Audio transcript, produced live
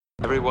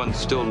Everyone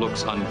still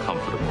looks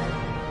uncomfortable.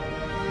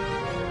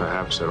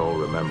 Perhaps they're all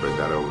remembering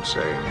that old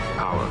saying,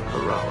 power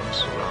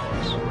corrupts.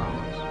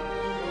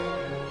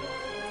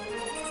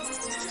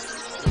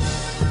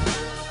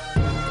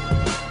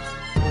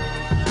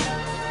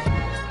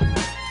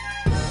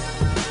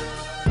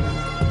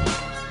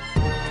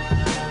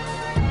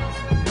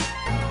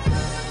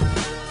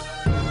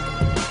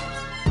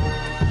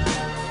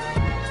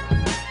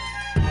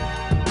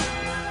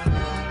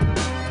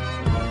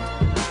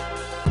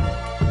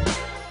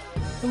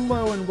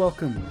 Hello and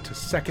welcome to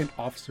Second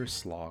Officer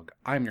Slog.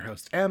 I'm your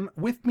host, M.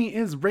 With me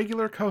is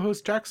regular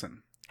co-host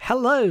Jackson.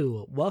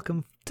 Hello,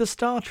 welcome to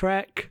Star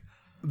Trek.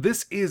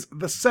 This is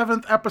the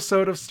 7th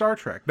episode of Star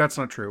Trek. That's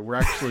not true. We're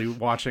actually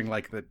watching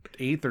like the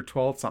 8th or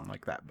 12th, something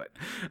like that. But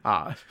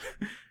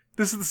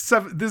this is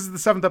the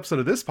 7th episode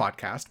of this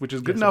podcast, which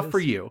is good enough for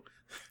you.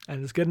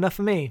 And it's good enough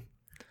for me.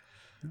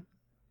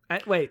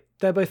 Wait,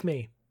 they're both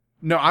me.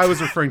 No, I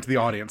was referring to the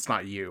audience,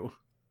 not you.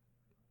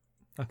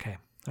 Okay,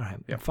 all right,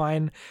 Yep.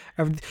 fine.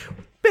 Been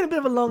a bit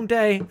of a long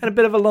day and a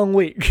bit of a long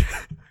week.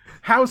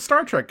 How's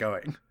Star Trek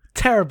going?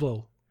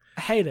 Terrible.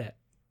 I hate it.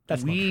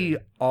 That's not We true.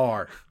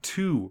 are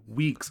 2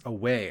 weeks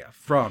away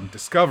from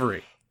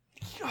Discovery.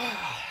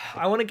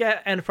 I want to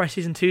get Enterprise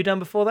Season 2 done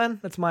before then.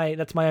 That's my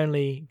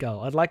only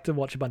goal. I'd like to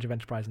watch a bunch of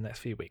Enterprise in the next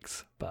few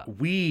weeks, but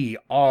We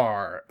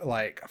are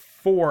like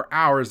 4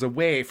 hours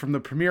away from the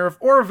premiere of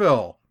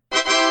Orville.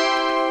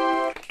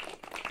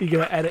 you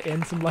gonna edit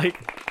in some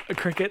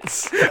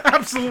crickets?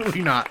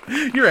 Absolutely not.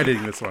 You're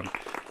editing this one.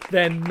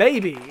 Then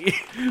maybe.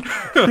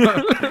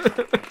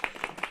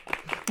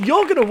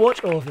 You're gonna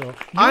watch Orville.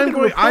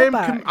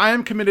 I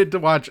am committed to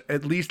watch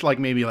at least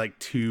maybe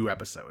 2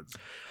 episodes.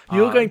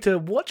 You're going to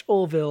watch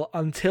Orville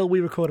until we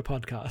record a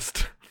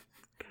podcast.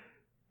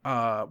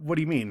 What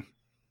do you mean?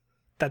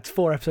 That's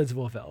 4 episodes of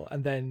Orville,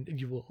 and then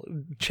you will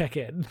check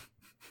in.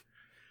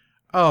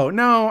 Oh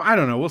no, I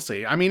don't know. We'll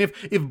see. I mean,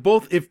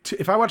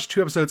 if I watch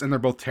 2 episodes and they're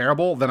both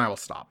terrible, then I will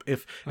stop.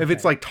 If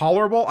it's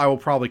tolerable, I will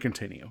probably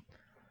continue.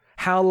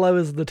 How low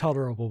is the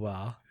tolerable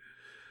bar?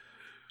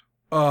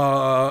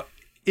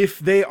 If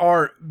they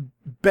are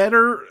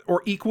better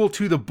or equal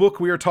to the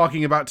book we are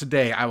talking about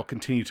today, I will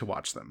continue to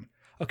watch them.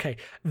 Okay,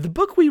 the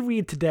book we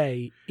read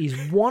today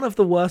is one of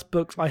the worst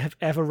books I have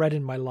ever read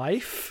in my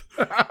life.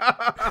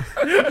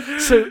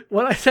 So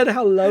when I said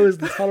how low is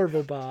the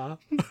tolerable bar,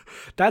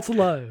 that's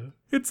low.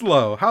 It's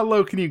low. How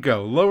low can you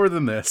go? Lower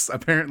than this,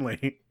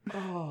 apparently.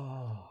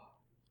 Oh.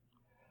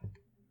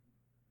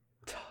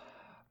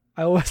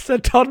 I almost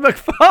said Todd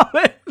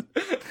McFarlane.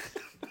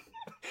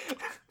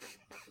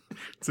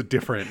 It's a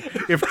different.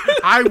 If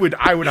I would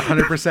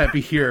 100%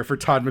 be here for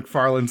Todd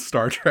McFarlane's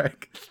Star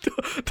Trek.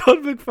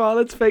 Todd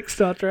McFarlane's fake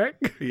Star Trek.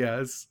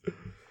 Yes.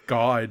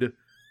 God.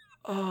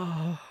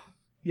 Oh.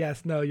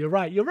 Yes, no, you're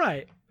right. You're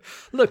right.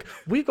 Look,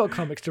 we've got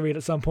comics to read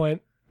at some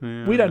point.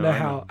 Yeah, We don't know I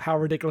know. how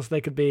ridiculous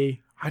they could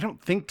be. I don't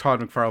think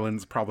Todd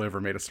McFarlane's probably ever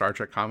made a Star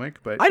Trek comic,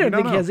 but I don't you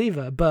think know. he has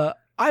either, but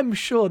I'm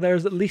sure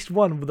there's at least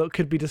one that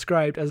could be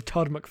described as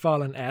Todd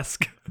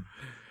McFarlane-esque.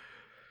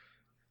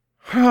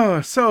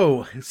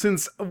 So,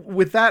 since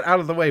with that out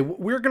of the way,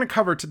 we're going to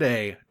cover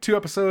today 2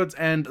 episodes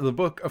and the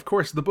book. Of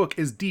course, the book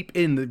is deep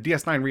in the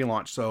DS9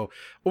 relaunch, so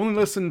only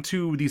listen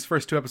to these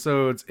first 2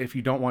 episodes if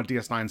you don't want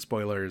DS9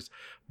 spoilers.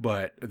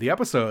 But the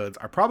episodes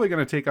are probably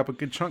going to take up a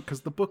good chunk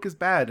because the book is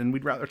bad and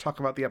we'd rather talk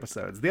about the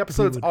episodes. The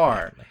episodes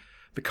are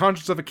The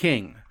Conscience of a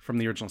King from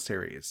the original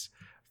series,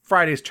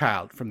 Friday's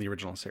Child from the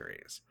original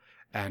series,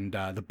 and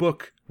the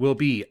book will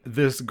be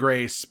This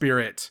Gray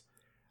Spirit,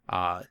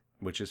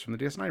 which is from the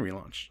DS9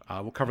 relaunch.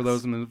 We'll cover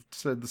those in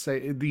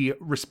the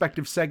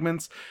respective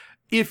segments.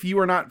 If you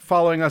are not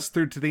following us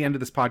through to the end of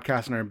this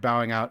podcast and are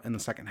bowing out in the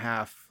second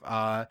half,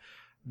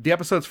 the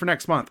episodes for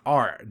next month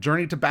are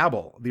Journey to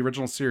Babel, the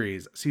original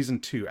series, Season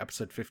 2,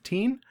 Episode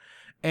 15,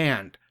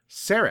 and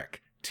Sarek,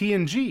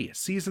 TNG,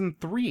 Season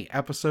 3,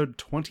 Episode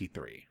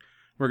 23.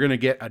 We're going to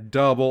get a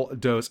double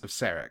dose of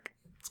Sarek.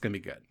 It's going to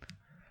be good.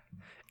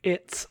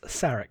 It's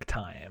Sarek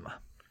time.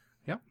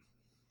 Yep.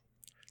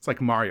 It's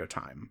like Mario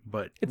time,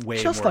 but It's way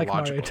just more like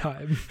logical.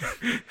 Mario time.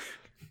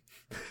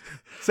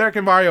 Sarek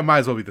and Mario might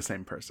as well be the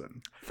same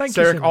person. Thank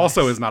you Sarek so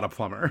also much. is not a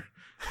plumber.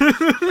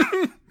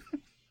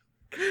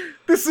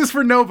 This is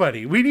for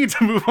nobody. We need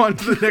to move on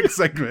to the next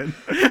segment.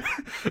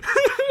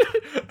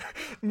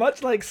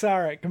 Much like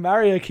Sarek,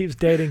 Mario keeps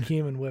dating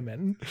human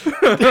women.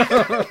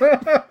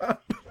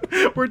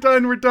 We're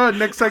done.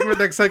 Next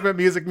segment,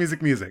 music.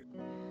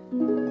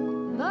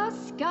 The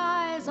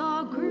skies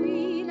are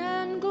green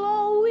and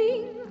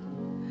glowing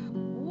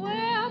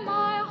where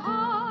my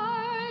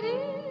heart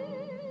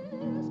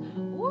is,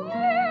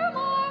 where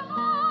my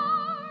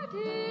heart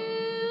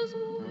is,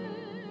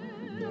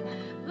 where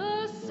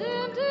the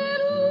scented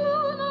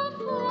Luna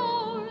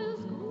flower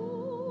is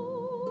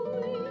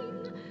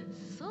going,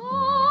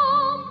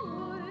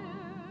 somewhere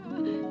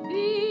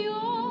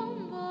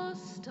beyond the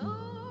stars,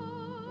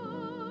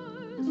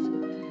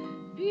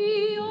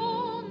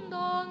 beyond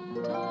the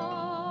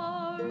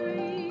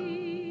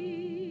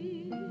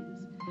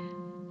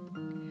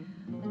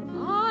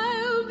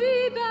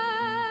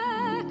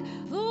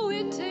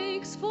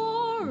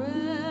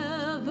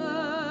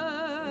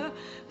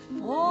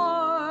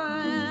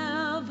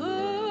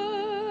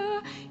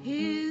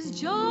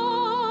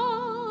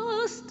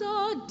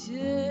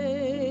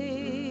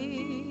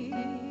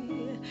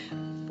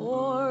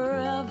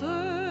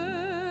forever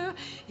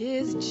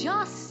is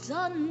just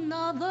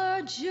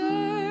another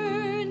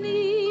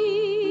journey.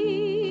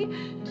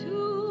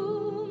 Tomorrow,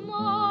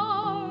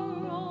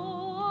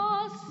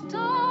 a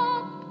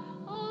stop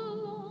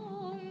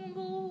along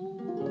the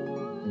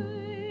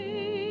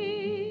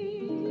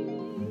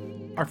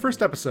way. Our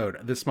first episode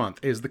this month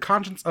is The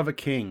Conscience of a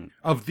King.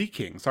 Of the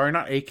King. Sorry,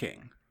 not a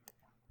king.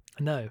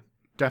 No.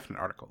 Definite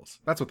articles.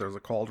 That's what those are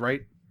called,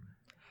 right?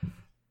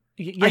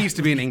 Yeah. I used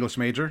to be an English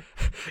major.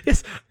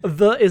 Yes,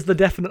 the is the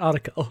definite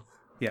article.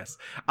 Yes.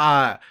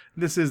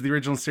 This is the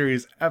original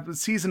series,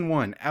 Season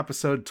 1,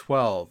 Episode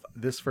 12.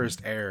 This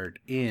first aired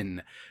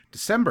in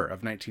December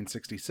of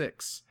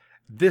 1966.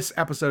 This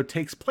episode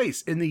takes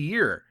place in the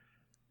year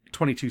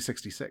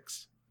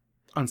 2266,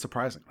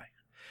 unsurprisingly.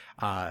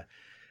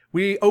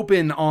 We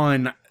open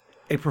on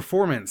a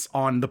performance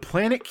on the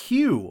planet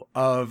Q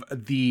of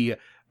the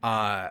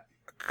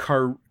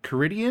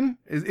Caridian.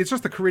 It's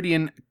just the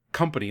Caridian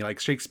company, like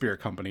Shakespeare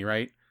company,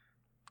 right?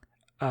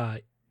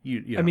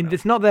 You I mean,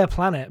 it's not their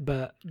planet,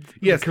 but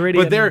yes, the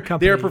Caridian but they're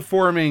company,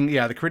 performing.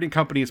 Yeah, the Caridian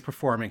company is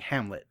performing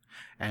Hamlet,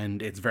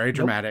 and it's very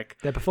dramatic.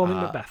 They're performing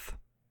Macbeth.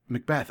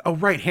 Macbeth. Oh,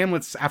 right,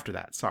 Hamlet's after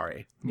that.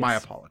 Sorry, my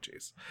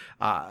apologies.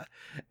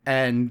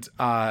 And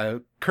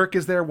Kirk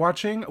is there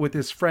watching with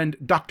his friend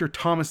Dr.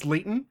 Thomas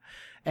Layton,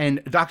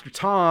 and Dr.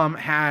 Tom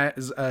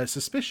has a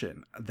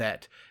suspicion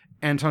that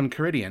Anton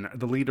Caridian,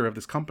 the leader of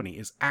this company,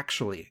 is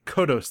actually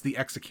Kodos the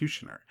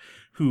Executioner,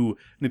 who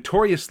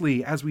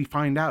notoriously, as we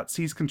find out,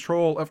 seized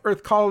control of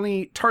Earth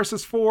Colony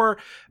Tarsus 4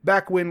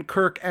 back when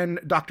Kirk and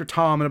Dr.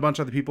 Tom and a bunch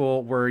of other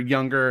people were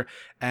younger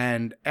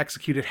and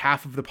executed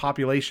half of the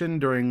population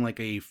during like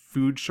a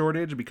food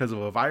shortage because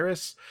of a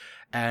virus.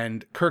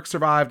 And Kirk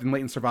survived and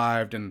Layton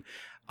survived, and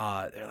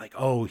they're like,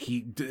 oh,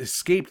 he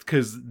escaped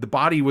because the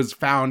body was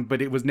found,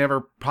 but it was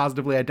never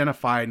positively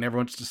identified, and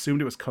everyone just assumed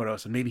it was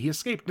Kodos, and maybe he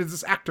escaped as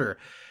this actor.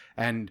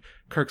 And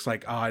Kirk's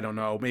like, oh, I don't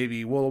know,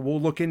 maybe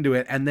we'll look into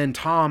it. And then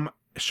Tom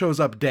shows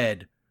up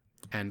dead,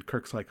 and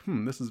Kirk's like,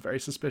 this is very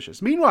suspicious.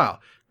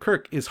 Meanwhile,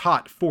 Kirk is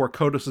hot for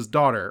Kodos's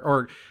daughter,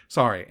 or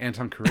sorry,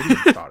 Anton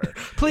Caridian's daughter.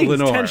 Please,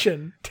 Lenore.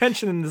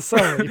 tension in the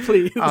summary,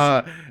 please.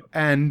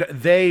 And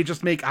they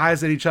just make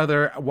eyes at each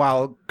other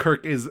while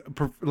Kirk is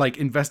like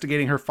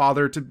investigating her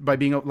father by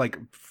being like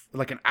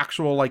an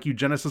actual like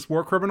eugenicist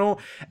war criminal,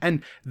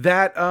 and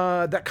that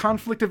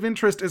conflict of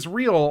interest is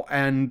real,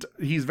 and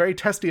he's very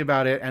testy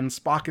about it. And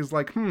Spock is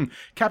like,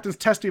 Captain's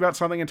testy about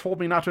something and told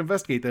me not to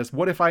investigate this.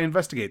 What if I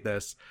investigate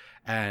this?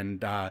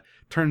 And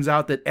turns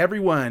out that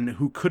everyone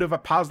who could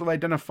have positively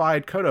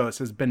identified Kodos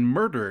has been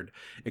murdered,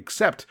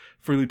 except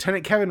for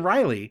Lieutenant Kevin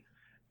Riley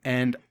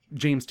and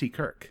James T.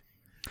 Kirk.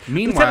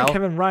 Meanwhile, Lieutenant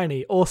Kevin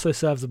Riley also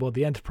serves aboard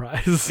the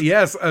Enterprise.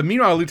 Yes.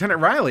 Meanwhile, Lieutenant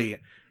Riley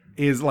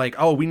is like,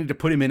 oh, we need to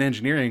put him in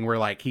engineering where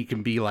like he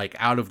can be like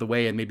out of the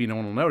way and maybe no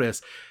one will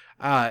notice.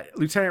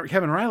 Lieutenant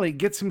Kevin Riley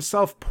gets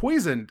himself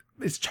poisoned.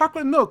 It's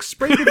chocolate milk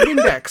sprayed with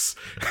Windex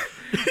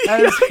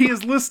as he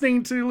is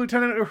listening to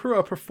Lieutenant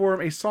Uhura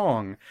perform a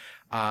song.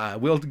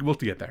 We'll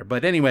get there.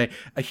 But anyway,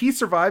 he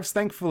survives,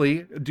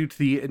 thankfully, due to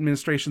the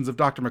administrations of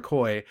Dr.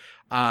 McCoy.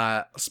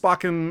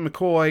 Spock and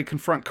McCoy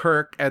confront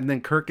Kirk, and then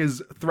Kirk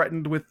is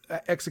threatened with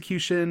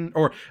execution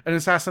or an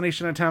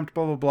assassination attempt,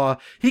 blah, blah, blah.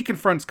 He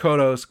confronts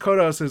Kodos.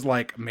 Kodos is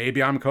like,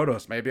 maybe I'm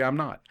Kodos, maybe I'm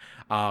not.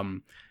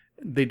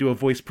 They do a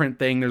voice print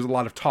thing. There's a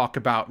lot of talk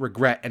about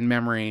regret and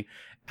memory.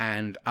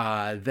 And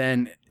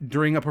then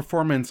during a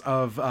performance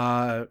of...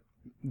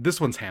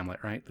 this one's Hamlet,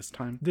 right? This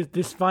time?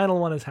 This final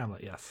one is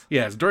Hamlet, yes.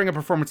 Yes, during a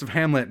performance of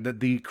Hamlet that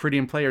the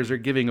Caridian players are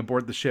giving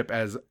aboard the ship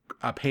as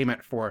a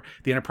payment for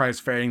the Enterprise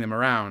ferrying them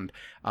around.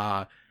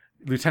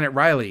 Lieutenant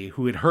Riley,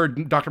 who had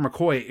heard Dr.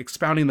 McCoy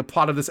expounding the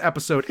plot of this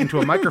episode into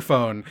a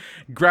microphone,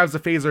 grabs a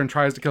phaser and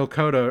tries to kill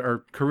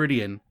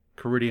Caridian /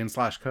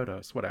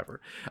 Kodos,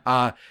 whatever.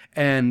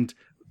 And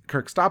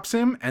Kirk stops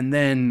him, and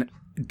then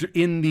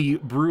in the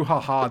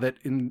brouhaha that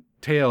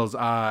entails,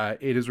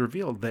 it is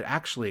revealed that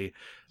actually...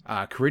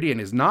 Caridian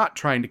is not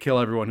trying to kill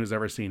everyone who's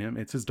ever seen him.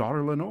 It's his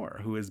daughter Lenore,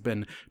 who has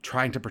been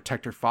trying to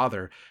protect her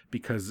father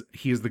because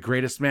he is the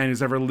greatest man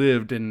who's ever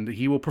lived, and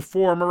he will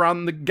perform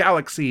around the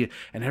galaxy,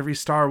 and every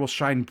star will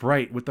shine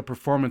bright with the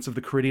performance of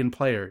the Caridian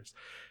players.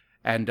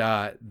 And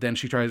then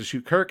she tries to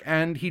shoot Kirk,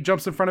 and he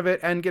jumps in front of it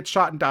and gets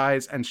shot and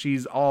dies, and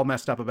she's all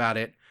messed up about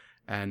it.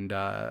 And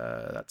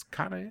that's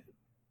kind of it.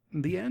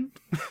 The end.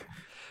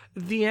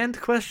 The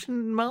end,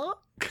 question mark?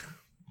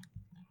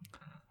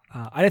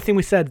 I don't think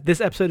we said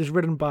this episode is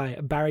written by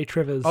Barry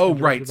Trivers. Oh,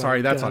 right.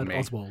 Sorry, that's on me.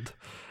 Oswald.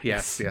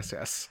 Yes.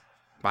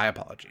 My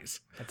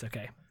apologies. That's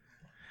okay.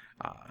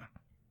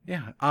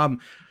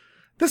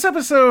 This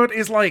episode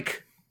is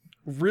like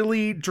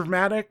really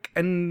dramatic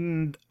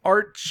and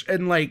arch,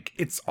 and like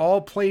it's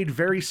all played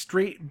very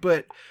straight,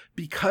 but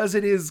because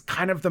it is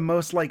kind of the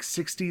most like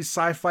 60s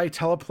sci-fi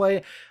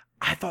teleplay,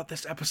 I thought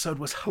this episode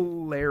was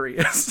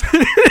hilarious.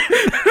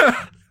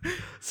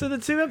 So the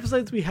two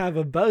episodes we have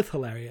are both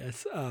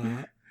hilarious.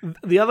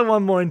 The other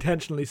one more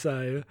intentionally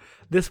so.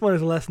 This one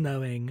is less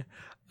knowing.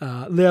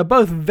 They're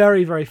both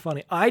very, very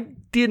funny. I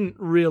didn't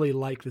really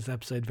like this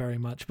episode very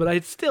much, but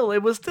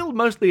it was still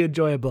mostly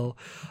enjoyable.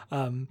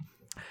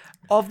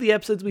 Of the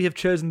episodes we have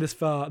chosen this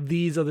far,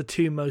 these are the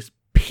two most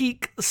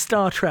peak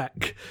Star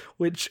Trek,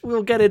 which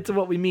we'll get into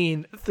what we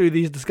mean through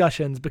these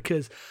discussions,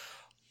 because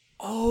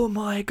oh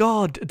my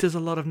god, does a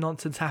lot of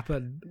nonsense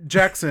happen.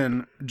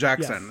 Jackson,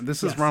 Yes,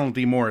 this is yes. Ronald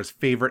D. Moore's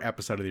favorite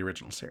episode of the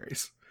original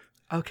series.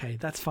 Okay,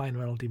 that's fine,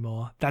 Ronald D.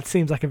 Moore. That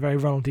seems like a very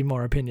Ronald D.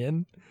 Moore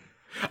opinion.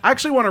 I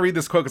actually want to read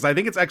this quote because I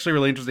think it's actually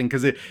really interesting,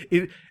 because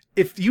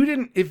if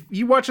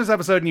you watched this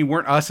episode and you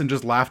weren't us and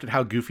just laughed at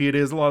how goofy it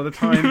is a lot of the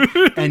time,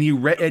 and you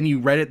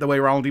read it the way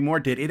Ronald D. Moore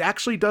did, it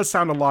actually does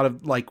sound a lot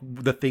of like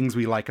the things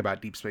we like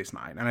about Deep Space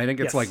Nine, and I think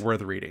it's Yes. like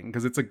worth reading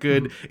because it's a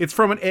good. It's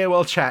from an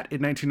AOL chat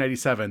in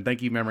 1997.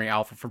 Thank you, Memory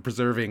Alpha, for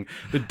preserving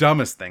the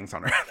dumbest things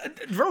on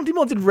Earth. Ronald D.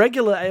 Moore did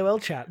regular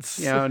AOL chats.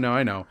 Yeah, no,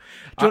 I know.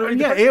 Do you wanna read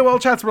the Yeah, quote?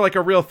 AOL chats were like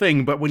a real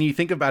thing, but when you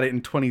think about it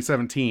in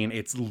 2017,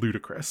 it's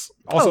ludicrous.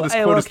 Also, Oh, this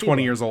AOL quote is 20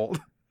 keyword. years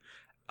old.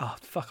 Oh,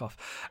 fuck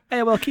off.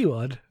 AOL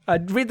keyword.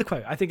 Read the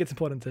quote. I think it's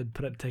important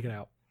to take it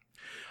out.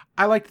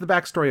 I liked the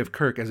backstory of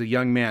Kirk as a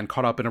young man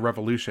caught up in a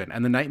revolution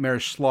and the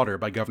nightmarish slaughter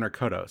by Governor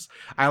Kodos.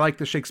 I liked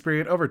the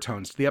Shakespearean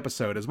overtones to the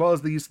episode as well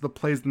as the use of the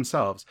plays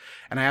themselves,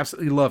 and I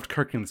absolutely loved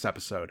Kirk in this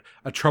episode.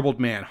 A troubled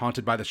man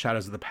haunted by the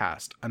shadows of the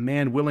past, a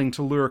man willing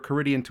to lure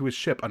Caridian to his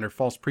ship under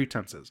false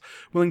pretenses,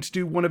 willing to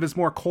do one of his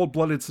more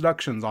cold-blooded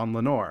seductions on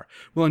Lenore,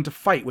 willing to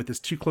fight with his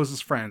two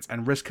closest friends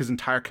and risk his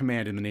entire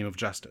command in the name of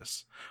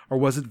justice. Or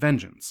was it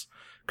vengeance?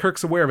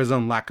 Kirk's aware of his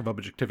own lack of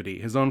objectivity,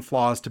 his own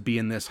flaws to be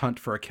in this hunt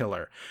for a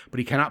killer, but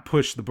he cannot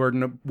push the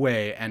burden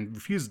away and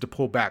refuses to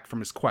pull back from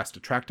his quest to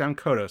track down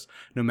Kodos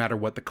no matter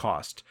what the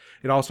cost.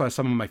 It also has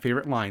some of my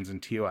favorite lines in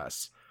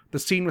TOS. The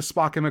scene with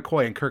Spock and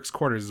McCoy in Kirk's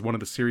quarters is one of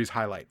the series'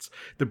 highlights.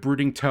 The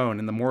brooding tone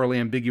and the morally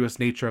ambiguous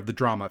nature of the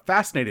drama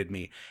fascinated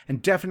me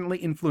and definitely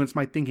influenced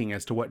my thinking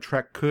as to what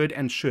Trek could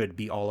and should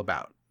be all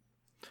about.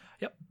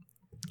 Yep.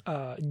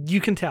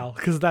 You can tell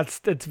because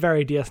it's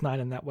very DS9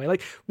 in that way.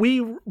 Like,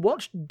 we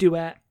watched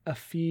Duet a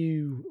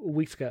few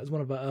weeks ago. It was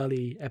one of our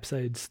early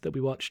episodes that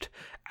we watched,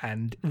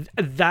 and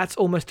that's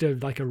almost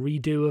like a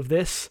redo of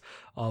this,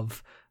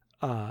 of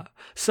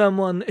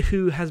someone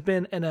who has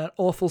been in an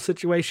awful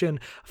situation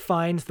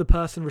finds the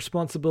person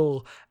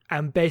responsible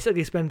and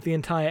basically spends the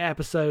entire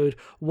episode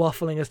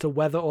waffling as to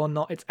whether or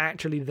not it's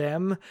actually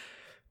them,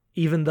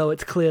 even though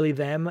it's clearly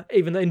them.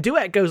 Even though in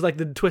Duet it goes like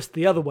the twist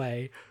the other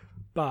way,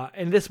 but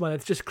in this one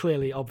it's just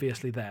clearly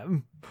obviously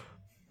them.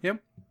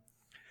 Yep.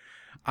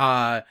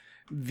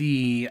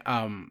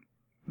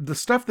 The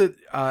stuff that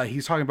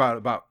he's talking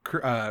about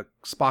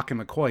Spock and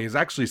McCoy is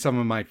actually some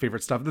of my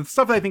favorite stuff. The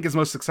stuff that I think is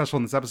most successful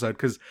in this episode,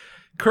 because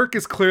Kirk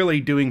is clearly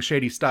doing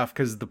shady stuff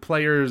because the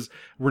players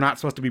were not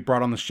supposed to be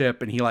brought on the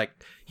ship, and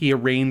he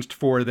arranged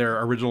for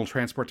their original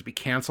transport to be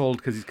canceled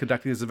because he's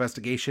conducting his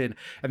investigation.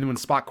 And then when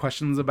Spock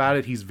questions about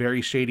it, he's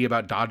very shady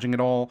about dodging it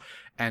all.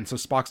 And so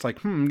Spock's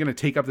like, I'm going to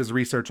take up this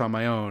research on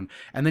my own.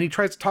 And then he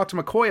tries to talk to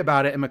McCoy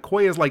about it, and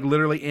McCoy is like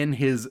literally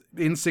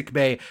in sick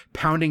bay,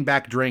 pounding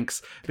back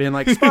drinks, being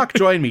like, Spock,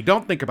 join me.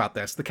 Don't think about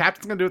this. The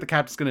captain's going to do what the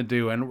captain's going to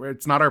do, and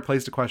it's not our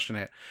place to question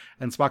it.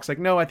 And Spock's like,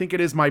 no, I think it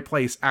is my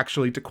place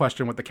actually to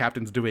question what the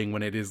captain's doing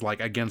when it is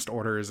like against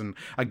orders and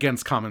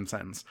against common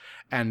sense.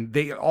 And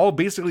they all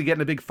basically get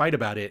in a big fight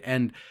about it.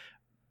 And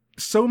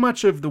so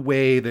much of the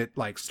way that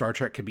like Star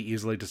Trek can be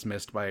easily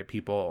dismissed by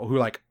people who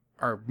like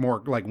are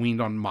more like weaned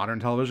on modern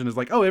television is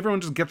like, oh, everyone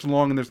just gets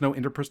along and there's no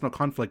interpersonal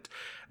conflict.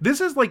 This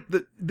is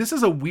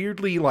a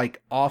weirdly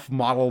like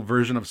off-model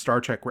version of Star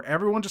Trek where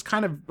everyone just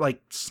kind of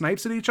like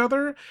snipes at each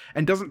other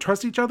and doesn't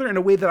trust each other in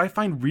a way that I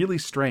find really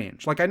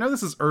strange. Like, I know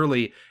this is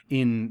early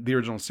in the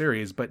original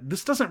series, but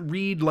this doesn't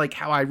read like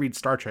how I read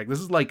Star Trek.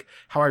 This is like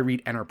how I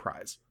read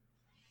Enterprise.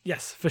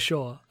 Yes, for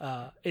sure.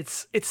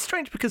 It's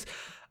strange because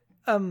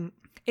in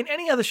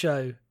any other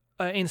show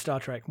in Star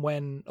Trek,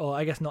 or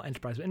I guess not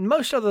Enterprise, but in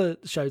most other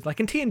shows,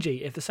 like in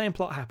TNG, if the same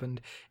plot happened,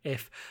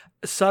 if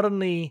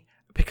suddenly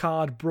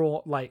Picard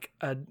brought like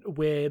a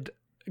weird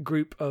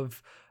group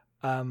of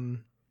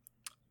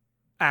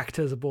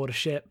actors aboard a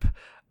ship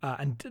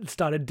and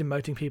started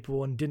demoting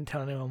people and didn't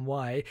tell anyone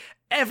why,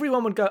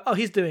 everyone would go, oh,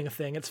 he's doing a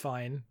thing, it's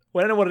fine.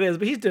 Well, I don't know what it is,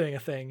 but he's doing a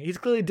thing. He's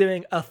clearly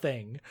doing a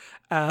thing.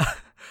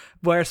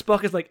 Whereas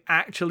Spock is like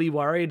actually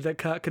worried that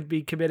Kirk could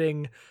be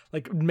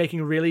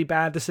making really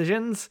bad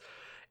decisions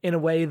in a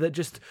way that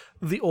just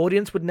the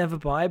audience would never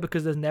buy,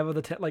 because there's never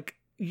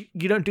you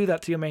don't do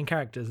that to your main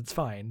characters. It's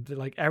fine.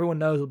 Like, everyone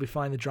knows it'll be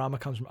fine. The drama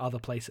comes from other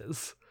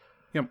places.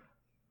 Yep.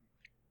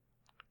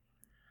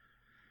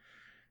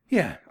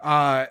 Yeah.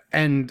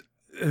 And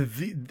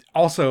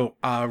also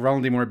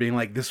Ronald D. Moore being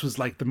like, this was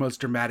like the most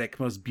dramatic,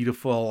 most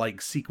beautiful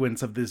like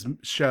sequence of this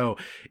show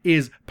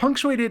is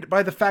punctuated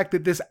by the fact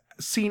that this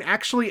scene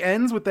actually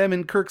ends with them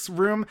in Kirk's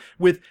room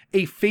with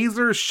a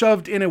phaser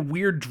shoved in a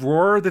weird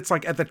drawer that's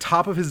like at the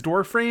top of his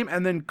door frame,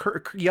 and then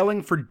Kirk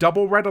yelling for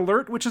double red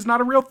alert, which is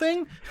not a real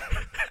thing.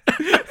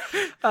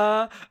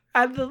 And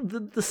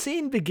the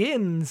scene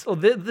begins, or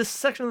this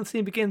section of the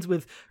scene begins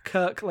with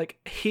Kirk like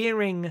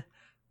hearing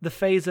the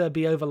phaser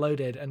be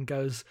overloaded and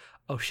goes,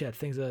 oh shit,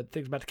 things are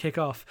about to kick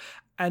off.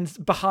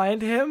 And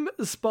behind him,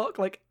 Spock,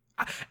 like,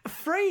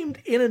 framed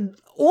in an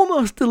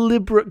almost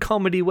deliberate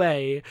comedy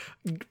way,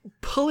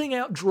 pulling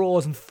out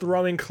drawers and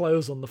throwing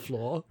clothes on the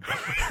floor.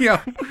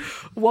 Yeah.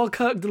 While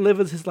Kirk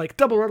delivers his like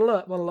double red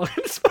alert monologue,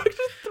 and Spock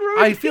just throwing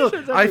I feel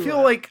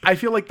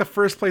t-shirts like the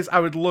first place I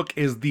would look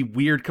is the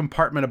weird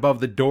compartment above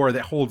the door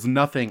that holds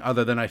nothing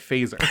other than a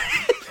phaser.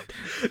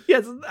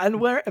 Yes, and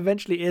where it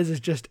eventually is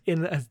just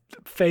in a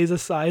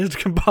phaser-sized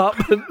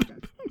compartment.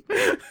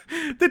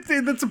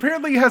 That's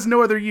apparently has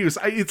no other use.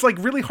 It's like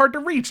really hard to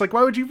reach. Like,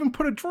 why would you even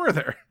put a drawer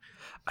there?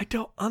 I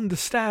don't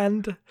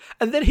understand.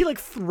 And then he like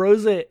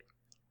throws it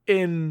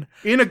in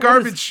A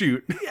garbage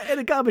chute. Yeah, in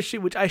a garbage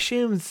chute, which I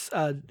assume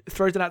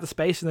throws it out to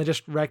space and they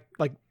just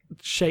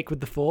shake with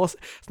the force.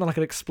 It's not like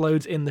it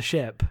explodes in the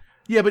ship.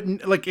 Yeah, but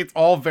like it's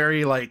all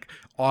very like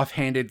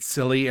offhanded,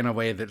 silly in a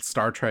way that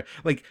Star Trek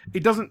like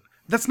it doesn't.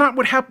 That's not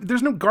what happened.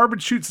 There's no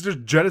garbage chutes.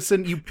 Just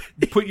jettison. You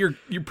put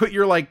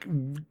your like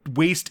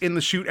waste in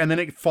the chute and then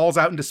it falls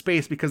out into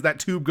space because that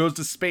tube goes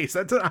to space.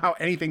 That's not how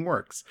anything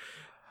works.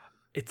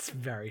 It's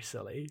very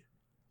silly.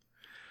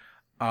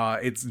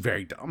 It's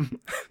very dumb,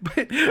 but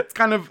it's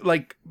kind of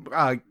like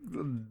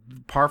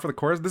par for the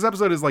course. This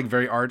episode is like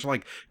very arch.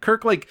 Like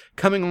Kirk like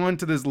coming on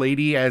to this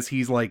lady as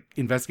he's like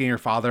investigating her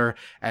father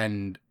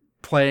and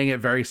playing it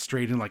very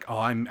straight and like, oh,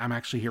 I'm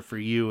actually here for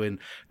you. And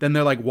then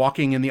they're like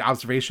walking in the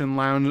observation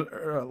lounge,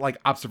 like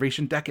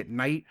observation deck at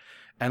night,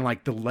 and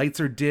like the lights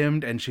are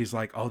dimmed and she's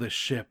like, oh, this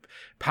ship,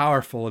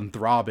 powerful and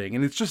throbbing.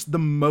 And it's just the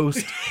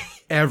most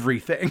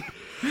everything.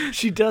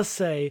 She does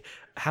say,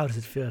 how does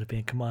it feel to be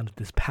in command of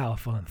this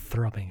powerful and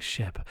throbbing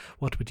ship?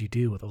 What would you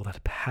do with all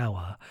that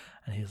power?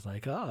 And he's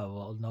like,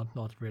 oh, well,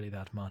 not really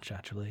that much,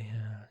 actually.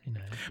 You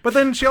know. But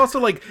then she also,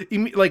 like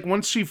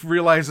once she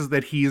realizes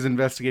that he's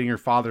investigating her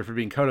father for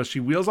being Kodos, she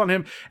wheels on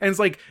him and is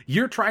like,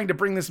 you're trying to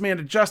bring this man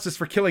to justice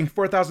for killing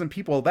 4,000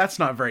 people. That's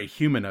not very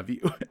human of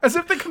you. As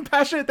if the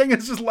compassionate thing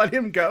is just let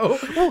him go.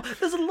 Well,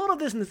 there's a lot of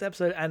this in this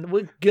episode, and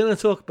we're going to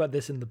talk about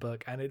this in the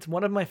book, and it's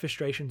one of my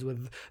frustrations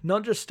with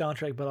not just Star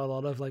Trek, but a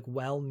lot of, like,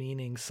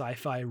 well-meaning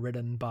sci-fi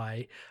written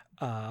by,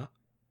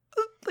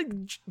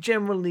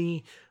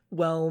 generally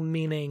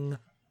well-meaning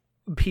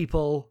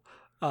people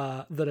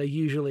that are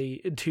usually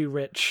too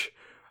rich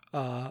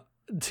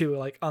to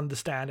like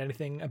understand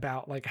anything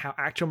about like how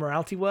actual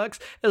morality works.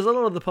 There's a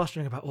lot of the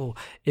posturing about, oh,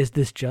 is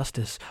this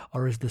justice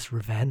or is this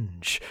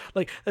revenge?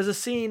 Like there's a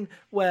scene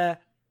where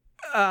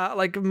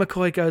like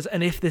McCoy goes,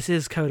 and if this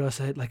is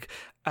Kodos, like,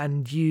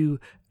 and you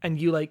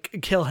like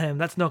kill him,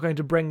 that's not going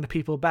to bring the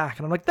people back.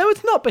 And I'm like, no,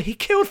 it's not. But he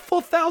killed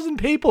 4,000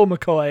 people,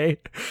 McCoy.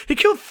 He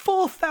killed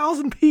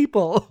 4,000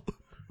 people.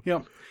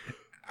 Yeah.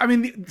 I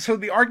mean, so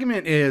the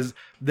argument is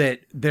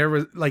that there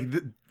was like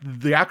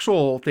the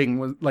actual thing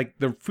was like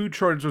the food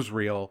shortage was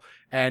real,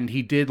 and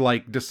he did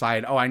like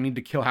decide, oh, I need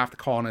to kill half the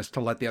colonists to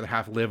let the other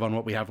half live on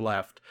what we have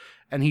left.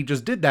 And he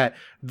just did that.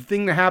 The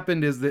thing that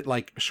happened is that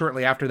like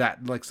shortly after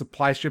that, like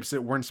supply ships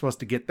that weren't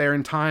supposed to get there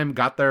in time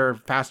got there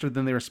faster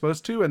than they were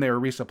supposed to, and they were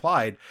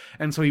resupplied.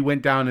 And so he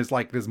went down as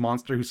like this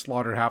monster who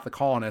slaughtered half the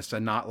colonists,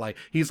 and not like,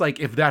 he's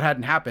like, if that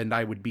hadn't happened,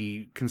 I would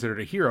be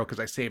considered a hero because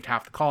I saved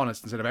half the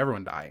colonists instead of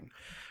everyone dying.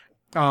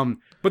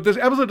 But this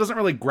episode doesn't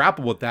really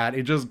grapple with that.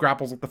 It just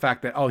grapples with the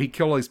fact that, oh, he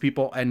killed all these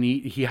people and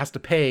he has to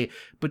pay,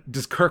 but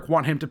does Kirk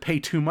want him to pay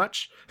too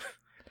much?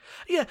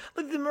 Yeah,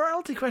 like the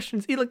morality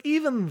questions, like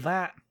even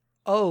that,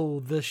 oh,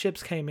 the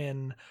ships came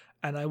in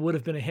and I would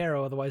have been a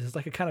hero otherwise, it's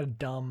like a kind of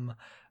dumb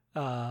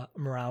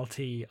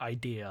morality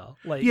idea.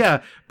 Like,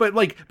 yeah, but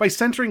like by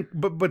centering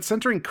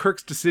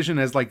Kirk's decision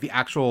as like the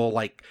actual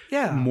like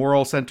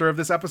moral center of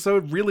this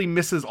episode really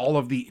misses all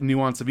of the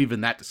nuance of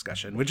even that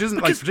discussion, which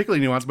isn't like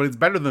particularly nuanced, but it's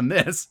better than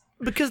this.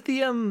 Because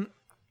the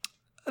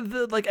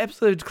like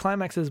episode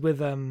climaxes with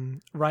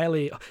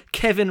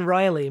Kevin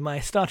Riley, my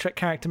Star Trek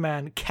character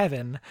man,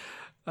 Kevin.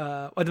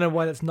 I don't know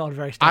why that's not a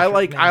very Star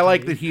Trek name. I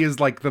like that he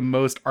is like the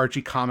most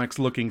Archie Comics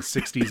looking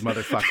 60s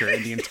motherfucker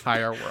in the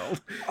entire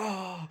world.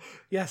 Oh,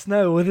 yes,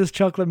 no, with his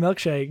chocolate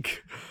milkshake.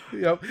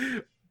 Yep.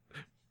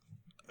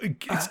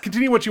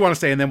 Continue what you want to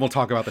say, and then we'll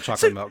talk about the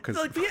chocolate milk. Cause...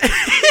 Like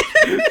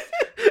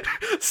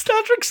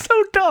Star Trek's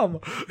so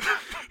dumb.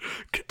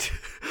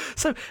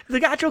 So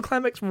the actual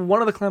climax,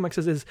 one of the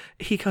climaxes is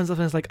he comes up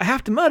and is like, I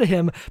have to murder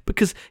him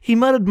because he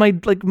murdered my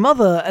like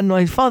mother and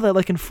my father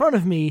like in front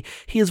of me.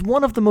 He is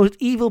one of the most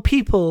evil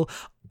people,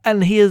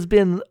 and he has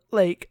been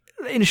like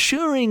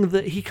ensuring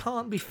that he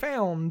can't be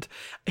found.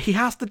 He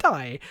has to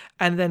die.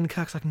 And then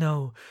Kirk's like,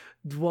 no,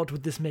 what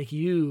would this make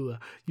you?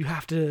 You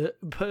have to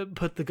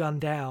put the gun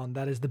down.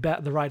 That is the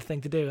right thing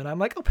to do. And I'm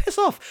like, oh, piss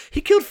off.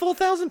 He killed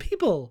 4,000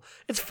 people.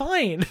 It's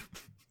fine.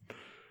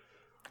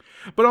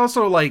 But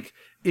also, like,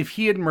 if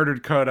he had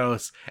murdered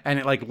Kodos and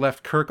it like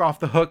left Kirk off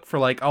the hook for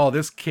like, oh,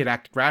 this kid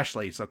acted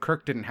rashly, so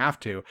Kirk didn't have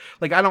to.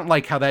 Like, I don't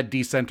like how that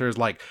decenters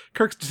like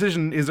Kirk's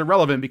decision is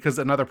irrelevant because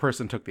another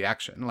person took the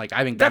action. Like,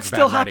 I think that's That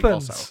still bad writing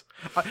happens. also.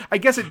 I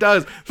guess it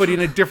does, but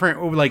in a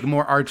different, like,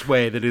 more arch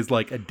way that is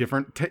like a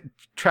different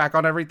track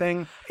on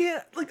everything.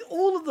 Yeah, like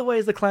all of the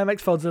ways the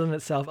climax folds in on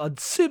itself are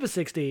super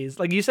 60s.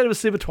 Like you said, it was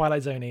super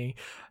Twilight Zone-y.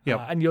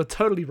 Yep. And you're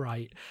totally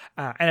right.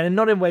 And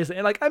not in ways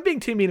that, like, I'm being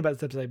too mean about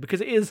this episode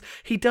because it is,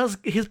 he does,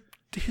 his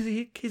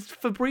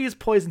Febreze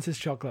poisons his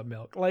chocolate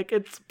milk. Like,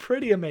 it's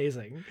pretty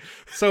amazing.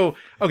 So,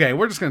 okay,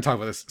 we're just going to talk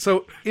about this.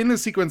 So, in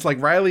this sequence,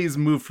 like, Riley's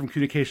moved from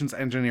communications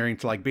engineering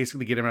to, like,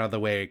 basically get him out of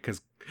the way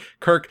because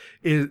Kirk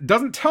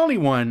doesn't tell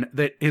anyone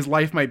that his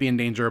life might be in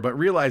danger, but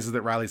realizes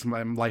that Riley's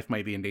life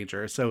might be in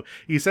danger. So,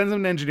 he sends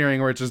him to engineering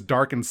where it's just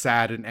dark and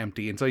sad and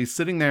empty. And so, he's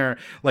sitting there,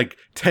 like,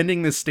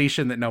 tending this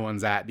station that no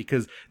one's at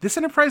because this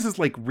Enterprise is,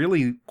 like,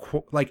 really,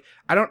 like,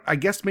 I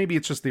guess maybe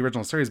it's just the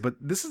original series, but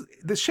this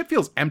ship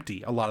feels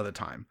empty a lot of the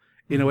time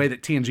in a way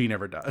that TNG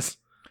never does.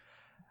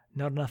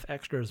 Not enough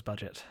extras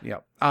budget.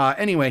 Yep.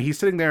 Anyway, he's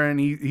sitting there and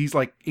he's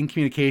like in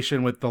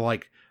communication with the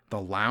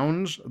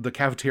lounge, the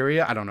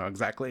cafeteria. I don't know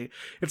exactly.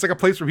 It's like a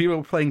place where people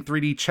are playing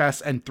 3D chess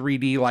and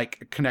 3D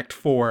like Connect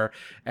 4.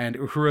 And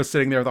Uhura's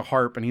sitting there with a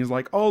harp and he's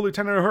like, "Oh,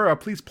 Lieutenant Uhura,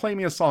 please play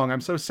me a song. I'm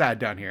so sad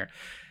down here."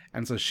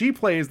 And so she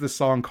plays this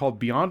song called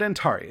Beyond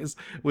Antares,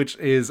 which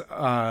is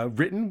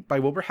written by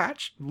Wilbur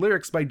Hatch,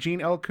 lyrics by Gene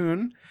L.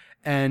 Kuhn,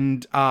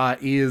 and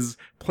is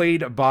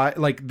played by,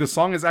 like, the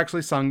song is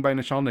actually sung by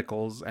Nichelle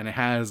Nichols, and it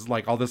has,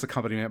 like, all this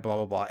accompaniment, blah,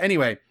 blah, blah.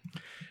 Anyway,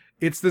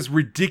 it's this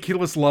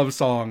ridiculous love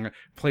song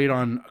played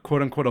on,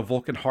 quote-unquote, a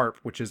Vulcan harp,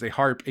 which is a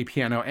harp, a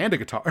piano, and a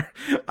guitar,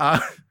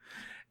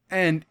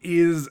 and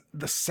is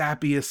the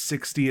sappiest,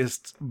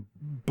 60th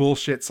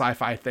bullshit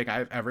sci-fi thing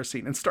I've ever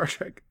seen in Star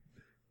Trek.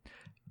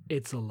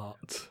 It's a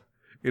lot.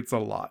 It's a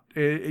lot.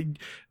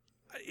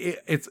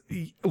 It's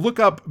look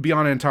up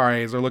Beyond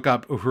Antares or look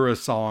up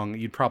Uhura's song.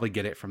 You'd probably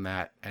get it from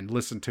that and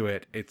listen to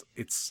it. It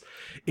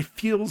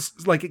feels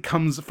like it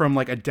comes from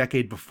like a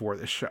decade before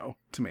this show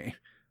to me.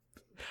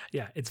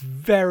 Yeah, it's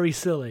very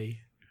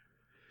silly.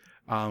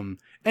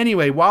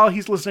 Anyway, while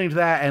he's listening to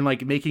that and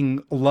like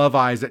making love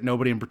eyes at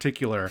nobody in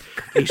particular,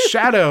 a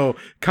shadow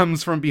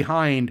comes from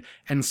behind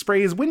and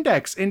sprays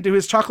Windex into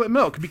his chocolate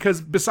milk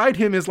because beside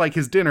him is like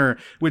his dinner,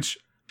 which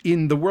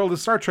in the world of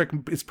Star Trek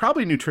is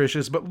probably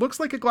nutritious, but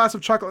looks like a glass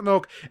of chocolate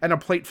milk and a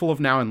plate full of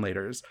now and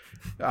laters.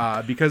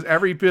 Because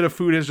every bit of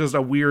food is just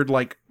a weird,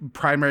 like,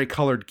 primary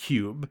colored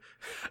cube.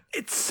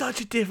 It's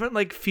such a different,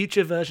 like,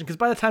 future version, because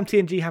by the time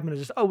TNG happened,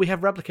 it's just, oh, we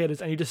have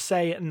replicators, and you just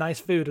say nice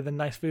food, and then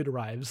nice food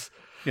arrives.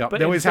 Yeah, But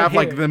they always instead have,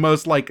 like, here- the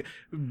most, like,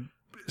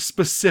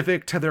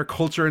 specific to their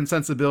culture and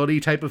sensibility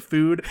type of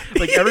food.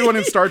 Like, everyone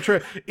in Star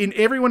Trek,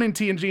 everyone in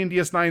TNG and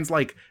DS9's,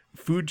 like,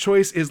 food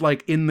choice is,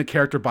 like, in the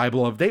character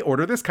Bible of they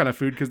order this kind of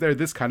food because they're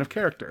this kind of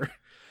character.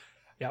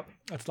 Yep.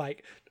 It's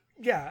like,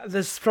 yeah,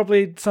 there's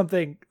probably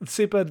something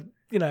super,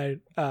 you know,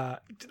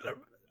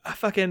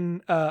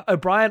 fucking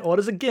O'Brien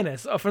orders a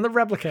Guinness from the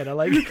replicator.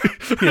 Like,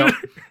 You know?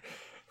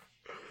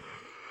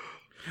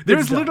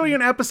 There's done. literally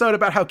an episode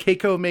about how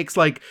Keiko makes,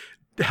 like,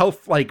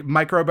 health, like,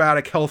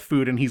 microbiotic health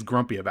food and he's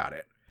grumpy about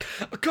it.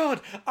 oh,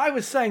 God, I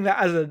was saying that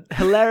as a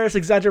hilarious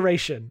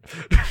exaggeration.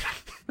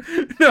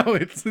 No,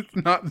 it's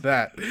not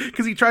that.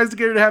 Because he tries to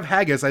get her to have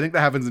haggis. I think that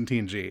happens in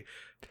TNG.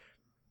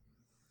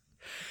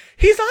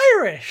 He's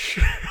Irish.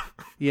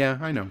 Yeah,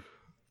 I know.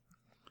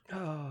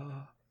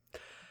 Oh,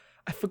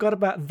 I forgot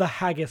about the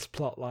haggis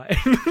plotline.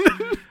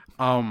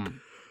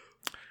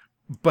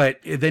 But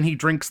then he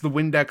drinks the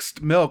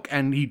Windexed milk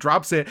and he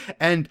drops it.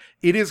 And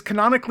it is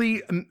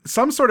canonically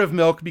some sort of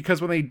milk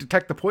because when they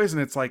detect the poison,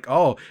 it's like,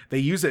 oh, they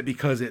use it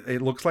because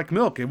it looks like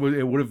milk. It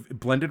would have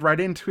blended right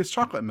into his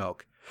chocolate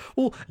milk.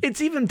 Well,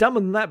 it's even dumber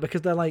than that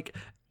because they're like,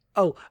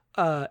 oh,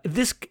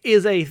 this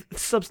is a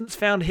substance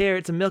found here.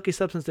 It's a milky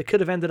substance that could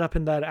have ended up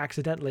in there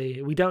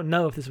accidentally. We don't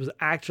know if this was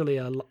actually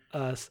a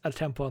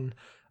attempt on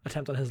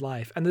his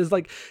life. And there's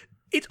like,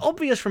 it's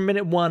obvious from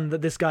minute one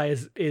that this guy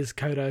is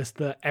Kodos,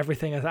 that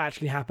everything has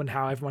actually happened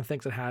how everyone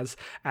thinks it has.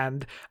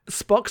 And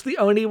Spock's the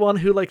only one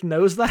who like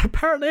knows that.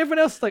 Apparently everyone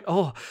else is like,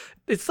 oh,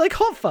 it's like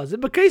Hot Fuzz. It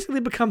basically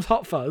becomes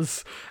Hot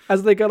Fuzz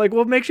as they go like,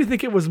 what makes you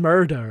think it was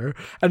murder?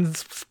 And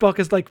Spock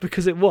is like,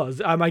 because it was.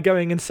 Am I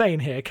going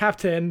insane here,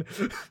 Captain?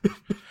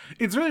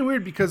 It's really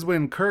weird because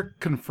when Kirk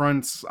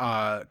confronts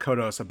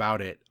Kodos about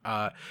it,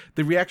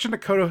 the reaction to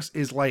Kodos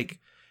is like,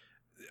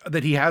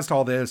 that he has to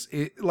all this,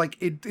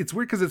 it's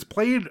weird because it's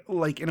played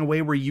like in a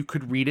way where you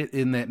could read it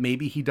in that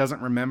maybe he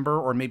doesn't remember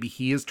or maybe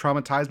he is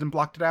traumatized and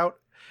blocked it out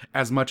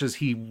as much as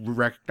he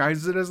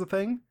recognizes it as a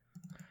thing.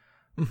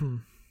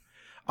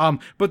 Mm-hmm.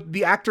 But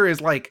the actor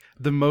is like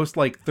the most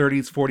like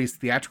 30s, 40s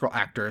theatrical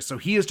actor, so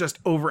he is just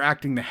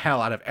overacting the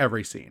hell out of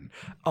every scene.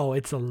 Oh,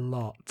 it's a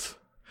lot.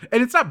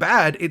 And it's not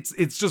bad. It's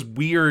just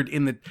weird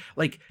in the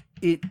like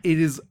it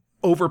is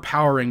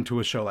overpowering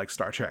to a show like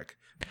Star Trek.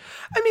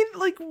 I mean,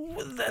 like,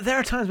 there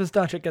are times when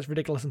Star Trek gets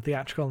ridiculous and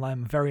theatrical, and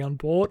I'm very on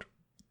board.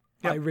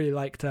 Yep. I really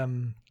liked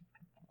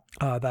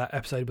that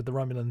episode with the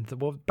Romulans, the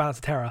Balance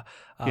of Terror,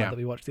 Yeah. that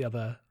we watched the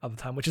other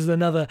time, which is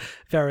another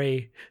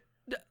very,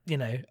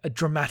 a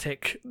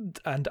dramatic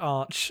and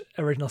arch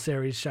original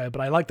series show.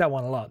 But I like that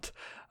one a lot.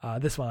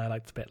 This one I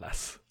liked a bit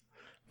less.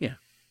 Yeah.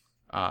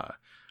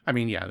 I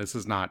mean, yeah, this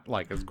is not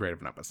like as great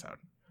of an episode.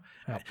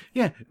 Oh.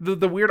 Yeah,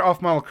 the weird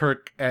off-model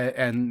Kirk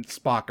and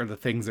Spock are the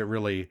things that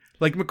really...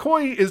 Like,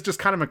 McCoy is just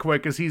kind of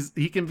McCoy because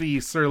he can be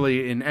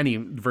surly in any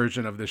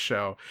version of this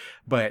show.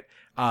 But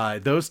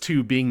those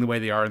two being the way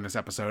they are in this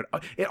episode,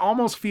 it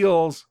almost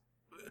feels...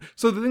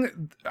 So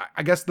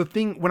the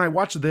thing, when I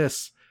watch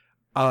this,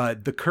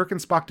 the Kirk and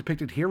Spock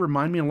depicted here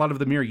remind me a lot of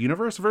the Mirror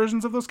Universe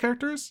versions of those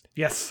characters.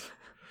 Yes.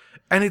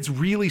 And it's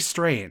really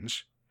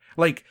strange.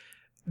 Like...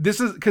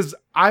 This is because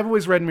I've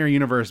always read Mirror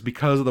Universe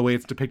because of the way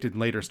it's depicted in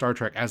later Star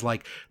Trek as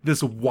like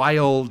this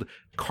wild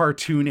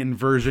cartoon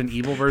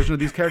evil version of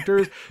these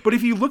characters. But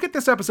if you look at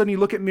this episode and you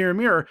look at Mirror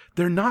Mirror,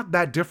 they're not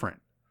that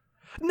different.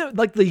 No,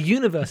 like the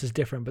universe is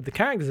different, but the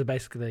characters are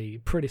basically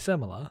pretty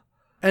similar.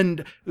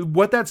 And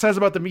what that says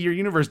about the Mirror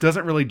Universe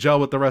doesn't really gel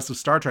with the rest of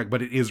Star Trek,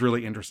 but it is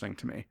really interesting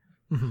to me.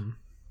 Mm-hmm.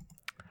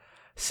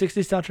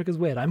 60 Star Trek is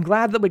weird. I'm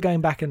glad that we're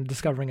going back and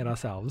discovering it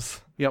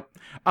ourselves. Yep.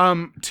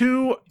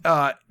 Two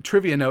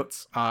trivia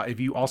notes, if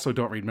you also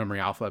don't read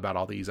Memory Alpha about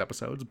all these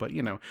episodes, but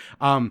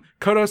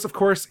Kodos, of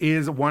course,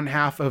 is one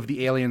half of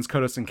the aliens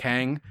Kodos and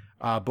Kang,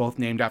 both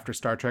named after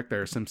Star Trek.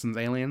 They're Simpsons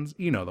aliens.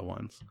 You know the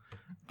ones.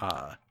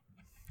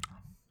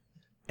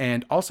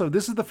 And also,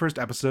 this is the first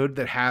episode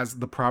that has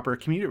the proper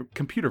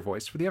computer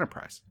voice for the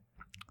Enterprise.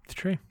 It's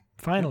true.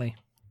 Finally.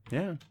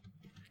 Yeah.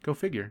 Go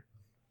figure.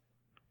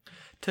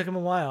 Took him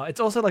a while. It's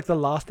also like the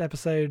last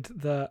episode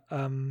that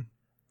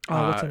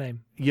what's her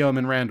name?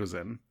 Yeoman Rand was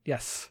in.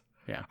 Yes.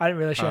 Yeah. I didn't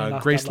realize she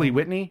lasted Grace that Lee long.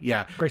 Whitney.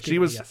 Yeah. Grace she Lee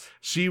was Whitney, yes.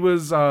 she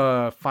was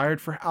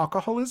fired for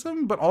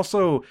alcoholism, but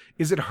also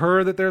is it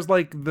her that there's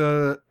like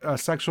the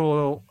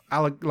sexual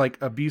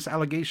abuse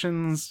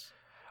allegations?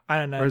 I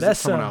don't know. Or is There's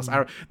it someone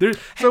some... else?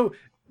 So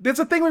it's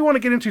a thing we want to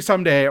get into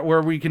someday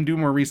where we can do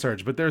more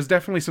research, but there's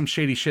definitely some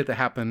shady shit that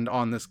happened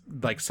on this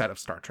like set of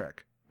Star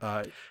Trek.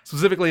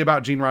 Specifically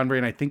about Gene Roddenberry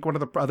and I think one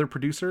of the other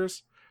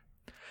producers.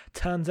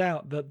 Turns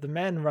out that the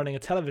men running a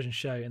television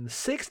show in the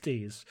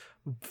 60s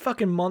were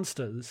fucking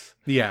monsters.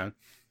 Yeah.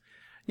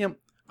 Yep.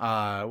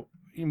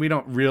 We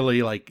don't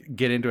really like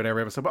get into it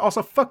every episode, but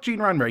also fuck Gene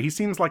Roddenberry. He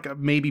seems like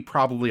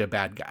probably a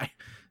bad guy.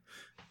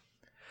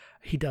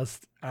 He does,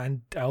 and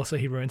also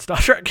he ruined Star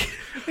Trek.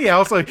 Yeah,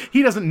 also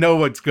he doesn't know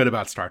what's good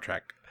about Star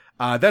Trek.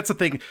 That's the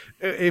thing.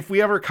 If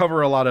we ever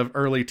cover a lot of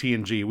early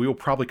TNG, we will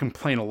probably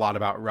complain a lot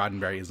about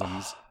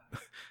Roddenberryisms.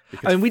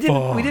 I mean, we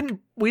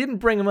didn't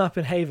bring him up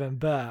in Haven,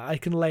 but I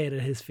can lay it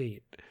at his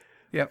feet.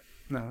 Yep.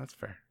 No, that's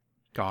fair.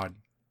 God.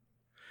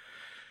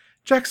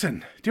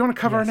 Jackson, do you want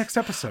to cover our next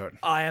episode?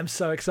 I am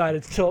so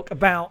excited to talk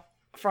about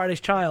Friday's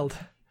Child.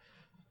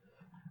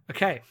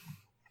 Okay.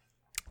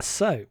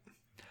 So,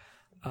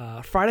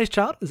 Friday's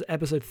Child is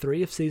episode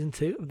 3 of season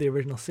 2 of the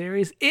original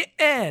series. It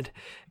aired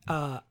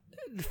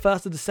the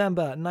 1st of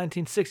December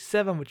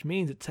 1967, which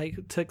means it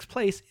takes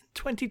place in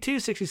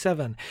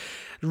 2267.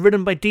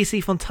 Written by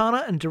D.C.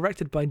 Fontana and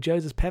directed by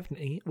Joseph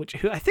Pevney,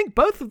 who I think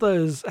both of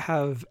those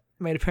have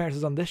made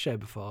appearances on this show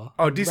before.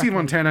 Oh, D.C.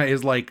 Fontana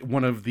is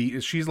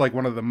she's like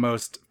one of the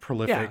most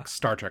prolific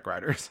Star Trek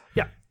writers.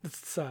 Yeah.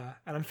 It's, and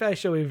I'm fairly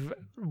sure we've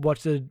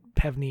watched a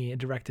Pevney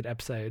directed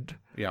episode.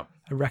 Yeah.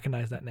 I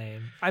recognize that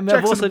name.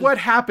 Jackson, what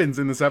happens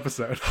in this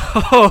episode?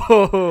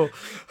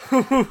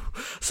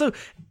 So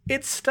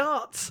it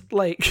starts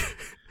like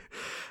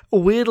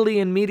weirdly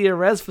in media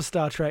res for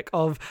Star Trek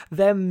of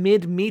them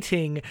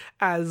mid-meeting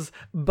as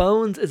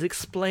Bones is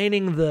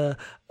explaining the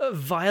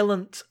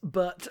violent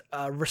but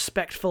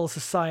respectful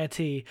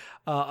society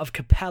of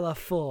Capella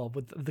 4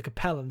 with the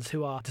Capellans,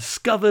 who are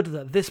discovered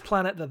that this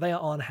planet that they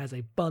are on has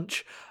a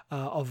bunch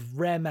of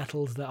rare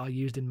metals that are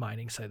used in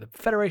mining. So the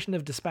Federation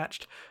have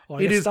dispatched...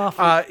 It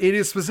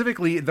is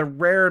specifically the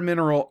rare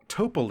mineral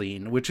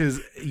topoline, which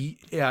is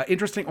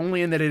interesting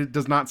only in that it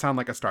does not sound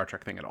like a Star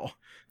Trek thing at all.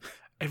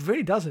 It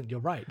really doesn't. You're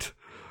right.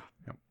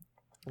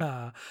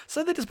 Yep.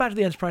 So they dispatch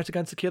the Enterprise to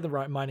go and secure the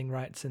mining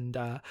rights, and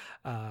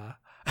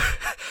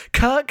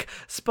Kirk,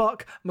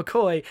 Spock,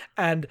 McCoy,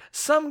 and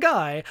some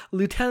guy,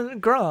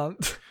 Lieutenant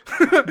Grant.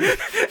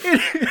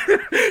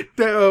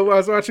 I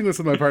was watching this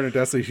with my partner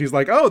Desi. She's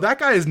like, "Oh, that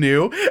guy is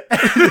new.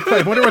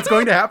 I wonder what's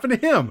going to happen to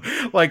him."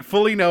 Like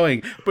fully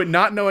knowing, but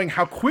not knowing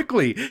how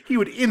quickly he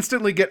would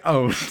instantly get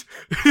owned.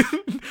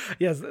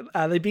 Yes,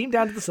 they beam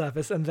down to the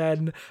surface, and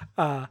then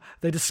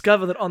they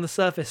discover that on the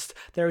surface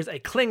there is a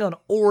Klingon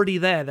already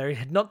there. They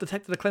had not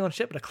detected a Klingon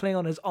ship, but a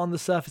Klingon is on the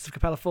surface of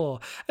Capella 4.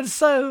 And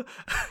so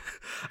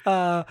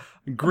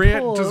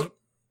Grant just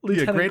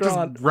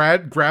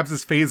grabs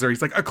his phaser.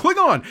 He's like, "A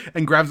Klingon!"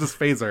 and grabs his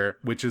phaser,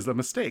 which is a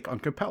mistake on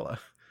Capella.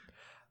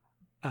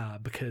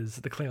 Because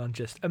the Klingon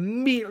just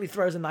immediately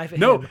throws a knife at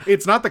him. No,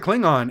 it's not the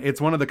Klingon.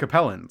 It's one of the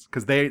Capellans,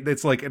 because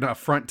it's like an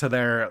affront to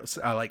their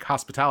like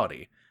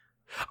hospitality.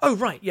 Oh,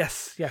 right.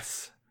 Yes.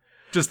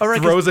 Just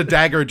throws a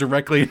dagger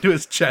directly into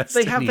his chest.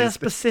 They have their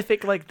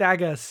specific like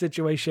dagger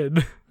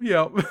situation.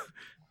 Yep.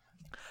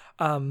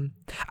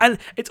 And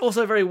it's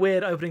also a very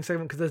weird opening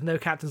segment because there's no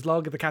captain's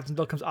log. The captain's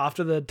log comes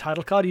after the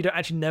title card. You don't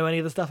actually know any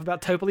of the stuff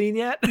about Topoline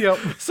yet. Yep.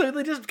 So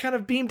they just kind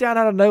of beam down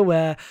out of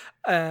nowhere,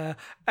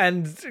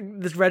 and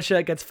this red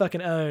shirt gets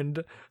fucking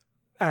owned.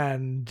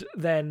 And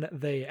then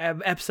the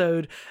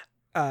episode...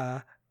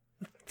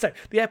 So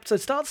the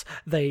episode starts,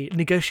 they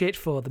negotiate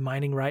for the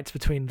mining rights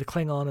between the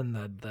Klingon and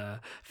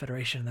the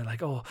Federation. They're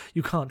like, oh,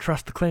 you can't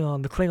trust the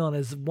Klingon. The Klingon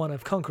is one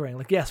of conquering.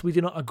 Like, yes, we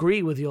do not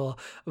agree with your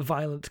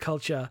violent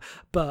culture,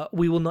 but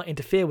we will not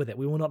interfere with it.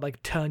 We will not,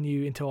 like, turn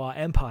you into our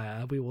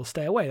empire. We will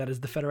stay away. That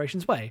is the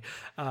Federation's way.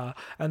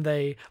 And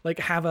they, like,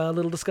 have a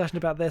little discussion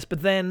about this.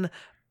 But then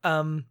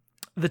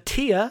the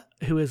Tia,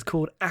 who is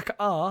called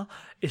Aka-R,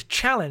 is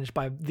challenged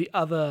by the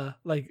other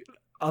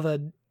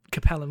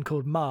Capellan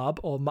called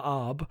Marb or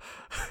Maab.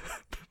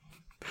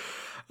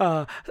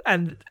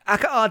 And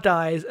Aka-R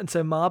dies, and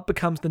so Marb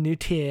becomes the new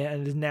Tier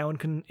and is now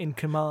in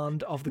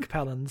command of the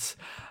Capellans.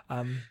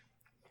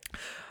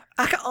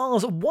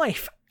 Aka-R's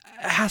wife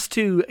has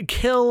to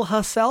kill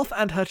herself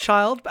and her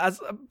child, as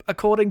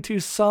according to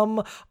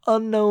some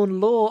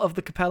unknown law of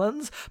the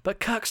Capellans, but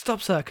Kirk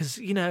stops her because,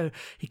 you know,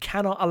 he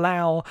cannot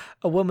allow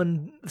a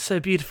woman so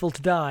beautiful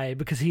to die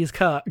because he is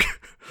Kirk.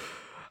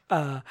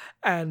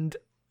 And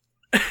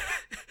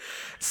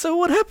so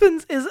what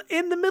happens is,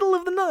 in the middle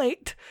of the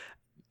night,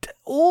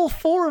 all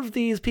four of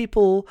these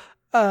people,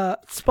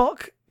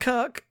 Spock,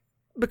 Kirk,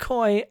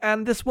 McCoy,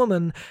 and this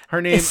woman...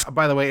 Her name,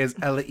 by the way, is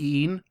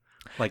Elaine.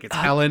 Like, it's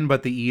Ellen,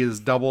 but the E is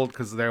doubled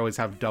because they always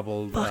have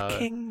double...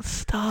 Fucking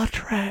Star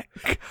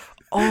Trek.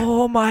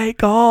 Oh my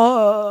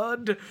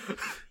god.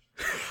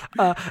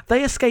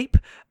 They escape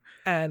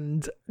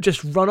and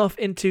just run off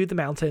into the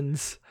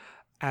mountains.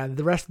 And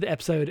the rest of the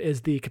episode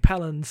is the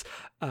Capellans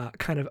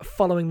kind of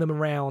following them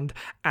around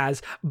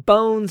as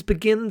Bones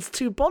begins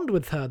to bond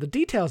with her, the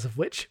details of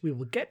which we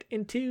will get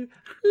into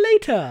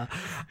later.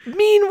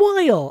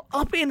 Meanwhile,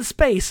 up in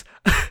space,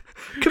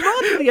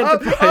 Commander of the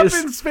Enterprise...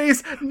 Up in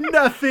space,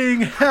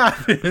 nothing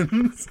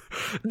happens.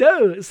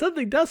 No,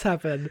 something does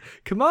happen.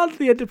 Commander of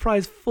the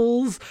Enterprise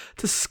falls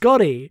to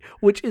Scotty,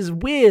 which is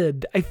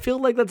weird. I feel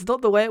like that's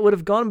not the way it would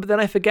have gone, but then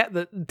I forget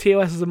that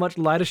TOS is a much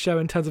lighter show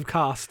in terms of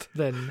cast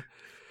than...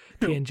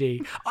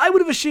 TNG. I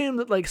would have assumed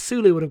that like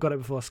Sulu would have got it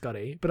before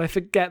Scotty, but I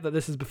forget that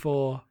this is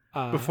before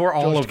all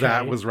George of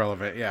that Takei was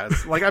relevant.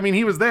 Yes, like I mean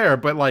he was there,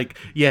 but like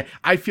yeah,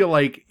 I feel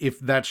like if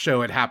that show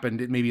had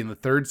happened maybe in the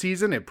third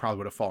season, it probably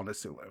would have fallen to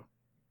Sulu.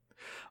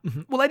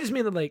 Mm-hmm. Well, I just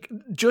mean that like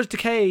George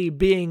Takei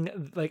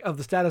being like of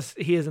the status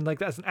he is and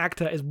like as an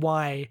actor is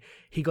why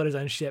he got his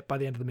own shit by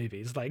the end of the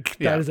movies. Like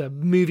that is a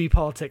movie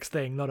politics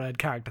thing, not a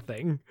character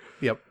thing.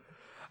 Yep.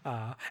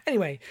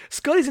 Anyway,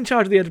 Scotty's in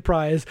charge of the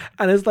Enterprise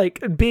and is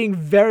like being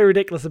very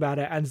ridiculous about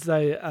it. And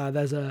so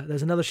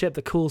there's another ship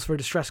that calls for a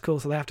distress call,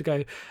 so they have to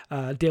go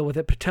deal with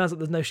it. But it turns out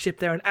there's no ship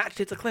there, and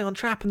actually it's a Klingon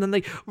trap. And then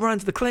they run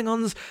into the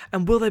Klingons,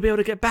 and will they be able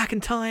to get back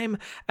in time?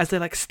 As they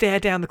like stare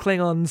down the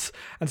Klingons,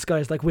 and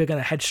Scotty's like, "We're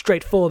gonna head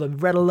straight for them.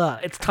 Red alert!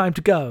 It's time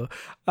to go."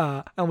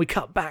 And we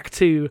cut back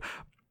to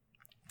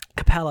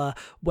Capella,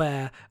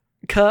 where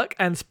Kirk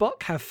and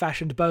Spock have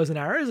fashioned bows and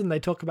arrows, and they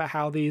talk about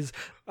how these...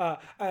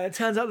 it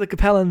turns out the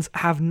Capellans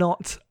have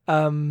not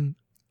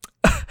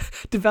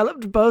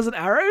developed bows and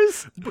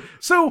arrows.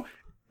 So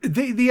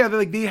they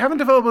haven't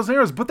developed bows and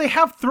arrows, but they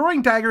have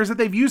throwing daggers that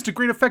they've used to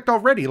great effect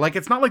already. Like,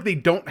 it's not like they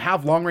don't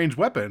have long-range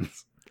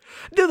weapons.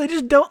 No, they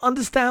just don't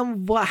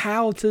understand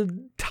how to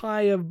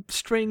tie a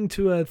string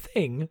to a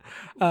thing.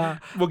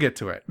 We'll get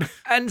to it.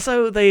 And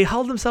so they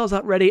hold themselves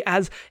up ready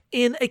as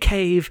in a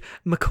cave,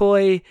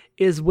 McCoy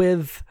is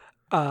with...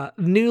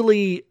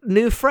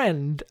 new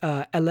friend,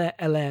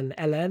 Ellen.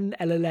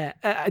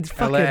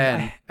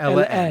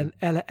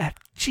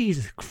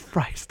 Jesus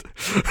Christ.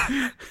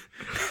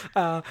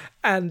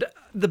 And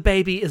the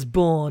baby is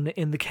born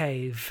in the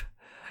cave.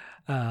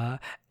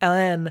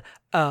 Ellen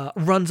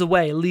runs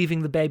away,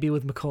 leaving the baby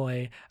with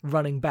McCoy,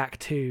 running back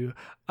to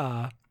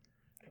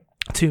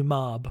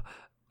Marb.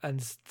 And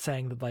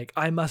saying that, like,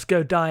 I must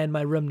go die in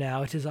my room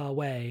now. It is our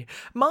way.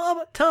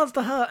 Marb turns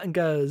to her and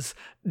goes,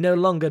 no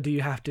longer do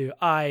you have to.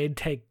 I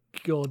take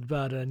your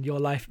burden.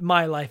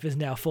 My life is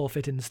now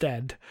forfeit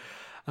instead.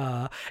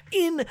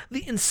 In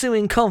the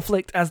ensuing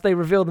conflict, as they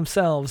reveal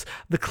themselves,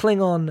 the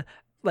Klingon,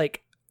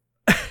 like...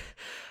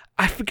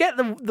 I forget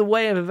the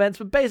way of events,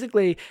 but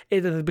basically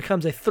it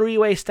becomes a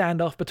three-way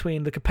standoff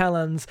between the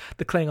Capellans,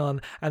 the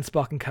Klingon, and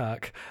Spock and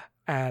Kirk.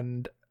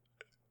 And...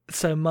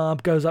 so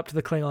Marb goes up to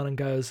the Klingon and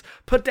goes,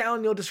 put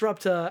down your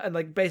disruptor, and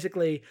like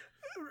basically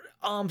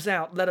arms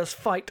out, let us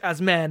fight as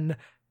men.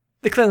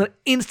 The Klingon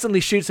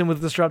instantly shoots him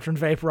with the disruptor and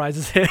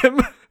vaporizes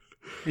him.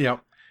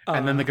 Yep.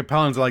 And then the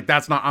Capellans are like,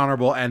 that's not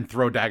honorable, and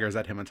throw daggers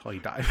at him until he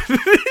dies.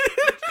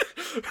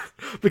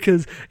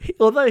 Because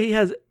although he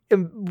has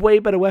way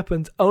better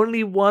weapons,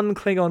 only one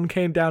Klingon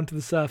came down to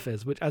the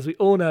surface, which, as we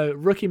all know,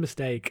 rookie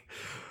mistake.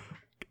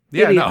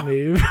 Idiot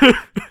move.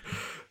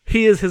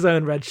 He is his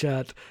own red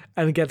shirt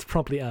and gets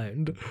promptly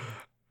owned.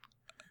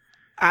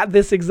 At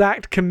this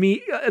exact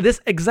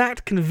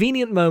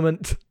convenient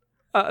moment,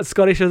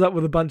 Scotty shows up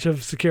with a bunch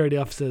of security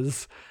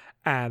officers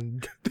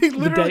and They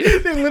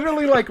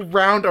literally like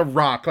round a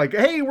rock, like,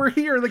 hey, we're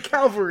here, the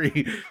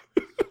cavalry.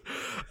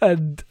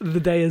 and the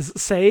day is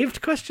saved, ?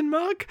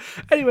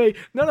 Anyway,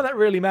 none of that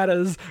really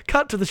matters.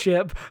 Cut to the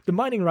ship. The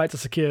mining rights are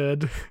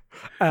secured.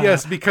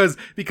 Yes, because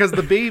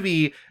the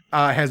baby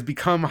has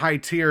become high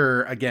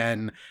tier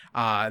again.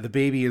 The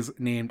baby is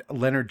named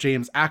Leonard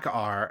James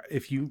Akar.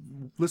 If you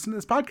listen to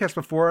this podcast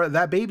before,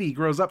 that baby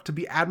grows up to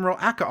be Admiral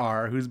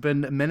Akar, who's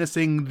been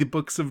menacing the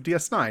books of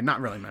DS9. Not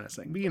really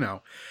menacing, but you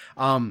know.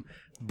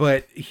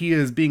 But he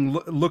is being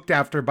looked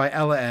after by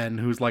Ella N,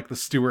 who's like the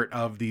steward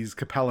of these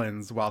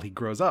Capellans while he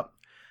grows up.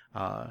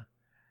 And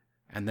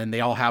then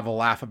they all have a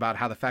laugh about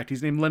how the fact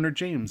he's named Leonard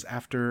James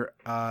after,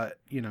 after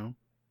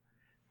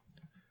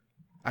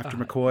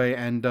McCoy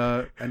and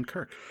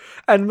Kirk.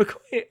 And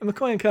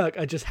McCoy and Kirk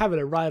are just having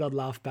a ride-on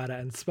laugh about it,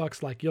 and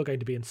Spock's like, you're going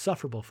to be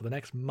insufferable for the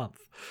next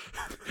month.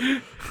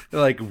 They're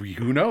like,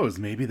 who knows?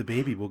 Maybe the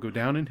baby will go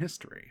down in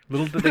history.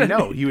 Little did they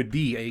know he would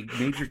be a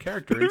major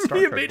character in Star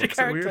Trek.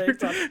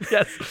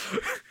 Yes.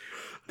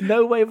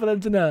 No way for them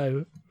to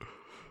know.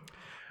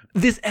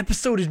 This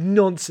episode is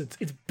nonsense.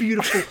 It's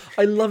beautiful.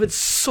 I love it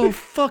so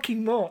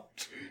fucking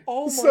much.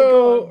 Oh my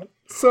god.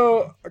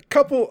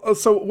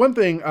 So one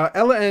thing,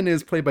 Ella N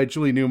is played by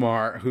Julie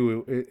Newmar,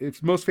 who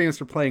is most famous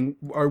for playing,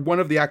 or one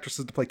of the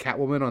actresses to play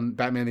Catwoman on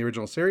Batman the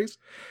Original Series.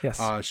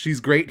 Yes. She's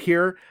great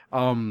here.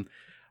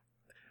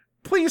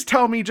 Please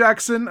tell me,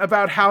 Jackson,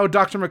 about how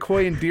Dr.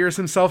 McCoy endears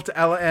himself to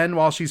Ella N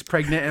while she's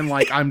pregnant and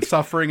like, I'm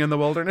suffering in the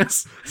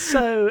wilderness.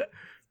 So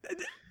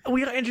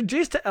we are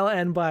introduced to Ella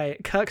N by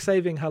Kirk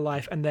saving her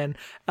life, and then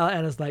Ella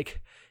N is like,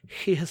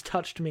 he has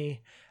touched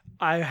me.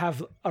 I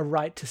have a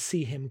right to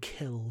see him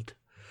killed.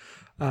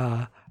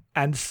 And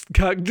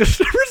Kirk just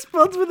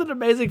responds with an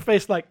amazing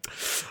face like,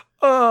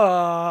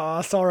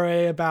 oh,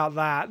 sorry about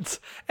that.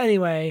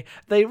 Anyway,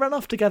 they run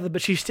off together,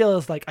 but she still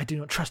is like, I do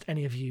not trust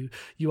any of you.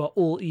 You are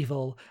all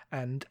evil,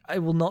 and I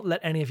will not let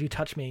any of you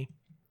touch me.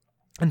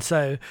 And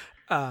so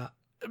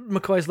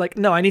McCoy's like,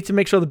 no, I need to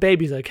make sure the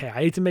baby's okay.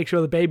 I need to make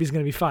sure the baby's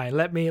going to be fine.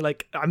 Let me,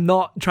 like, I'm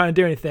not trying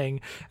to do anything.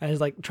 And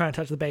he's like trying to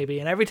touch the baby.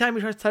 And every time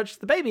he tries to touch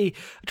the baby,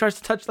 tries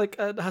to touch like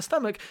her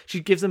stomach, she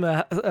gives him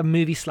a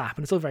movie slap.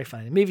 And it's all very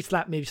funny. Movie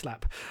slap.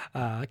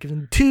 Gives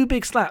him 2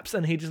 big slaps.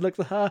 And he just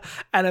looks at her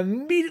and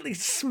immediately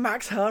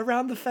smacks her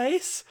around the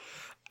face.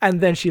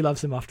 And then she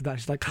loves him after that.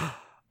 She's like,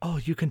 oh,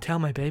 you can tell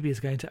my baby is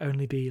going to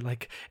only be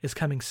like, is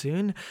coming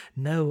soon?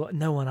 No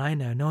one I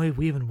know, no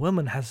even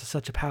woman has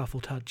such a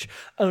powerful touch.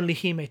 Only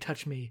he may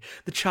touch me.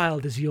 The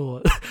child is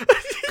yours.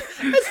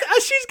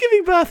 As she's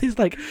giving birth, he's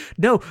like,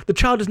 no, the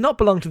child does not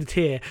belong to the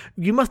tier.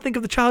 You must think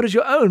of the child as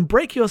your own.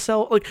 Break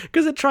yourself. Like,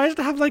 because it tries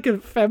to have like a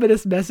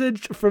feminist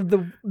message from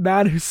the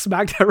man who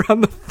smacked her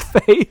around the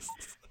face.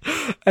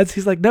 And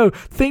he's like, no,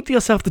 think to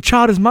yourself, the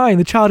child is mine.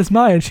 The child is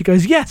mine. And she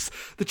goes, yes,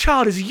 the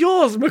child is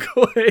yours,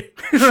 McCoy.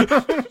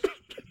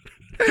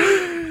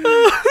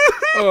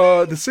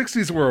 The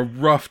 60s were a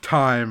rough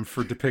time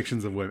for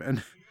depictions of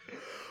women.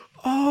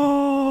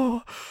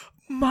 Oh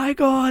my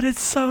god,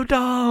 it's so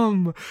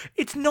dumb.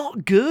 It's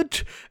not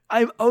good.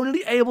 I'm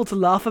only able to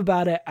laugh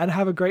about it and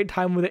have a great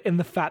time with it in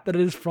the fact that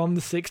it is from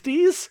the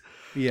 60s.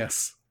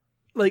 Yes.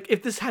 Like,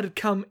 if this had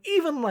come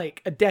even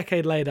like a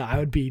decade later, I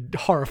would be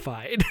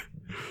horrified.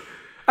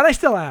 And I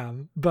still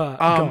am, but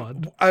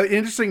God. An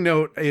interesting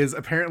note is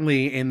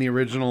apparently in the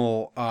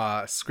original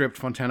script,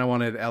 Fontana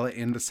wanted Ella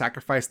N to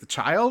sacrifice the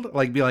child,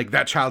 like be like,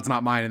 that child's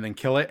not mine, and then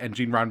kill it. And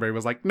Gene Roddenberry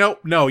was like,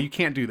 no, you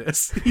can't do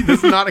this.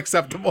 This is not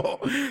acceptable.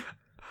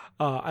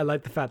 I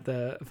like the fact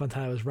that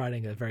Fontana was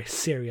writing a very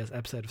serious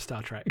episode of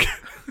Star Trek.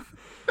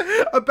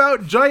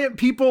 About giant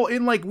people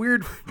in like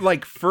weird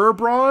like fur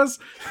bras.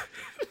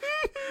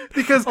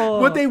 Because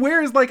what they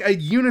wear is like a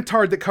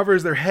unitard that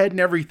covers their head and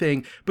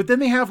everything, but then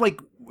they have like,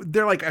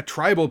 they're like a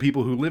tribal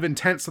people who live in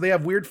tents, so they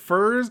have weird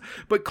furs,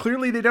 but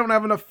clearly they don't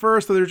have enough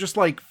fur, so they're just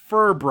like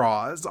fur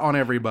bras on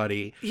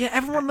everybody. Yeah,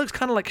 everyone looks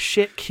kind of like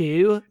shit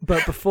Q,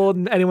 but before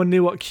anyone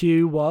knew what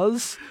Q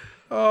was.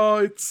 Oh,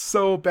 it's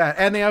so bad.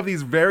 And they have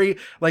these very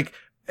like,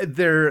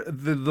 the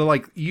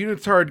like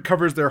unitard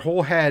covers their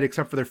whole head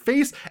except for their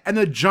face, and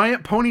the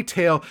giant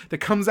ponytail that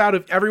comes out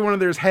of every one of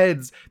their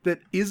heads that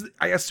is,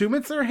 I assume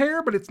it's their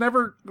hair, but it's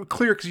never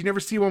clear because you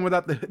never see one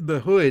without the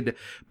hood,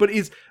 but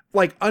is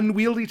like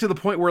unwieldy to the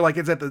point where like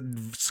it's at the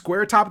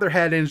square top of their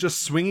head and is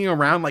just swinging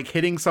around, like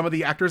hitting some of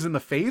the actors in the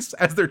face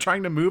as they're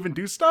trying to move and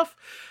do stuff.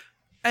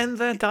 And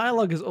their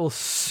dialogue is all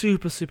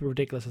super, super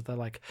ridiculous as they're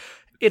like,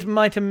 it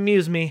might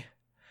amuse me.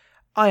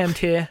 I am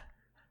Tyr,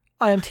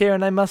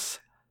 and I must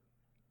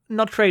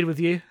not trade with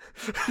you.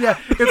 Yeah,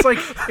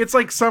 it's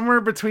like somewhere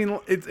between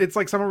it's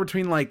like somewhere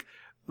between like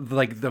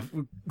the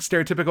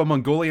stereotypical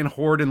Mongolian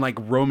horde and like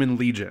Roman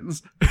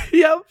legions.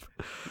 Yep.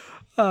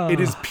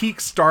 It is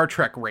peak Star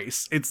Trek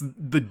race. It's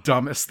the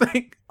dumbest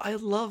thing. I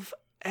love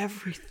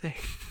everything.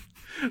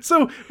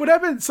 So what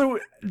happens? So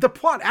the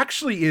plot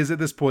actually is at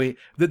this point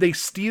that they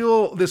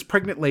steal this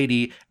pregnant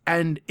lady,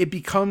 and it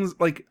becomes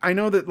like, I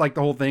know that like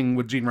the whole thing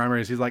with Gene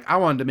Roddenberry is he's like, I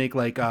wanted to make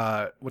like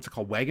what's it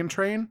called, Wagon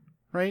Train.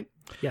 right?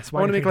 Yes, I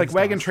want to make Wagon like Train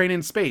Wagon stars. Train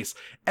in space.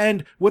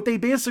 And what they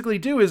basically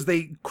do is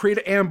they create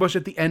an ambush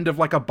at the end of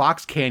like a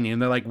box canyon.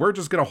 They're like, we're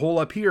just going to hole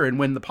up here. And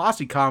when the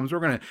posse comes, we're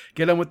going to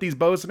get them with these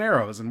bows and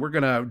arrows and we're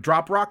going to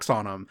drop rocks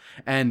on them.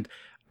 And,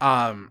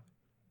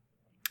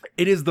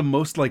 it is the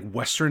most like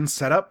Western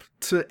setup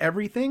to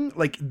everything.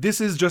 Like this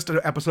is just an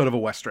episode of a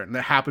Western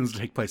that happens to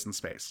take place in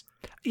space.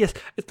 Yes,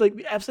 it's like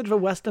the episode of a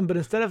Western, but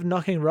instead of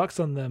knocking rocks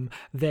on them,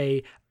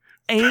 they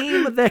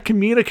aim their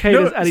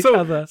communicators at each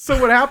other. So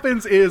what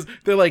happens is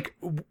they're like,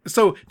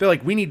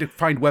 we need to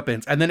find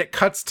weapons. And then it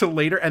cuts to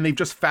later and they've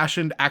just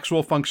fashioned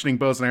actual functioning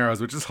bows and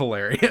arrows, which is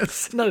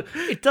hilarious. No,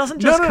 it doesn't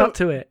just cut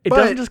to it. It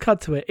doesn't just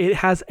cut to it. It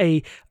has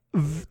a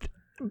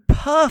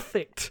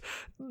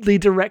perfectly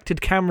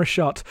directed camera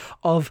shot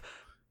of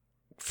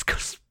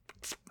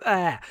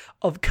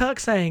Kirk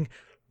saying,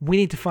 we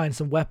need to find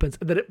some weapons,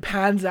 and then it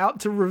pans out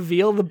to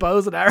reveal the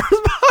bows and arrows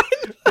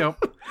behind.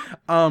 Yep.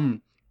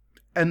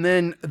 And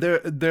then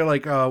they're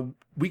like, Kirk,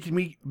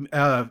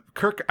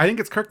 I think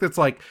it's Kirk that's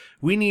like,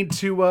 we need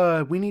to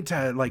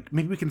like,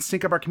 maybe we can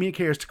sync up our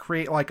communicators to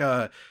create like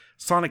a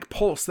sonic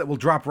pulse that will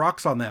drop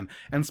rocks on them.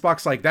 And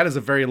Spock's like, that is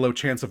a very low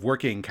chance of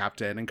working,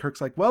 Captain. And Kirk's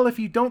like, well, if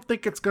you don't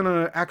think it's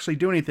gonna actually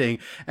do anything.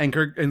 And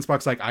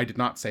Spock's like, I did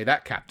not say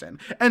that, Captain.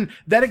 And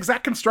that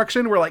exact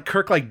construction where like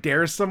Kirk like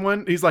dares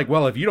someone, he's like,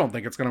 well, if you don't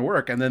think it's gonna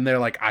work. And then they're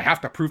like, I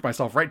have to prove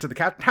myself right to the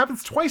captain. It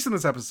happens twice in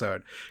this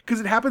episode because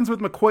it happens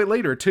with McCoy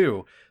later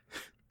too.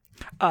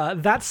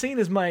 That scene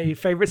is my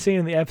favorite scene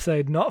in the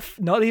episode,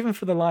 not even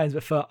for the lines,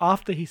 but for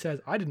after he says,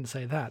 I didn't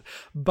say that.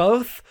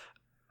 Both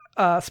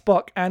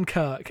Spock and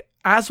Kirk,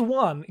 as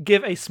one,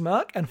 give a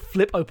smirk and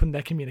flip open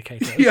their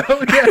communicators. No,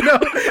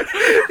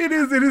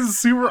 it is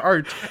super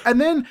arch. And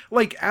then,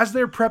 like, as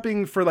they're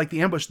prepping for like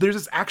the ambush, there's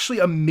this actually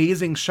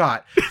amazing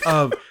shot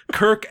of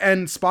Kirk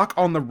and Spock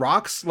on the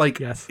rocks.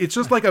 Like, Yes. It's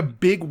just like a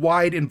big,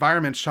 wide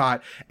environment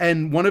shot,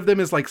 and one of them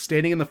is like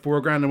standing in the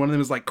foreground, and one of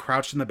them is like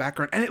crouched in the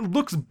background, and it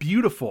looks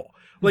beautiful.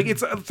 Like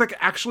it's like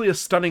actually a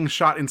stunning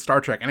shot in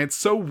Star Trek, and it's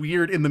so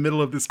weird in the middle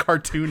of this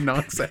cartoon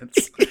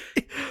nonsense.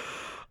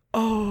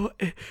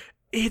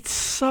 It's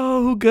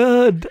so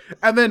good.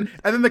 And then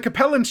the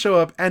Capellans show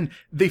up and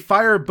they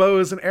fire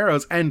bows and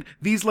arrows, and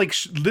these like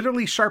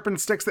literally sharpened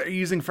sticks that they're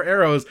using for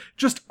arrows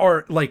just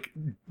are like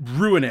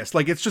ruinous.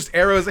 Like it's just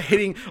arrows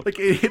hitting, like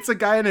it hits a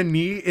guy in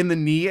the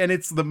knee, and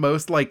it's the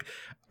most like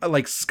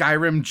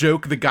Skyrim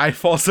joke. The guy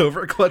falls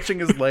over clutching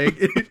his leg.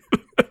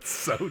 It's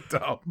so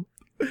dumb.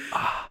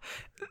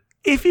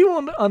 If you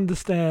want to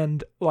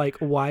understand like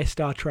why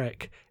Star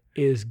Trek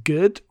is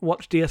good,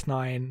 watch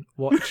DS9,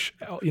 watch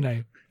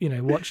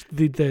watch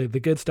the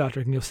good Star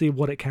Trek, and you'll see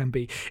what it can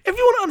be. If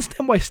you want to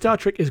understand why Star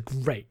Trek is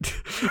great,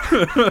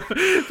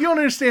 if you don't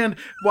understand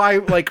why,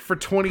 like, for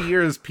 20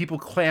 years people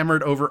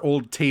clamored over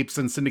old tapes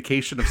and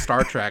syndication of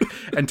Star Trek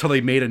until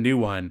they made a new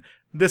one,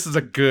 this is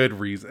a good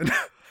reason.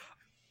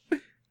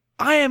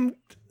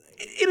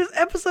 It is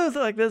episodes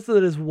like this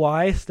that is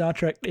why Star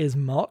Trek is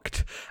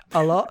mocked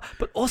a lot,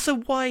 but also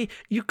why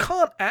you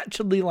can't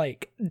actually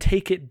like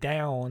take it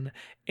down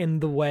in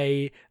the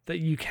way that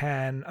you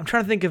can. I'm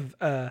trying to think of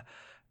a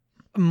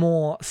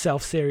more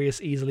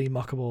self-serious, easily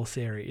mockable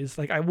series.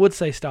 Like I would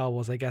say Star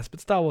Wars, I guess, but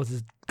Star Wars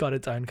has got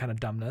its own kind of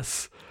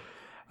dumbness.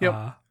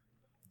 Yep.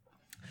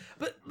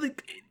 But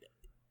like,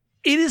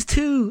 it is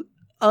too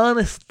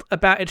honest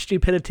about its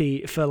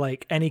stupidity for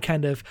like any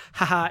kind of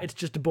haha, it's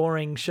just a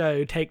boring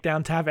show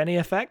takedown to have any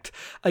effect.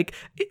 Like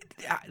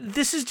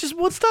this is just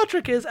what Star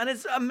Trek is, and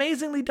it's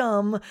amazingly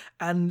dumb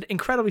and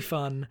incredibly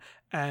fun,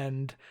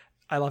 and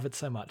I love it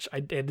so much.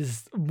 It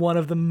is one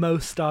of the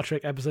most Star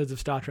Trek episodes of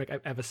Star Trek I've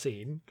ever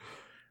seen.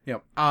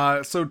 Yep.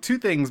 So two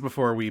things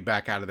before we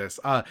back out of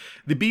this.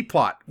 The B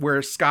plot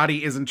where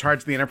Scotty is in charge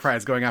of the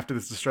Enterprise going after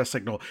this distress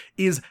signal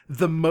is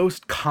the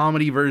most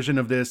comedy version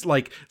of this.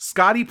 Like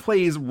Scotty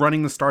plays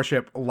running the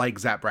starship like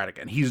Zap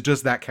Brannigan. He's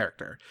just that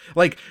character.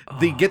 Like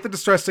they get the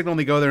distress signal and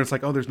they go there and it's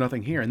like, oh, there's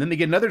nothing here. And then they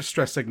get another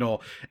distress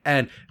signal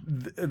and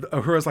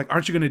Uhura's like,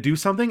 aren't you going to do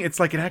something? It's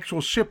like an actual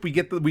ship. We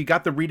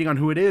got the reading on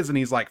who it is. And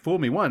he's like, fool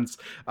me once,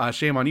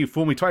 shame on you.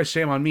 Fool me twice,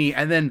 shame on me.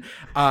 And then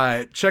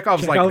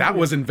Chekhov's like, that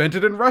was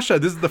invented in Russia.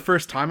 This is the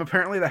first time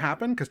apparently that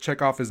happened because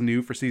Chekhov is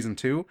new for season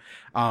 2.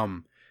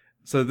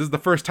 So this is the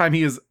first time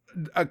he has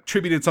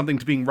attributed something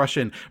to being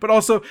Russian, but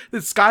also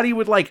that Scotty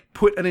would like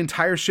put an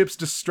entire ship's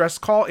distress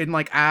call in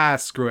like,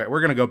 screw it,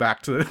 we're gonna go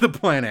back to the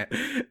planet,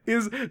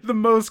 is the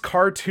most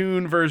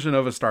cartoon version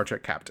of a Star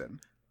Trek captain.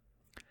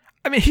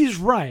 I mean, he's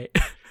right.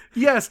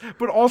 Yes,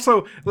 but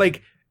also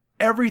like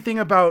everything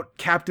about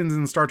captains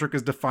in Star Trek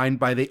is defined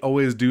by they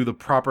always do the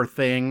proper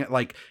thing.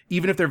 Like,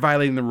 even if they're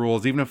violating the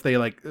rules, even if they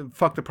like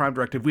fuck the Prime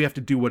Directive, we have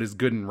to do what is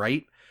good and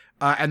right.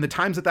 And the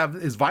times that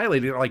is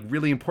violated are like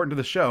really important to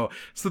the show.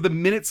 So the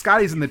minute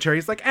Scotty's in the chair,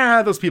 he's like,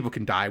 those people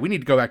can die. We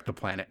need to go back to the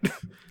planet.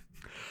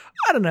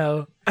 I don't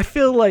know. I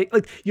feel like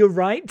you're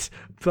right,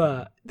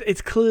 but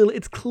it's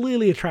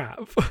clearly a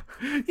trap.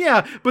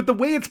 Yeah, but the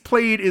way it's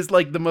played is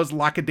like the most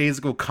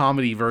lackadaisical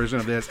comedy version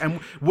of this. And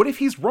what if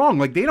he's wrong?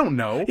 Like, they don't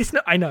know. It's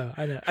not. I know.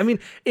 I mean,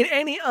 in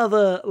any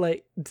other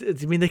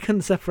they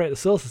couldn't separate the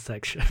sources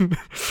section.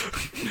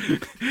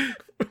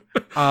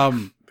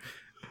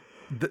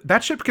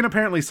 That ship can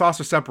apparently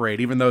saucer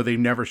separate, even though they've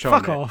never shown it.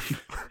 Fuck off.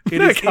 It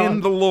No, is it can't.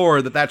 in the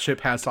lore that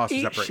ship has saucer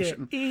Eat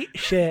separation.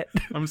 shit.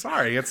 I'm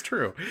sorry, it's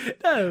true.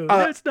 No,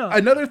 it's not.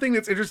 Another thing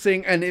that's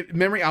interesting, and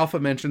Memory Alpha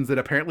mentions that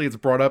apparently it's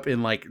brought up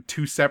in like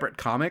 2 separate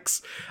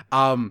comics.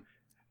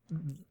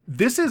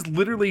 This is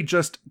literally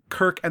just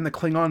Kirk and the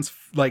Klingons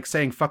like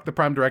saying, fuck the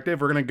Prime Directive,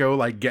 we're gonna go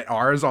like get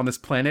ours on this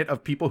planet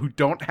of people who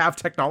don't have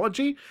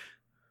technology.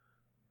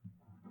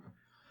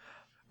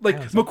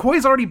 Like,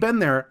 McCoy's already been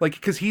there, like,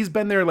 because he's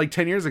been there, like,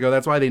 10 years ago.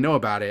 That's why they know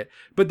about it.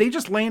 But they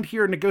just land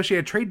here and negotiate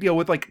a trade deal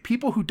with, like,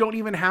 people who don't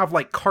even have,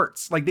 like,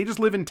 carts. Like, they just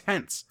live in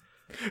tents.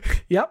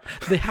 Yep.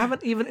 They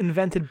haven't even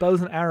invented bows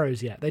and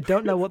arrows yet. They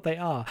don't know what they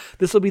are.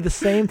 This will be the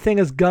same thing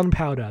as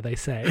gunpowder, they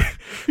say.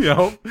 You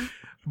know?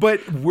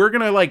 But we're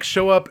gonna, like,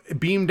 show up,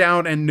 beam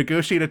down, and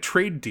negotiate a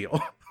trade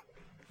deal.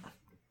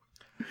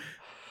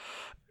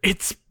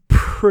 It's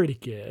pretty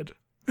good.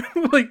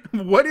 Like,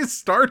 what is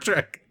Star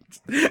Trek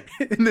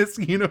in this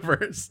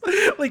universe?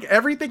 Like,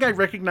 everything I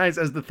recognize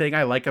as the thing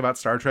I like about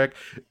Star Trek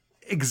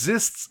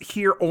exists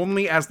here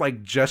only as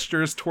like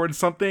gestures towards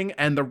something,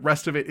 and the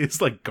rest of it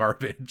is like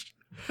garbage.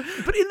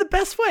 But in the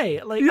best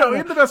way. Like, You know,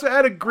 in the best way, I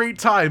had a great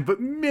time, but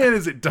man,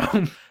 is it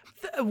dumb.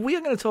 We are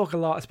going to talk a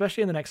lot,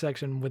 especially in the next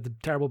section with the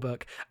terrible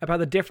book, about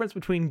the difference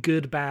between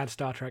good, bad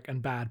Star Trek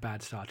and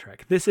bad Star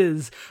Trek. This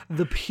is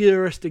the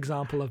purest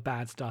example of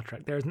bad Star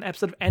Trek. There is an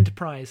episode of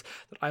Enterprise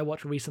that I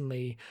watched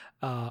recently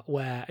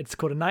where it's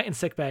called A Night in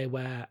Sickbay,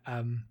 where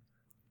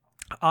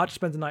Archer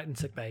spends a night in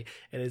sickbay.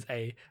 It is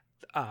a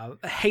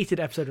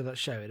hated episode of that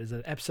show. It is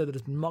an episode that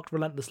has been mocked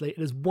relentlessly.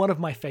 It is one of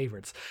my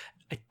favorites.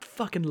 I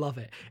fucking love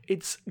it.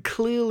 It is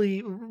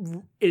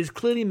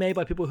clearly made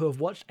by people who have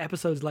watched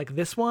episodes like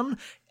this one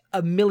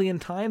a million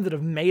times, that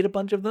have made a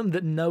bunch of them,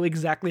 that know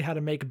exactly how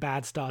to make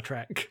bad Star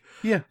Trek.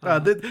 Yeah,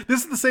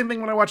 this is the same thing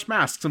when I watch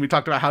Masks, and we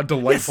talked about how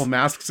delightful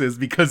Masks is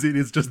because it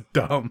is just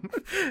dumb.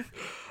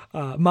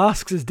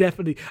 Masks is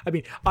definitely... I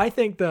mean, I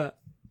think that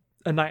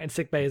A Night in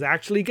Sickbay is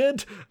actually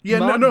good. Yeah,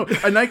 no.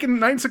 A Night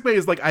in Sickbay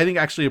is, like, I think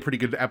actually a pretty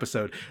good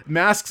episode.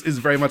 Masks is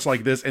very much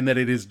like this in that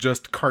it is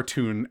just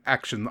cartoon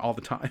action all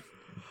the time.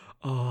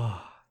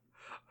 Oh.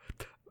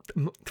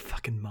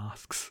 Fucking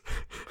Masks.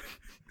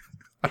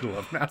 I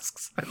love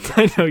Masks.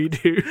 I know you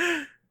do.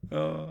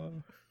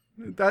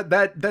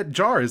 That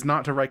jar is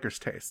not to Riker's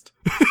taste.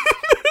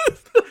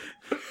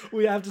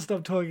 We have to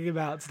stop talking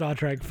about Star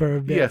Trek for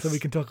a bit, Yes. so we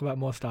can talk about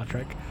more Star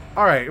Trek.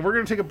 All right, we're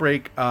going to take a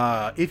break.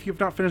 If you've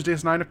not finished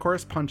DS9, of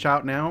course, punch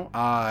out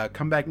now.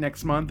 Come back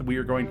next month. We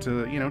are going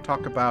to,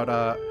 talk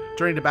about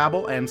Journey to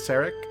Babel and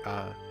Sarek.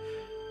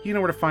 You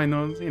know where to find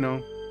those,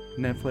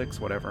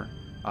 Netflix, whatever.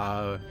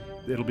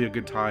 It'll be a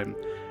good time.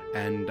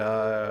 And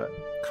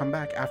come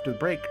back after the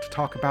break to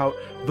talk about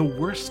the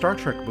worst Star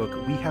Trek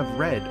book we have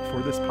read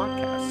for this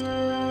podcast.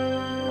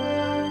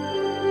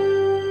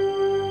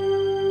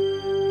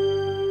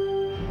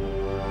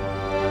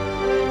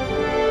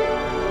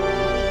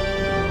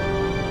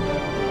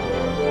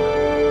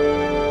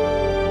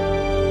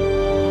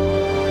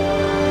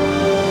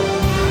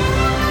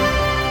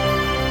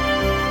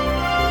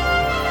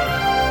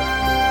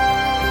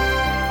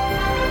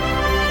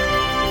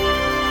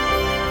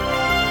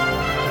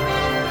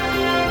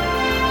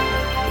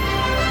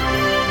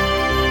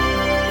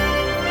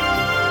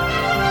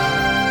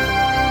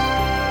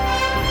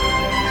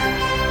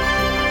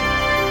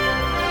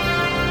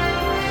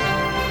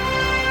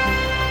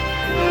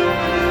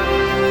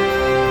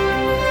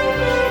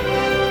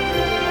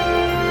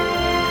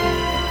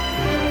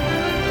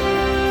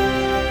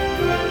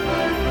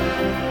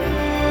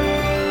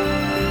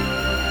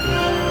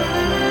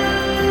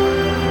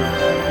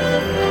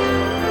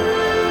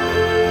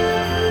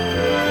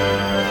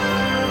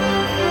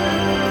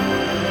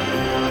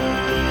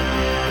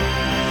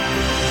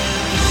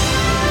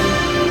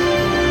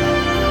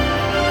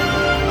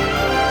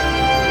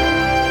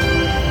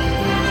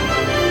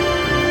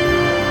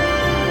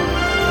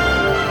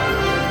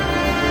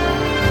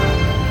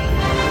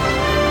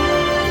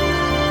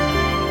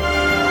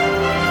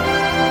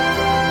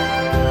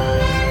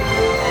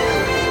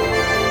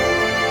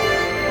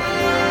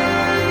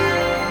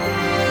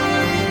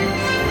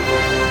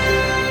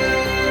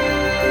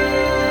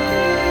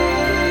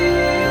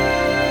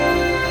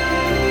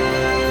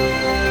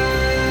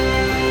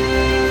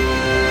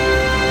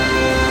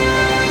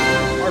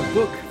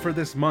 For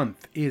this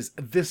month is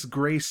This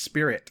Gray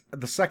Spirit,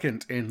 the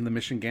second in the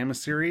Mission Gamma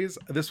series.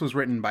 This was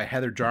written by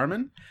Heather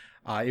Jarman.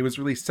 It was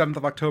released 7th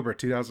of October,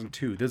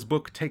 2002. This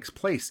book takes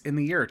place in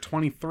the year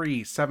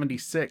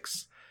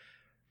 2376.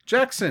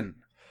 Jackson,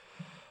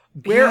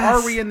 where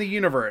are we in the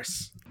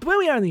universe? Where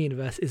we are in the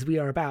universe is we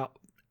are about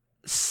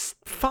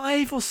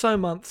 5 or so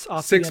months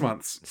after 6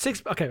 months.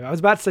 Okay, I was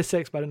about to say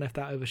 6, but I don't know if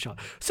that overshot.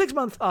 6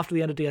 months after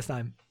the end of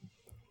DS9.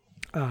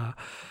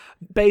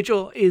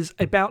 Bajor is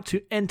about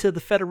to enter the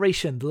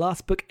Federation. The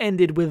last book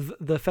ended with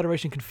the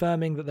Federation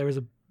confirming that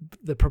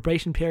the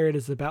probation period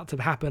is about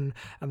to happen,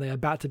 and they are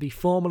about to be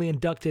formally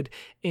inducted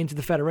into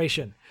the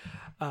Federation.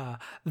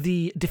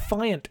 The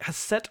Defiant has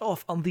set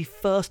off on the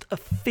first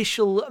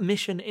official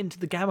mission into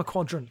the Gamma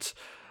Quadrant.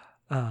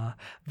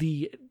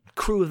 The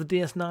crew of the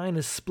DS9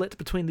 is split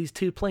between these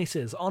two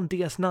places. On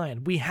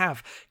DS9, we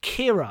have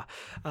Kira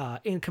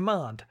in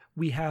command.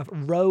 We have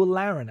Ro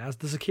Laren as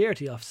the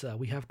security officer.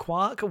 We have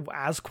Quark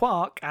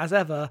as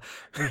ever.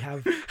 We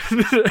have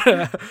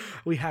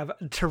we have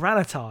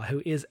Tyranitar,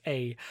 who is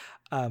a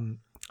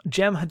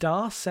Gem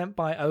Hadar sent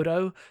by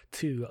Odo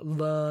to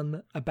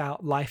learn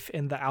about life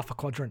in the Alpha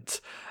Quadrant.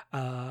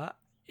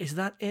 Is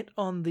that it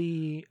on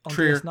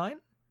DS9?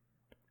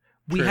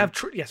 We have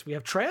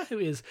Treya, who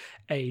is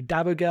a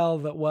Dabo girl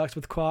that works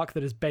with Quark,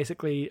 that is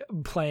basically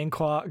playing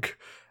Quark,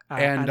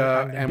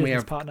 and we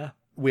have partner.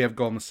 We have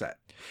Gul Macet.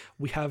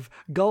 We have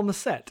Gul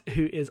Macet,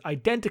 who is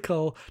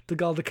identical to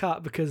Gul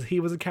Dukat because he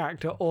was a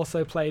character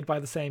also played by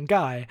the same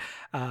guy,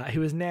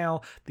 who is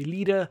now the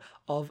leader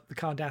of the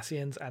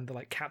Cardassians and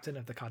the captain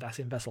of the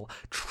Cardassian vessel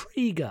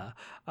Triga.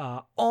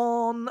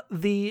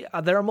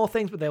 There are more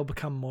things, but they'll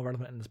become more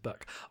relevant in this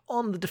book.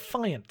 On the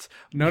Defiant.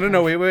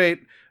 Wait.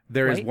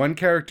 There is one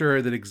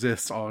character that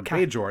exists on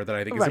Bajor that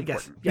I think is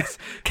important. Yes.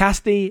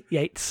 Cassidy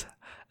Yates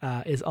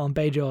is on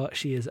Bajor.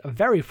 She is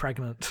very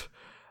pregnant.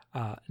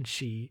 And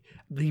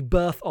the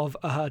birth of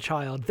her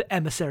child, the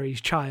emissary's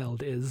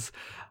child, is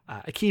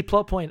a key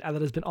plot point that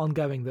has been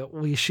ongoing that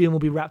we assume will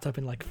be wrapped up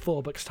in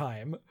 4 books'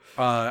 time.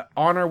 On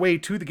our way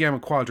to the Gamma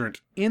Quadrant,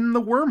 in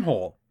the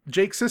wormhole,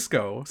 Jake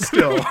Sisko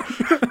still.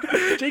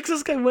 Jake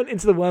Sisko went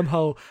into the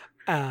wormhole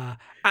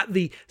at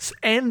the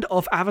end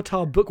of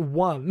Avatar Book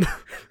 1.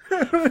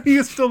 He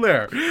is still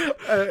there.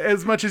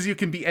 As much as you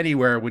can be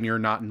anywhere when you're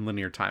not in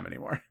linear time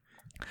anymore.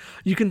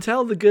 You can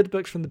tell the good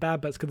books from the bad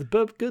books, because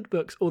the good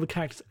books, all the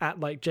characters act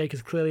like Jake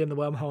is clearly in the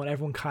wormhole and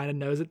everyone kind of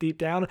knows it deep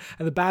down,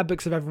 and the bad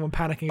books of everyone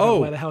panicking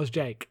about where the hell is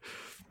Jake.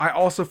 I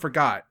also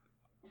forgot,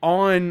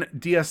 on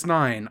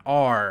DS9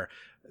 are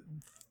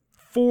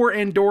 4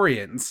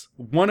 Andorians,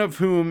 one of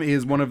whom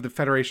is one of the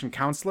Federation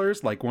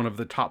counselors, one of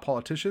the top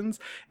politicians,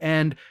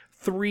 and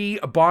 3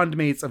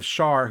 bondmates of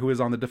Shar, who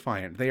is on the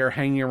Defiant. They are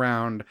hanging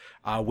around,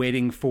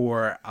 waiting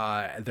for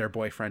their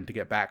boyfriend to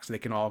get back so they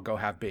can all go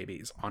have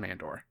babies on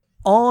Andor.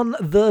 On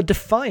the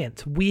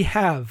Defiant, we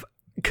have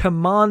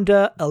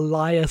Commander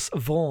Elias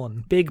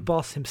Vaughn, Big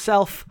Boss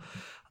himself,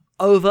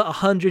 over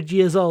 100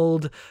 years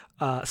old,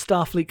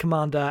 Starfleet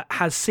commander,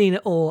 has seen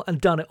it all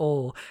and done it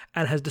all,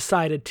 and has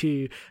decided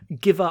to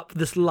give up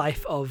this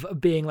life of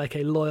being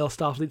a loyal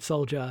Starfleet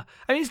soldier.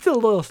 I mean, he's still a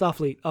loyal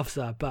Starfleet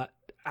officer,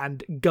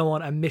 and go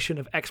on a mission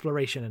of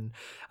exploration.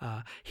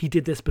 And he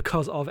did this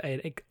because of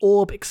an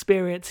orb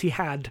experience he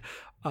had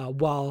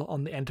while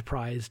on the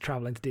Enterprise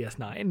traveling to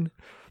DS9.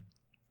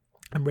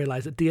 And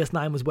realized that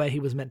DS9 was where he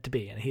was meant to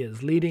be, and he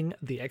is leading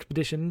the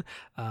expedition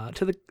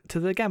to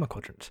the Gamma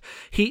Quadrant.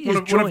 He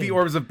is one of the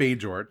orbs of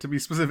Bajor, to be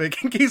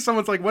specific, in case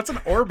someone's like, "What's an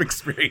orb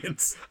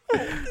experience?"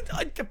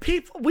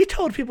 We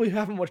told people who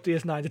haven't watched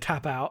DS9 to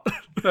tap out.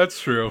 That's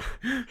true.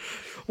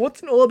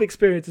 What's an orb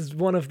experience is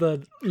one of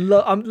the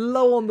I'm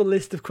low on the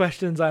list of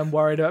questions I'm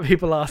worried about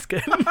people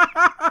asking.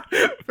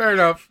 Fair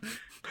enough.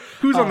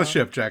 Who's on the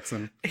ship,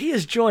 Jackson? He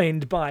is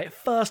joined by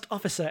First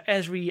Officer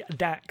Ezri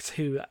Dax,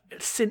 who,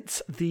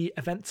 since the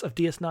events of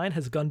DS9,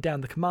 has gone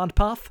down the command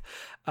path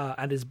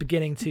and is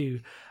beginning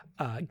to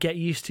get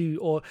used to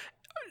or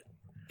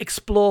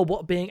explore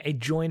what being a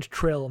joined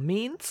Trill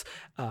means.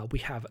 We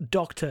have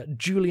Dr.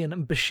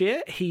 Julian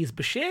Bashir. He's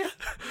Bashir.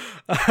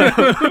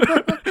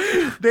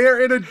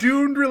 They're in a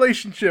doomed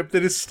relationship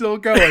that is still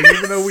going,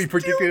 even though we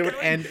predicted it would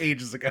end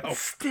ages ago.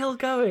 Still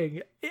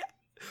going.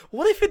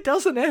 What if it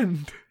doesn't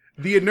end?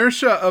 The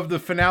inertia of the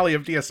finale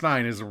of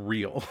DS9 is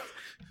real.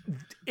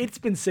 It's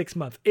been 6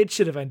 months. It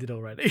should have ended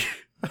already.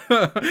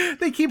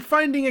 They keep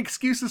finding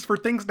excuses for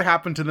things to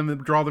happen to them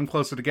that draw them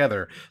closer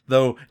together.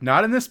 Though,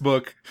 not in this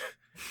book.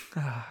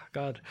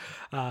 God.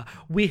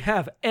 We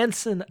have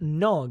Ensign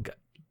Nog.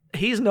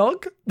 He's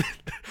Nog.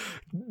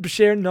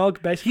 Bashir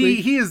Nog, basically.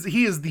 He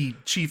is the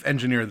chief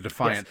engineer of the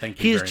Defiant. Yes,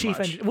 thank you very chief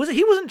much. Engineer.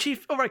 He wasn't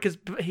chief. Oh, right, because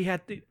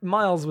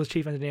Miles was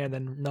chief engineer, and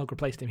then Nog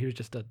replaced him. He was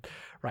just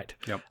right.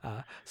 Yep.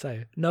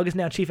 So Nog is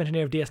now chief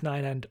engineer of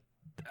DS9, and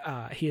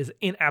he is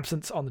in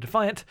absence on the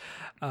Defiant.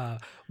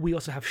 We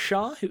also have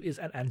Shah, who is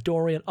an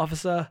Andorian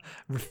officer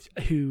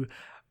who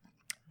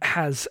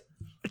has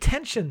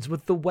tensions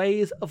with the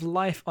ways of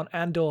life on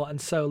Andor,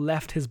 and so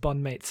left his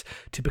bondmates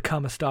to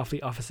become a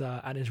Starfleet officer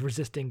and is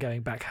resisting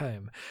going back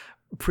home.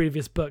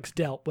 Previous books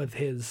dealt with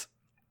his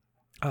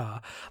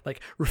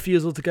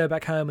refusal to go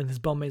back home and his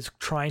bondmates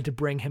trying to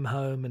bring him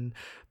home, and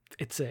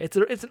it's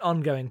an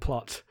ongoing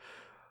plot.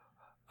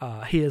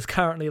 He is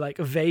currently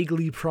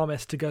vaguely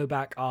promised to go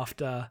back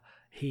after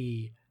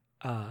he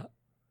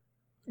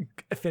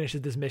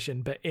finishes this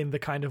mission, but in the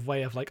kind of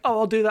way of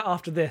I'll do that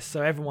after this,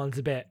 so everyone's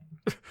a bit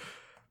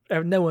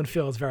no one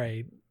feels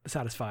very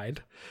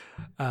satisfied.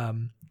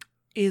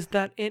 is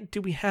that it.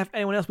 Do we have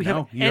anyone else? We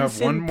No, have you have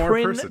Ensign one more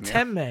Prin person, yeah.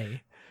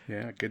 Temme,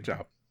 Yeah, good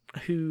job.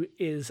 who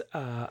is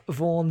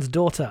Vaughn's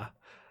daughter.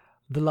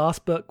 The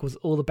last book was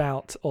all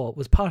about, or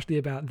was partially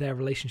about, their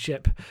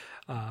relationship.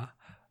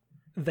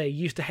 They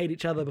used to hate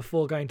each other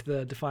before going to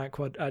the Defiant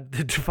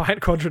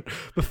Quadrant,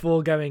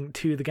 before going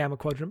to the Gamma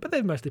Quadrant, but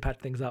they've mostly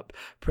patched things up.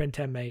 Prin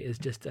Temme is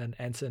just an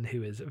ensign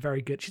who is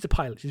very good. She's a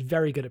pilot. She's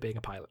very good at being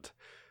a pilot.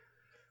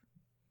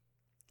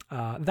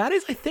 That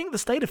is, I think, the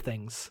state of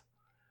things.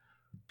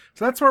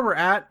 So that's where we're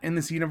at in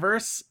this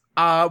universe.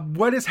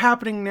 What is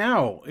happening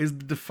now is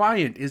the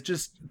Defiant is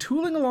just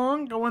tooling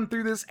along, going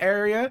through this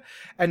area,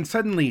 and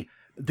suddenly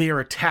they are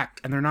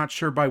attacked, and they're not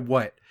sure by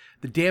what.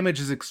 The damage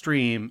is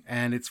extreme,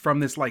 and it's from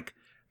this, like,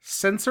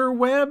 sensor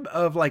web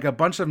of, like, a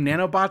bunch of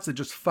nanobots that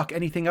just fuck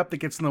anything up that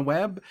gets in the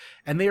web,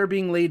 and they are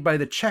being laid by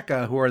the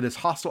Cheka, who are this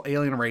hostile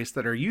alien race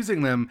that are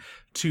using them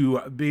to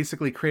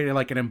basically create,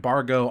 like, an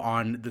embargo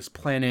on this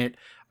planet.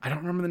 I don't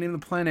remember the name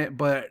of the planet,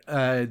 but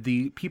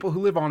the people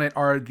who live on it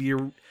are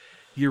the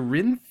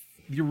Eurythny?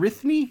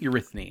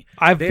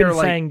 I've They been are,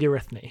 like, saying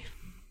Eurythny.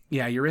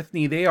 Yeah,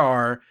 Eurythny, they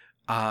are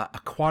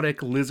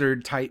aquatic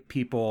lizard type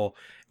people,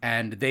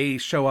 and they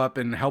show up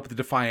and help the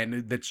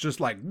Defiant. That's just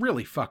like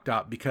really fucked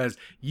up, because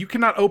you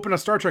cannot open a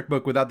Star Trek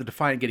book without the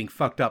Defiant getting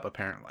fucked up,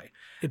 apparently.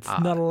 It's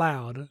not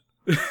allowed.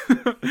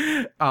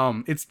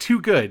 It's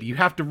too good. You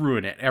have to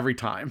ruin it every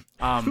time.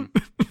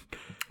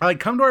 Like,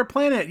 come to our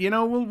planet, you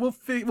know, we'll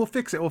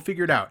fix it. We'll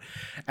figure it out.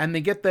 And they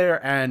get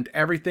there, and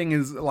everything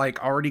is,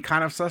 like, already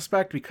kind of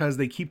suspect, because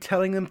they keep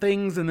telling them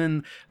things, and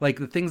then, like,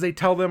 the things they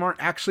tell them aren't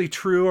actually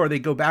true, or they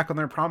go back on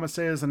their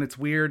promises, and it's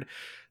weird.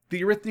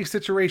 The Eurythny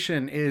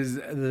situation is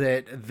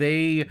that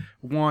they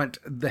want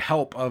the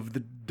help of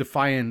the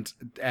Defiant,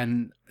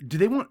 and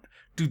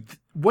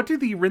what do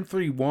the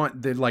Eurythny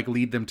want that, like,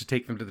 lead them to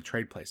take them to the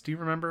trade place? Do you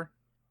remember?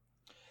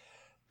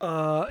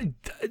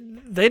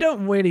 They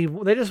don't really.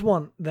 They just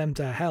want them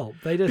to help.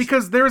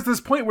 Because there's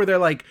this point where they're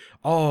like,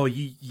 "Oh,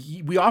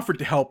 we offered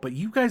to help, but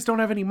you guys don't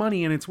have any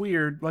money, and it's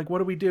weird. Like, what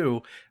do we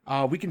do?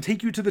 We can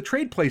take you to the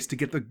trade place to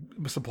get the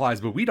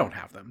supplies, but we don't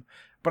have them."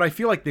 But I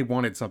feel like they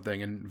wanted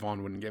something, and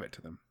Vaughn wouldn't give it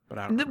to them. But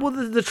I don't know. Well,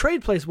 the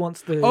trade place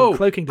wants the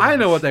cloaking device. I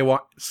know what they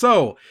want.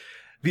 So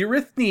the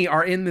Eurythny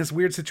are in this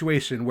weird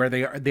situation where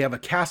they have a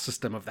caste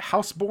system of the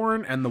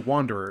Houseborn and the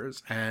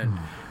Wanderers, and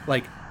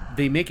like,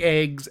 they make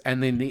eggs,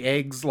 and then the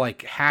eggs,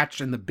 like, hatch,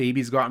 and the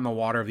babies go out in the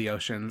water of the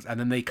oceans, and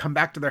then they come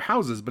back to their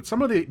houses. But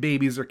some of the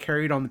babies are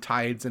carried on the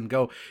tides and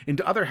go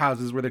into other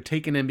houses where they're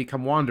taken and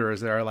become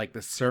wanderers that are, like,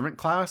 the servant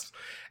class.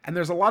 And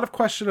there's a lot of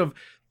question of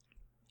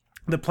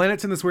the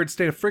planet's in this weird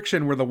state of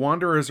friction where the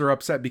wanderers are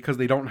upset because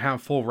they don't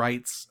have full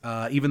rights,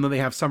 even though they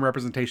have some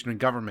representation in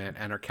government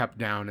and are kept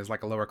down as,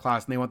 like, a lower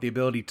class. And they want the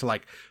ability to,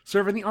 like,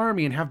 serve in the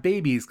army and have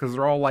babies, because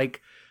they're all,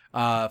 like,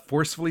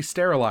 forcefully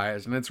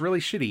sterilized, and it's really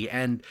shitty.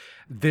 And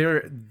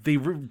they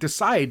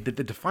decide that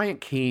the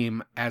Defiant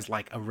came as,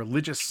 like, a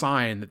religious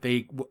sign that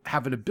they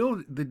have an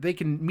ability, that they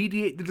can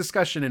mediate the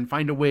discussion and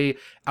find a way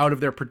out of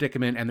their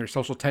predicament and their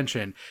social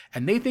tension.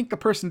 And they think the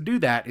person to do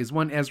that is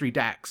one Ezri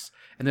Dax.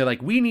 And they're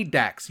like, "We need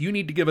Dax. You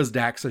need to give us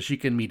Dax so she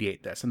can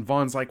mediate this." And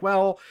Vaughn's like,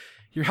 "Well,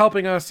 you're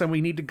helping us, and we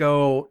need to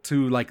go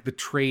to, like, the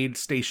trade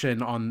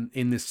station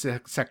in this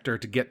sector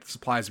to get the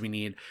supplies we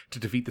need to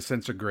defeat the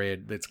sensor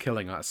grid that's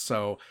killing us.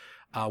 So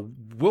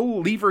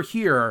we'll leave her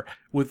here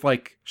with,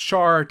 like,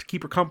 Shar to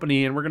keep her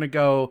company, and we're going to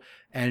go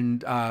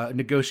and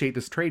negotiate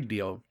this trade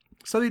deal."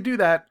 So they do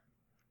that.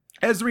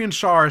 Ezri and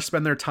Shar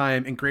spend their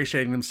time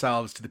ingratiating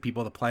themselves to the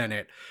people of the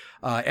planet.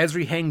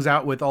 Ezri hangs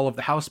out with all of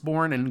the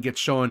Houseborn and gets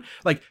shown,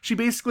 like, she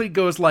basically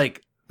goes,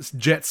 like,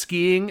 jet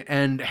skiing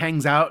and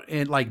hangs out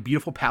in, like,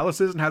 beautiful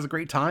palaces and has a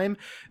great time.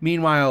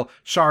 Meanwhile,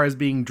 Shar is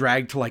being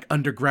dragged to, like,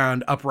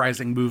 underground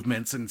uprising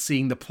movements and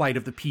seeing the plight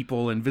of the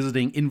people and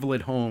visiting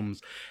invalid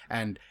homes.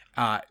 And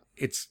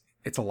it's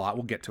a lot.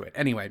 We'll get to it.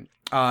 Anyway,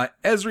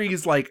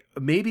 Ezri's like,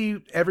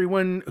 "Maybe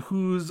everyone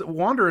who's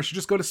Wanderer should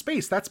just go to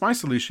space. That's my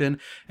solution."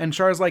 And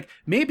Shar's like,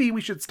 "Maybe we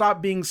should stop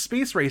being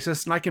space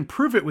racist, and I can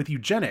prove it with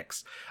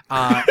eugenics."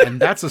 And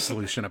that's a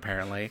solution,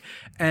 apparently.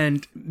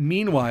 And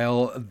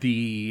meanwhile,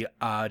 the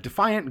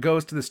Defiant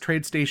goes to this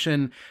trade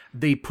station.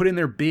 They put in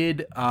their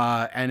bid,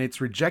 and it's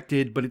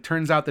rejected, but it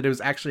turns out that it was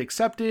actually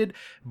accepted.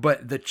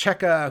 But the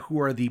Cheka, who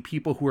are the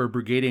people who are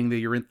brigading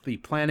the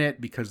Eurythny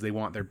planet because they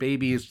want their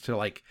babies to,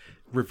 like,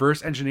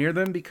 reverse engineer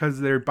them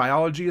because their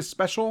biology is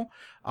special.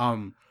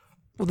 Well,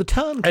 the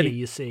turnkey,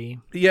 you see.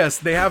 Yes,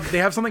 they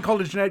have something called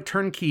a genetic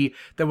turnkey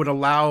that would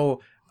allow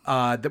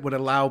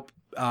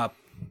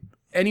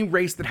any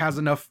race that has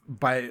enough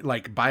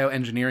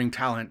bioengineering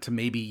talent to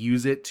maybe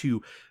use it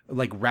to,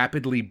 like,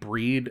 rapidly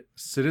breed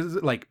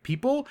citizens, like,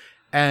 people.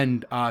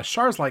 And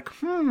Shar's like,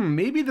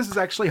 maybe this is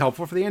actually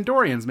helpful for the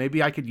Andorians.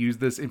 Maybe I could use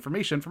this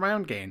information for my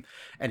own gain.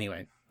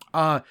 Anyway,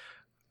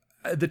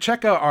 the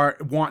Cheka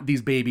want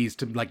these babies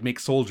to, like, make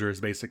soldiers,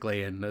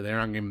 basically, and they're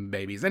not giving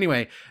babies.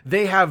 Anyway,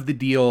 they have the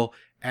deal,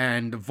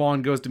 and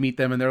Vaughn goes to meet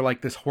them, and they're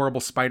like this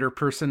horrible spider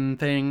person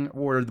thing,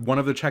 or one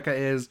of the Cheka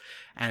is,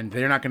 and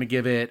they're not going to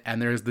give it.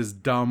 And there's this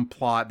dumb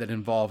plot that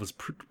involves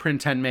Prin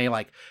Tenmei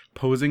like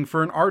posing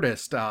for an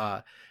artist,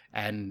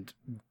 and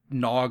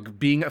Nog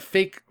being a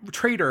fake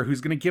trader who's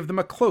going to give them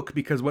a cloak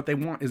because what they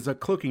want is a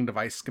cloaking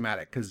device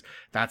schematic because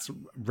that's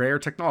rare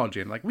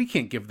technology. And like, we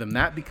can't give them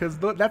that because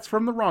that's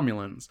from the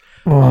Romulans.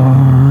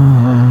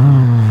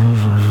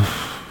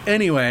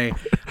 Anyway,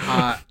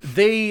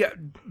 they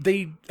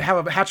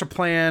hatch a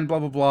plan, blah,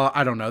 blah, blah.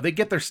 I don't know. They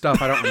get their stuff.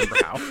 I don't remember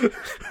how.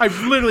 I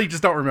literally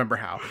just don't remember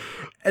how.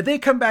 And they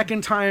come back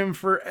in time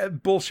for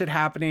bullshit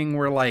happening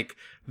where like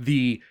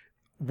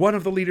one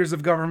of the leaders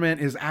of government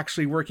is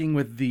actually working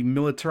with the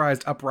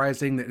militarized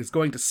uprising that is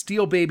going to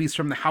steal babies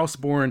from the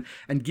houseborn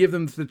and give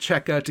them to the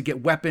Cheka to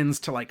get weapons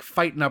to like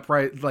fight an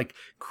uprising, like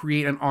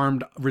create an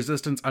armed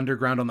resistance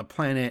underground on the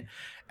planet.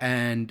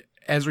 And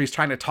Ezri's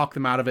trying to talk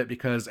them out of it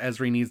because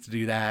Ezri needs to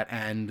do that.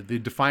 And the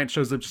Defiant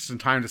shows up just in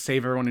time to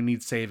save everyone who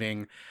needs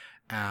saving.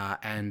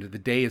 And the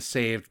day is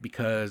saved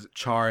because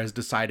Char has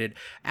decided,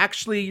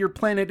 actually, your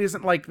planet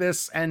isn't like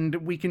this, and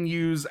we can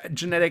use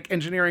genetic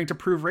engineering to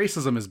prove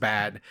racism is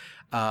bad.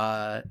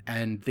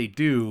 And they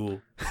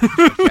do,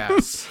 I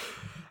guess.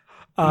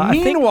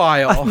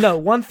 Meanwhile...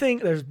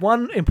 there's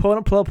one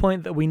important plot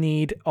point that we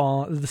need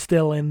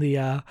still in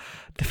the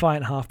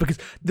Defiant half, because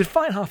the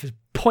Defiant half is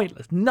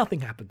pointless. Nothing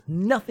happens.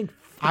 Nothing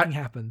fucking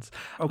happens.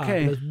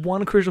 Okay. There's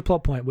one crucial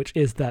plot point, which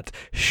is that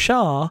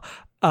Shah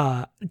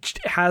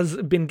has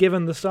been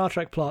given the Star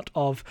Trek plot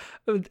of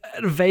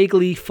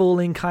vaguely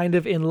falling kind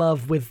of in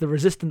love with the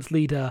resistance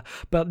leader,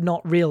 but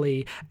not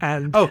really.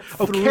 And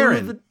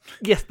Karen.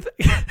 Yes.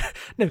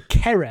 No,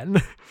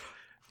 Karen.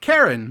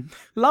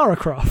 Lara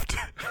Croft.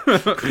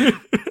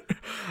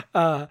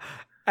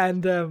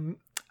 And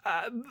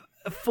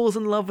falls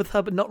in love with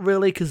her, but not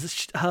really,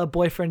 because her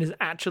boyfriend is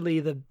actually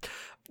the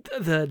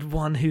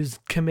one who's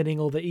committing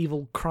all the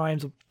evil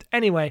crimes.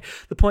 Anyway,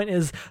 the point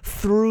is,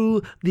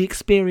 through the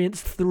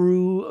experience,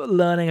 through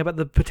learning about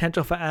the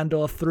potential for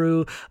Andor,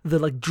 through the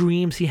like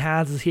dreams he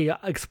has as he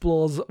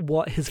explores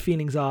what his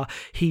feelings are,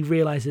 he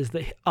realizes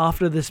that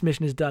after this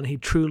mission is done, he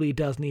truly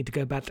does need to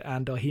go back to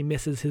Andor. He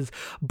misses his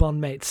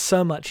bond mates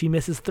so much, he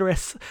misses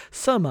Thriss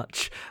so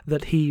much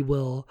that he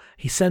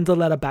sends a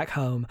letter back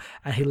home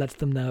and he lets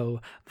them know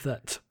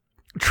that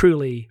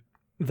truly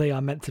they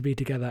are meant to be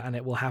together and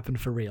it will happen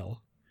for real.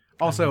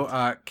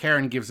 Also,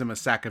 Karen gives him a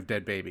sack of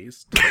dead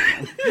babies.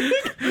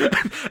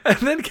 And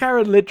then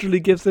Karen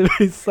literally gives him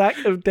a sack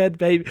of dead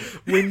babies.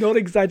 We're not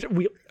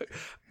exaggerating.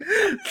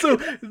 So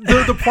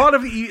the plot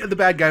of the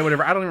bad guy,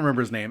 whatever, I don't even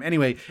remember his name.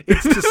 Anyway,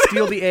 it's to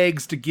steal the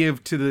eggs to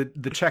give to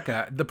the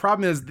Cheka. The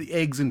problem is the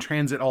eggs in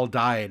transit all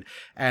died,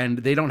 and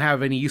they don't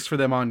have any use for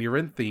them on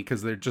Eurynthe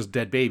because they're just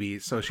dead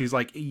babies. So she's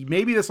like,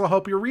 maybe this will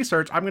help your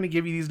research. I'm going to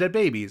give you these dead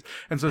babies.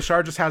 And so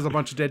Shar just has a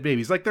bunch of dead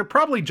babies. Like, they're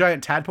probably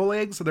giant tadpole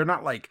eggs, so they're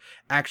not like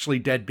actually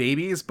dead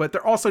babies, but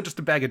they're also just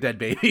a bag of dead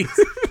babies.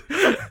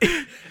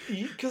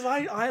 Because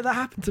I that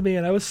happened to me,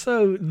 and I was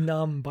so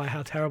numb by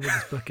how terrible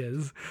this book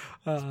is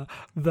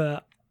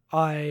that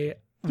I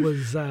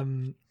was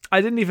it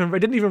didn't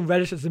even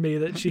register to me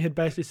that she had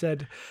basically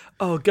said,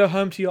 "Oh, go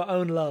home to your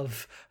own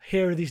love.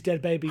 Here are these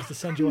dead babies to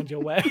send you on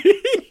your way."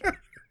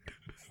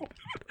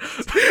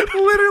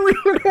 Literally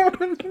what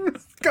happened in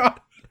this God.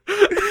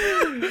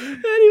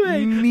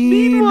 Anyway,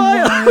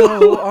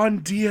 meanwhile on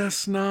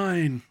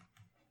DS9.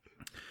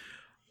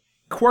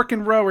 Quark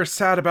and Ro are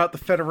sad about the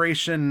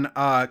Federation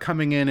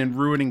coming in and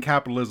ruining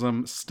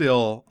capitalism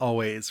still,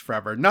 always,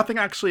 forever. Nothing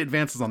actually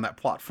advances on that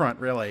plot front,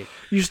 really.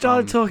 You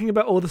started talking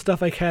about all the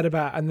stuff I cared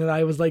about, and then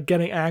I was like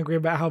getting angry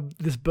about how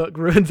this book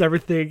ruins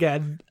everything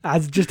again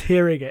as just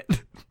hearing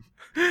it.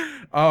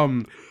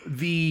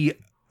 The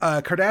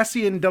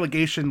Cardassian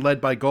delegation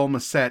led by Gul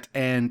Macet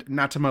and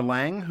Natima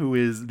Lang, who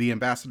is the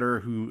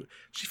ambassador who...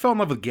 She fell in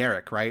love with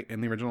Garrick, right?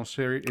 In the original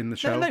series, in the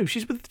show? No,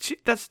 she's with...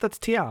 That's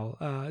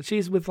Tial.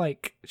 She's with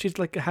like... She's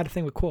like had a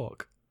thing with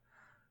Quark.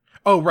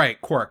 Oh,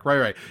 right. Quark.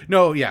 Right.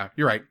 No, yeah,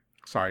 you're right.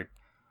 Sorry.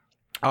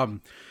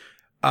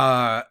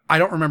 I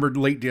don't remember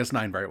late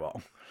DS9 very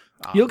well.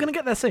 You're going to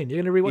get there soon.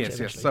 You're going to rewatch it.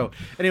 Yes. So,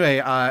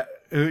 anyway,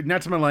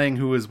 Natima Lang,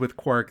 who is with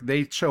Quark,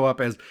 they show up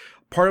as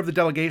part of the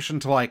delegation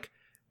to, like,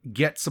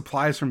 get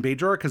supplies from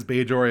Bajor, because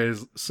Bajor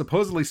is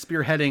supposedly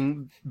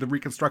spearheading the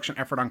reconstruction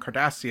effort on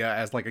Cardassia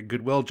as like a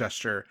goodwill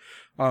gesture.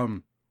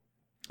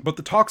 But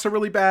the talks are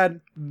really bad.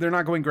 They're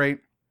not going great.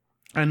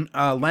 And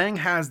Lang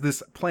has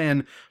this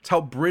plan to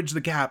help bridge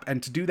the gap.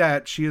 And to do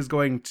that, she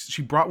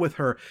brought with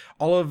her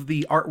all of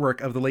the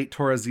artwork of the late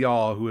Tora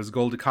Ziyal, who is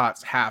Gul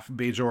Dukat's half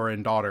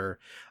Bajoran daughter,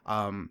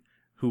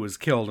 who was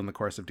killed in the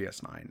course of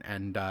DS9.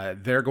 And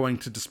they're going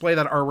to display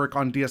that artwork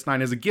on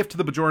DS9 as a gift to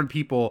the Bajoran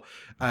people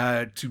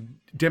to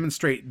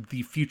demonstrate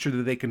the future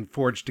that they can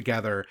forge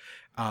together.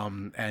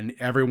 And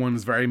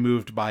everyone's very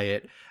moved by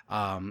it,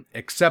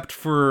 except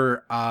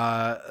for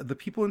the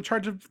people in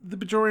charge of the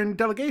Bajoran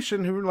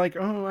delegation who are like,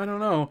 oh, I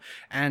don't know.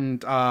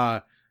 And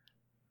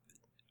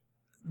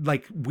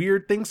like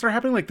weird things are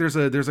happening. Like there's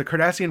a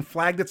Cardassian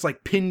flag that's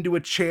like pinned to a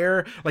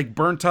chair, like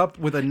burnt up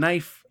with a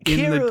knife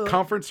in the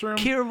conference room.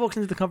 Kira walks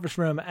into the conference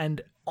room,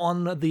 and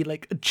on the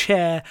like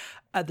chair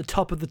at the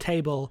top of the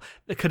table,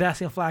 the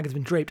Cardassian flag has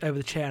been draped over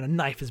the chair, and a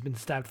knife has been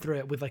stabbed through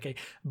it with like a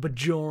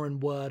Bajoran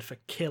word for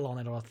kill on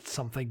it or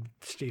something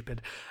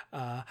stupid.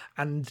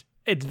 And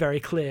it's very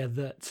clear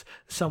that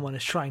someone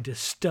is trying to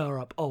stir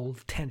up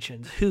old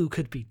tensions. Who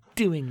could be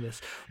doing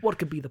this? What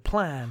could be the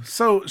plan?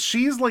 So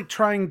she's like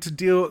trying to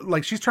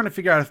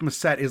figure out if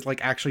Masset is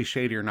like actually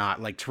shady or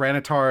not. Like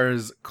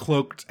Tyranitar's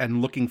cloaked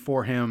and looking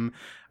for him,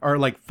 or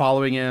like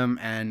following him,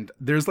 and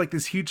there's like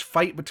this huge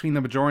fight between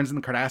the Bajorans and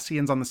the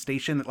Cardassians on the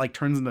station that like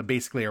turns into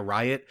basically a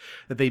riot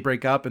that they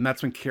break up, and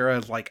that's when Kira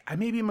is like,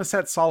 maybe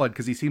Masset's solid,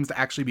 because he seems to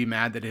actually be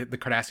mad that the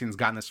Cardassians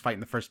got in this fight in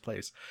the first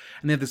place.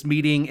 And they have this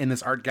meeting in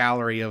this art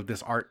gallery of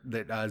this art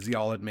that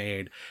Zial had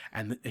made,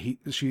 and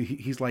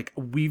he's like,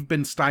 we've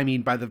been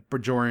stymied by the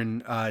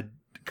Bajoran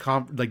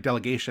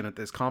delegation at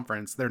this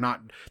conference. They're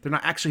not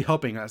actually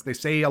helping us. They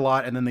say a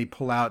lot and then they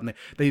pull out, and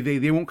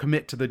they won't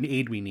commit to the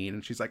aid we need.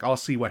 And she's like, I'll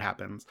see what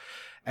happens.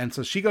 And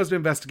so she goes to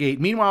investigate.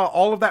 Meanwhile,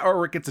 all of that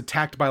artwork gets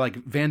attacked by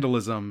like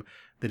vandalism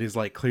that is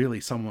like,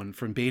 clearly someone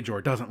from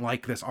Bajor doesn't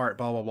like this art,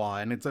 blah blah blah.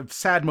 And it's a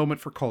sad moment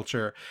for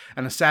culture,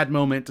 and a sad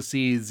moment to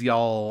see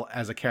Zial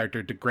as a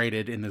character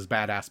degraded in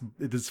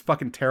this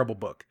fucking terrible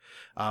book.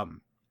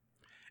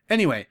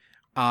 Anyway,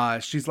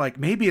 she's like,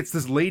 maybe it's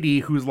this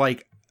lady who's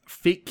like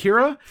fake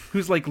Kira,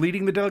 who's like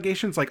leading the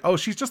delegation. It's like, oh,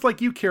 she's just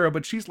like you, Kira,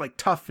 but she's like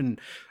tough and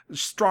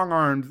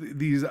strong-armed,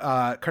 these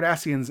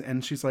Cardassians.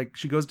 And she's like,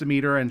 she goes to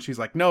meet her, and she's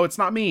like, no, it's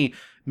not me.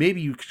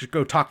 Maybe you should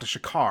go talk to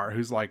Shakar,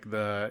 who's like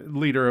the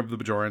leader of the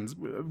Bajorans.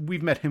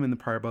 We've met him in the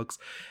prior books.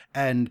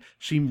 And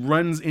she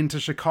runs into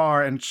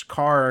Shakar, and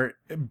Shakar,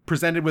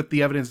 presented with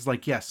the evidence, is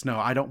like, yes, no,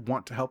 I don't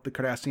want to help the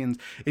Cardassians.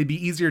 It'd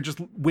be easier just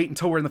wait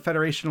until we're in the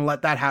Federation and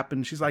let that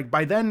happen. She's like,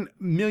 by then,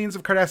 millions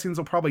of Cardassians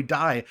will probably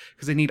die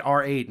because they need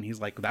our aid. And he's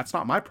like, that's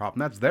not my problem.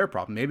 That's their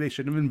problem. Maybe they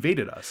shouldn't have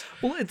invaded us.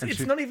 Well, it's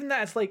not even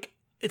that. It's like,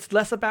 it's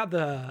less about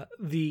the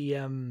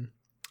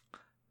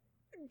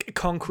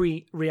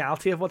concrete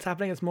reality of what's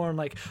happening. It's more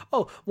like,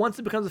 oh, once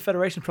it becomes a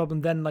Federation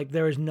problem, then like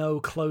there is no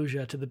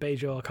closure to the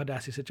Bajor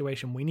Cardassia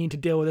situation. We need to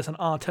deal with this on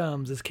our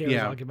terms, is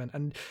Kira's argument.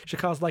 And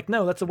Shakar's like,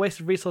 no, that's a waste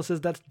of resources.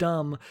 That's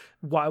dumb.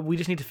 Why? We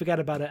just need to forget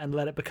about it and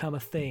let it become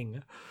a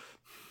thing.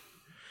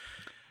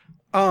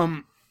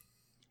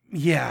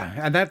 Yeah,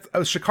 and that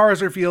Shakar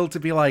is revealed to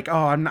be like,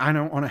 oh, I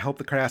don't want to help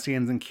the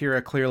Cardassians, and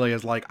Kira clearly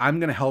is like, I'm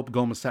going to help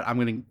Gul Macet. I'm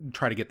going to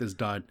try to get this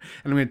done,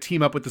 and I'm going to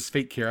team up with this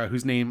fake Kira,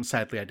 whose name,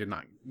 sadly, I did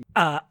not.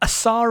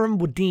 Asarum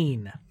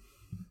Wadeen.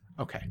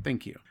 Okay,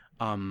 thank you.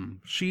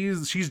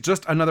 She's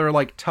just another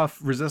like tough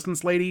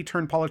resistance lady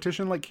turned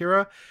politician like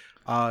Kira.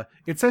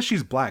 It says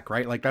she's black,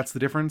 right? Like that's the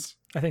difference.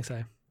 I think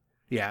so.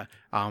 Yeah.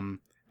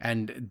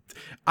 And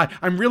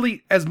I'm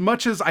really, as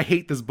much as I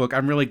hate this book,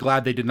 I'm really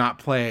glad they did not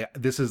play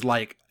this is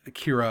like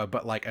Kira,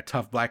 but like a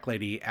tough black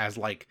lady as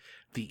like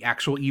the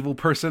actual evil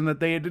person that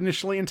they had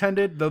initially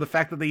intended, though the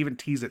fact that they even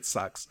tease it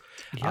sucks.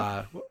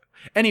 Yep.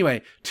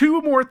 Anyway,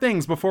 two more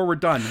things before we're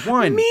done.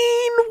 One,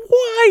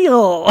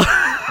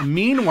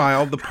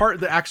 meanwhile, the part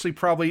that actually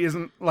probably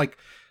isn't like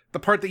the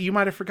part that you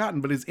might have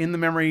forgotten, but is in the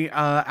memory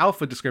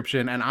alpha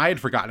description, and I had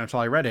forgotten until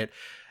I read it.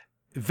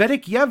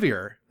 Vedic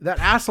Yevir, that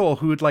asshole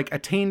who had like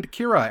attained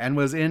Kira and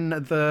was in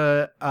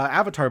the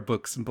Avatar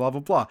books and blah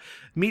blah blah,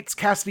 meets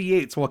Cassidy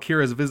Yates while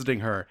Kira is visiting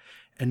her,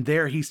 and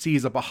there he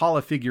sees a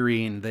Bahala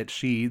figurine that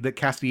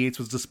Cassidy Yates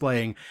was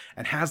displaying,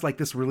 and has like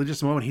this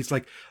religious moment. He's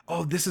like,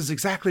 "Oh, this is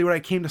exactly what I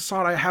came to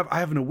sought. I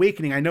have an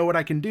awakening. I know what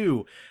I can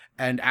do,"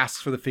 and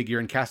asks for the figure.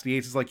 And Cassidy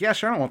Yates is like, "Yeah,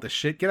 sure, I don't want this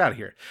shit. Get out of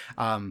here."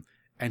 And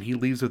he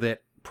leaves with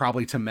it,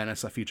 probably to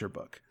menace a future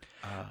book.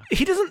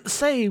 He doesn't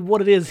say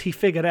what it is he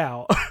figured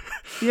out.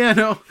 Yeah,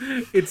 no,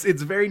 it's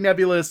very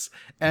nebulous,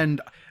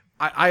 and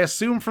I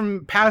assume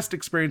from past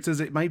experiences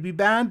it might be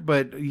bad,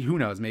 but who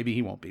knows? Maybe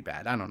he won't be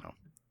bad. I don't know.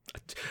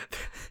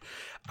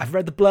 I've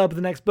read the blurb of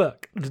the next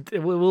book.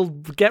 We'll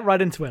get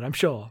right into it, I'm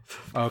sure.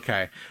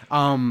 Okay.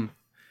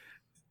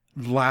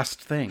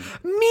 Last thing.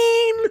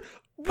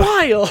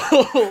 Meanwhile,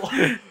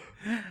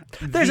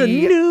 there's a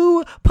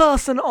new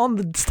person on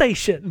the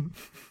station.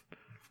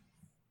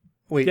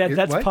 Wait, yeah,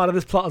 that's what? part of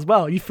this plot as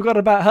well. You forgot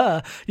about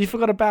her. You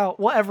forgot about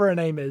whatever her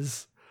name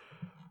is.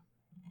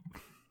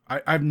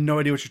 I have no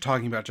idea what you're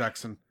talking about,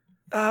 Jackson.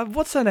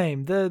 What's her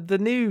name? The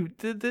new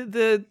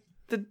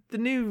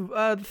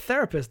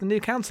therapist, the new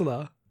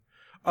counselor.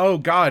 Oh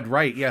God,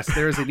 right? Yes,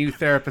 there is a new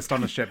therapist on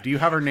the ship. Do you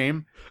have her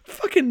name?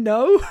 Fucking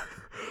no.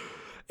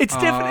 It's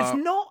definitely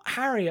it's not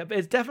Harriet, but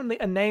it's definitely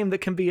a name that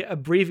can be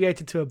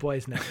abbreviated to a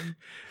boy's name.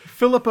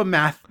 Philippa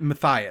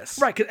Matthias.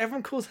 Right, because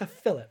everyone calls her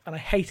Philip, and I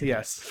hate it.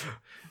 Yes.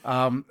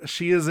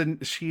 She's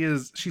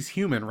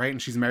human, right?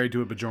 And she's married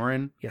to a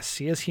Bajoran. Yes,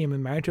 she is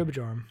human, married to a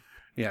Bajoran.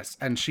 Yes,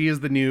 and she is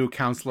the new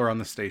counselor on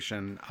the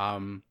station.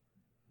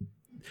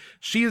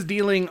 She is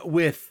dealing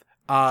with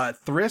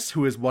Thriss,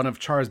 who is one of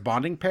Char's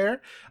bonding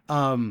pair.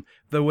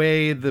 The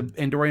way the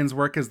Andorians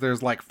work is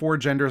there's like 4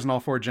 genders, and all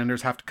 4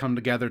 genders have to come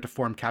together to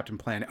form Captain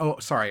Planet. Oh,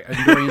 sorry,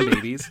 Andorian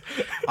babies.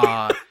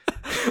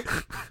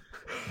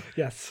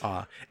 Yes.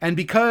 And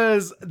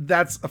because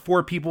that's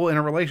 4 people in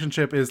a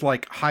relationship is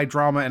like high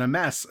drama and a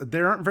mess,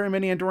 there aren't very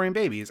many Andorian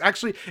babies.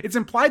 Actually, it's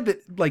implied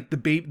that like the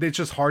baby, it's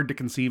just hard to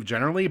conceive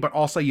generally, but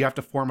also you have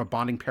to form a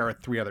bonding pair with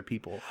 3 other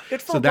people.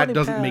 So that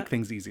doesn't make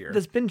things easier.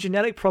 There's been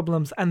genetic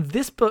problems, and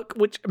this book,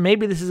 which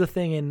maybe this is a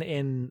thing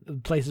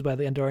in places where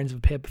the Andorians have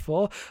appeared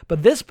before,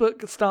 but this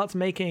book starts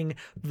making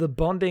the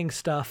bonding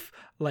stuff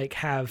like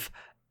have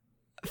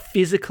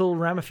physical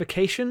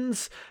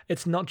ramifications.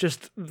 It's not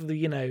just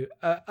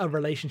a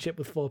relationship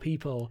with 4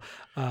 people.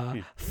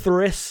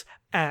 Thriss,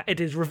 it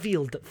is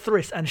revealed that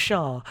Thriss and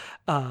Shar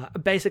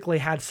basically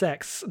had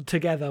sex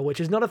together,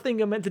 which is not a thing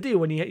you're meant to do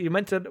when you're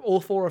meant to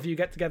all 4 of you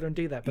get together and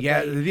do that. But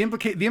the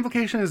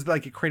implication is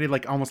like it created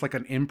like almost like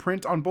an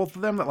imprint on both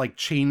of them that like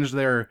changed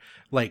their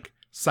like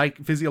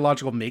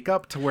physiological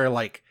makeup to where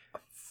like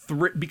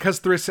because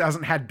Thriss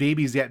hasn't had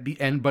babies yet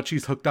but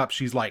she's hooked up,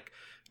 she's like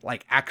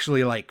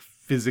actually like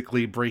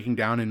physically breaking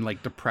down and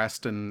like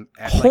depressed and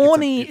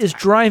horny is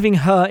driving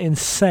her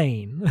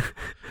insane.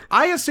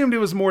 I assumed it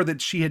was more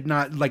that she had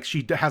not like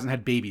she hasn't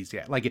had babies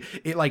yet. Like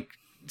it like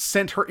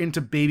sent her into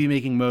baby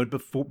making mode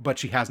before, but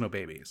she has no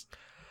babies.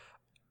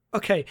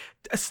 Okay,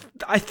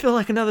 I feel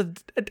like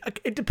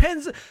it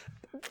depends.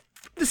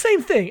 The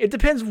same thing. It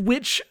depends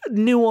which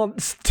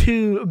nuance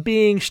to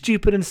being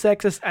stupid and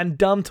sexist and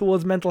dumb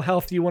towards mental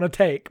health you want to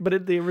take,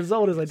 but the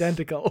result is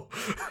identical.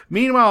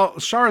 Meanwhile,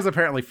 Shar is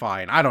apparently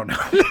fine. I don't know.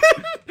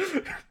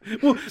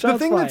 Well,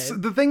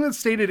 the thing that's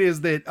stated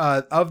is that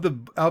of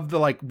the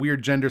like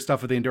weird gender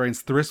stuff with the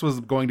Andorians, Thriss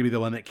was going to be the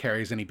one that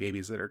carries any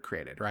babies that are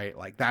created, right?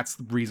 Like that's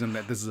the reason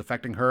that this is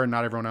affecting her and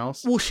not everyone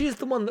else. Well, she's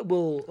the one that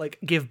will like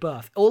give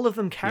birth. All of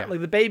them can't.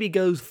 Like the baby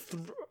goes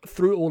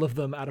through all of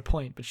them at a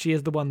point, but she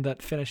is the one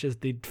that finishes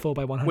the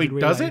 4x100. Wait, relay.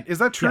 does it? Is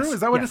that true? Yes, Is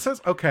that what it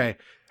says? Okay,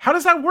 how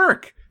does that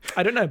work?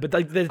 I don't know, but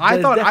like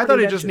I thought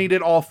it just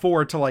needed all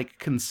 4 to like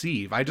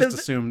conceive. I just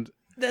assumed.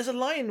 There's a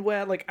line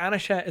where like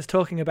Anashet is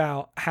talking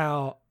about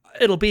how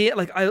it'll be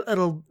like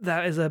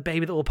that is a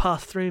baby that will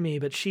pass through me,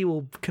 but she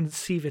will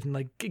conceive it and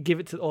like give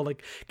it to or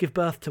like give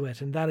birth to it,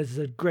 and that is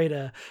a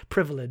greater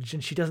privilege,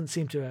 and she doesn't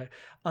seem to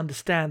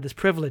understand this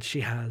privilege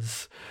she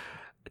has.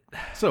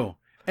 So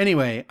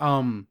anyway,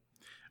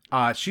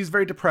 she's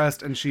very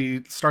depressed and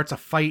she starts a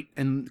fight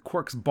in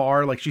Quark's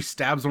bar. Like she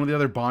stabs one of the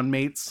other bond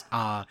mates.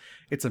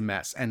 It's a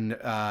mess, and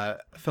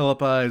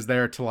Philippa is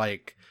there to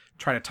like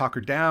try to talk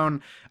her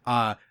down.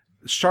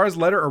 Shar's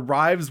letter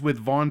arrives with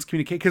Vaughn's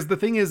communique, because the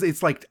thing is,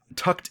 it's like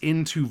tucked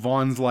into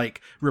Vaughn's like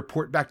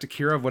report back to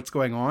Kira of what's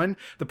going on.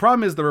 The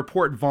problem is the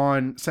report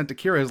Vaughn sent to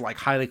Kira is like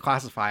highly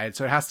classified,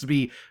 so it has to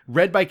be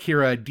read by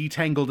Kira,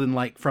 detangled and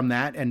like from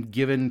that and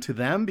given to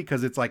them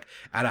because it's like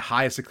at a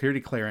high security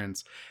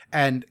clearance.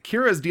 And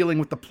Kira is dealing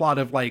with the plot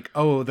of like,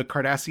 oh, the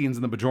Cardassians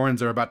and the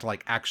Bajorans are about to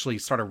like actually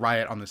start a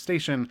riot on the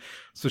station,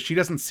 so she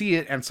doesn't see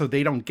it, and so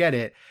they don't get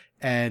it.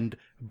 And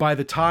by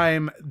the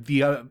time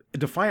the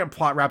Defiant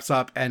plot wraps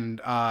up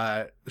and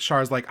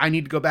Shar's like, I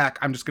need to go back.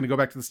 I'm just going to go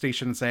back to the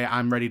station and say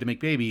I'm ready to make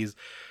babies.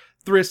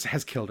 Thriss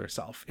has killed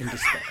herself in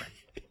despair.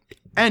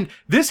 And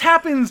this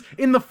happens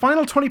in the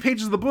final 20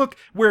 pages of the book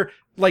where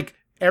like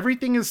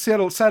everything is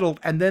settled.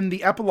 And then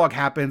the epilogue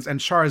happens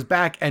and Shar is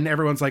back and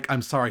everyone's like,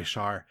 I'm sorry,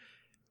 Shar.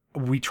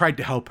 We tried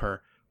to help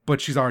her,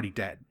 but she's already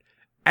dead.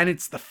 And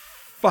it's the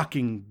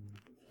fucking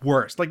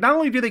worst. Like, not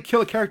only do they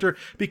kill a character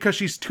because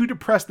she's too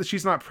depressed that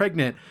she's not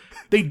pregnant,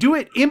 they do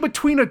it in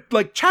between a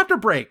like chapter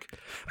break.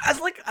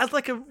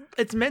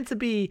 It's meant to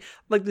be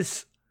like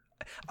this.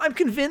 I'm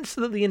convinced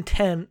that the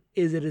intent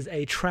is it is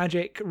a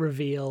tragic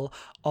reveal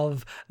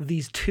of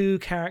these 2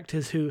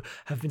 characters who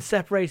have been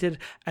separated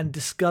and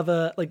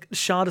discover, like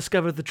Shar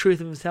discovered the truth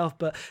of himself,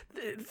 but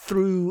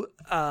through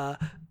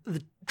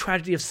the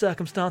tragedy of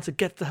circumstance, it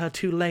gets to her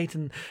too late,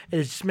 and it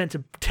is just meant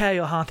to tear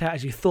your heart out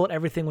as you thought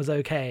everything was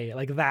okay,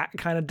 like that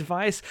kind of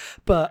device.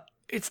 But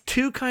it's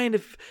too kind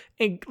of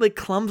like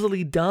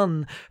clumsily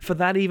done for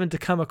that even to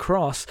come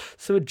across.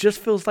 So it just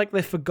feels like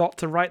they forgot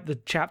to write the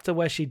chapter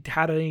where she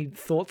had any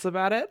thoughts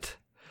about it.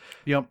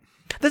 Yep.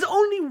 There's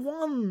only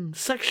one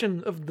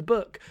section of the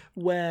book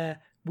where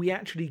we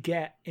actually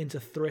get into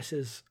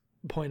Thriss's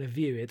point of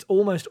view. It's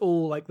almost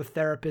all like the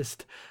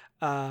therapist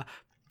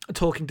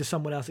talking to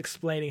someone else,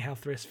 explaining how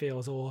Thriss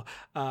feels, or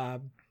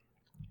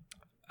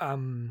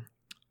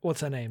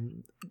what's her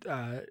name,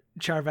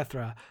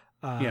 Charavethra,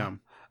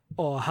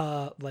 or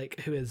her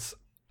like who is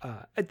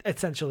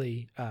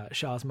essentially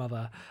Shar's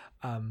mother,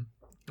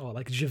 or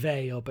like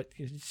Javeh, but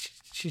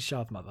she's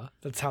Shar's mother.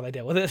 That's how they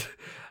deal with it.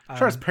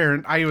 Shar's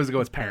parent. I always go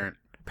with parent.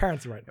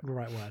 Parent's the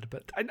right word,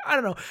 but I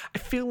don't know. I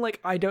feel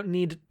like I don't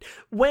need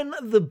when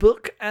the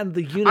book and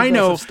the universe I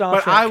know, of Star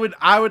but Trek.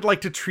 I would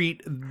like to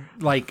treat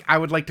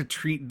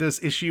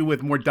this issue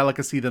with more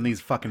delicacy than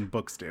these fucking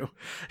books do.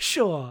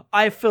 Sure,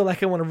 I feel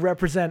like I want to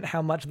represent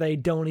how much they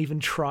don't even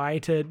try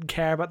to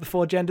care about the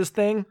four genders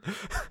thing.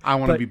 I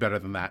want to But- be better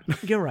than that.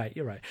 You're right.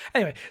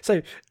 Anyway,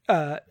 so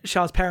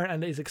Char's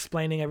parent is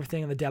explaining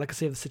everything and the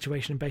delicacy of the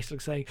situation and basically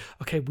saying,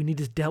 okay, we need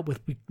this dealt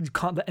with. We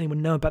can't let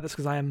anyone know about this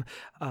because I am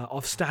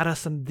of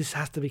status and this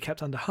has to be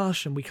kept under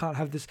hush and we can't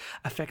have this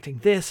affecting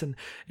this, and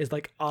is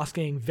like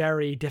asking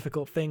very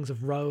difficult things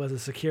of Ro as a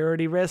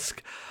security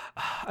risk.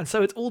 And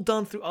so it's all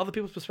done through other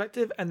people's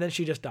perspective, and then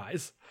she just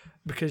dies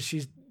because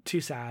she's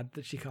too sad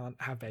that she can't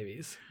have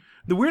babies.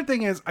 The weird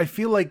thing is, I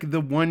feel like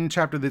the one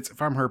chapter that's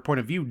from her point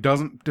of view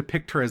doesn't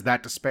depict her as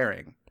that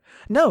despairing.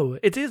 No,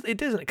 it isn't,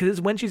 because it's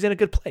when she's in a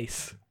good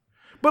place.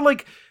 But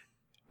like,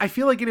 I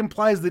feel like it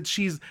implies that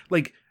she's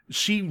like,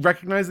 she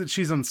recognizes that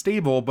she's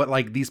unstable, but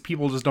like these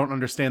people just don't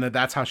understand that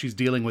that's how she's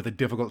dealing with a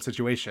difficult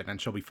situation,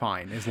 and she'll be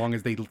fine as long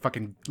as they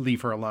fucking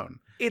leave her alone.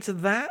 It's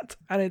that,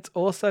 and it's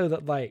also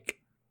that like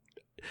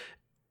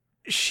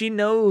she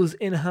knows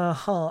in her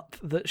heart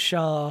that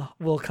Shah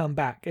will come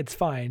back. It's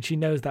fine. She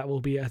knows that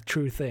will be a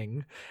true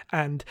thing.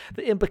 And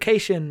the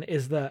implication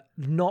is that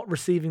not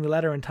receiving the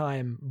letter in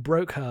time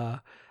broke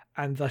her,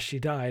 and thus she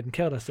died and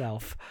killed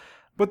herself.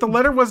 But the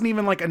letter wasn't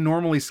even like a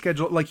normally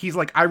scheduled, like he's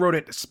like, I wrote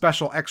it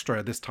special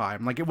extra this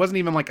time. Like it wasn't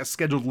even like a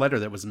scheduled letter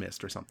that was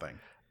missed or something.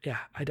 Yeah,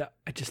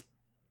 it's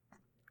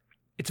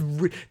a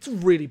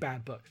really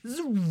bad book. This is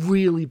a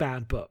really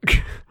bad book.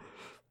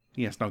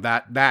 Yes, no,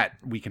 that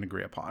we can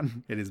agree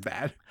upon. It is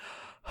bad.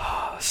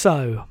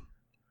 So,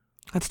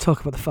 let's talk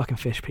about the fucking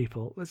fish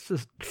people. Let's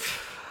just...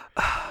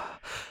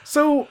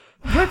 So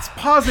let's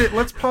pause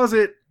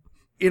it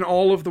in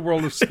all of the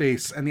world of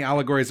space and the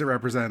allegories it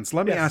represents.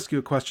 Let me Yes. ask you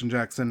a question,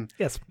 Jackson.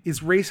 Yes. Is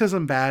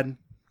racism bad?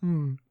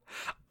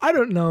 I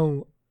don't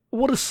know.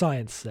 What does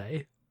science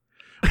say?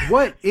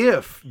 What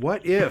if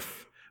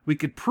we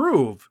could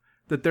prove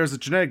that there's a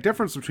genetic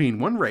difference between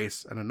one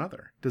race and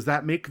another? Does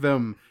that make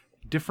them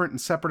different and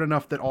separate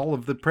enough that all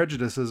of the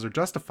prejudices are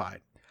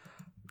justified?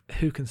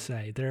 Who can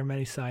say? There are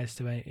many sides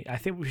to it. I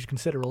think we should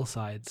consider all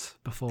sides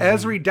before.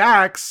 Ezri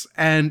Dax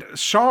and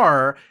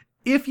Shar,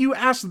 if you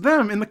ask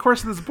them in the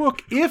course of this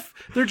book, if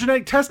their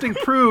genetic testing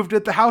proved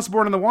that the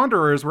Houseborn and the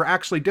Wanderers were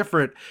actually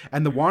different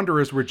and the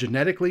Wanderers were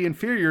genetically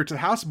inferior to the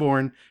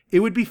Houseborn,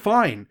 it would be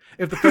fine.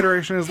 If the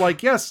Federation is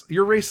like, yes,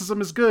 your racism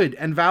is good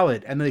and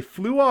valid, and they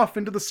flew off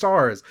into the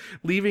stars,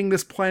 leaving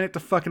this planet to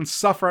fucking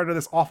suffer under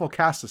this awful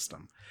caste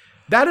system.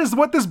 That is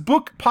what this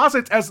book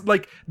posits as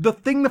like the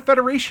thing the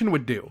Federation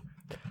would do.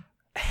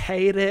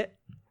 hate it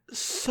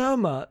so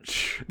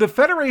much. The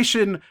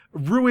Federation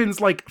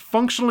ruins like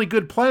functionally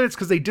good planets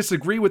because they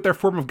disagree with their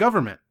form of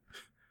government.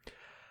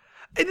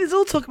 It is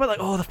all talk about like,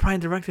 oh, the Prime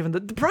Directive and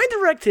the Prime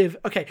Directive.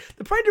 Okay,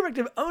 the Prime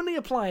Directive only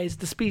applies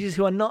to species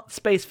who are not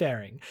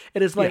spacefaring.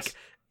 It is like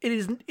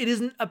Yes.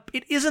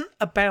 it isn't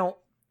about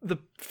the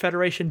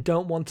Federation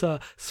don't want to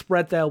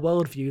spread their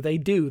worldview. They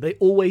do. They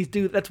always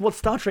do. That's what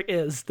Star Trek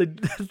is.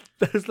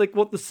 There's like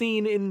what the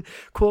scene in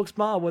Quark's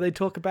Bar where they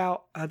talk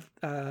about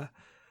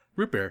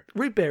Root beer.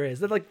 root beer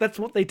is. They're like, that's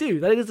what they do.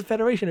 That is the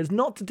Federation. It's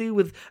not to do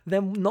with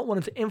them not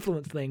wanting to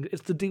influence things.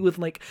 It's to do with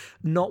like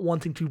not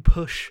wanting to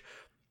push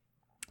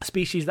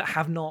species that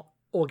have not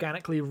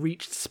organically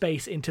reached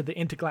space into the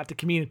intergalactic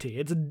community.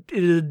 It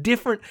is a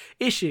different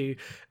issue.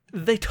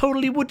 They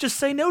totally would just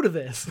say no to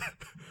this.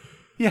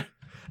 Yeah.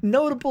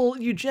 Notable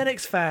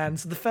eugenics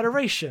fans, the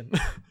Federation.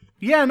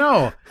 Yeah,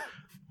 no.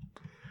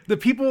 The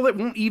people that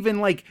won't even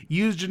like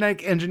use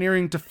genetic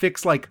engineering to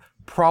fix like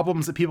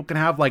problems that people can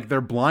have, like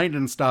they're blind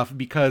and stuff,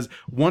 because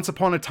once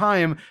upon a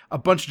time a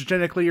bunch of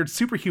genetically engineered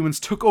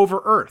superhumans took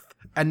over Earth,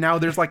 and now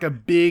there's like a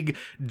big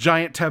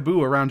giant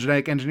taboo around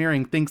genetic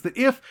engineering. Thinks that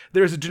if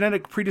there's a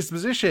genetic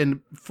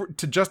predisposition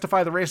to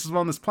justify the racism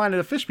on this planet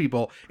of fish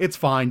people, it's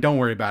fine, don't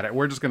worry about it,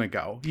 we're just gonna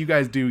go, you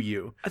guys do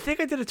you. I think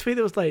I did a tweet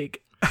that was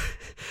like,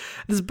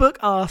 this book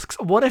asks,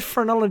 what if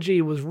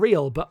phrenology was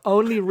real, but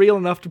only real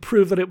enough to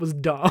prove that it was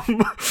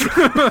dumb?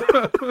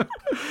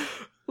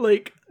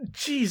 Like,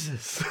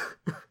 Jesus.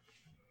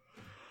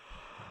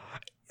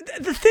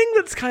 The thing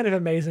that's kind of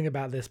amazing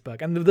about this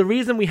book, and the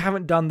reason we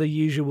haven't done the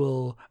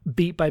usual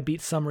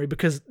beat-by-beat summary,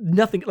 because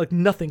nothing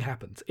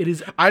happens. It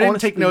is. I didn't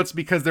honestly, take notes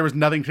because there was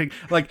nothing to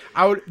like.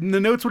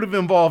 The notes would have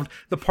involved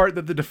the part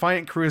that the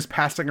Defiant crew is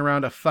passing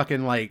around a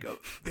fucking like,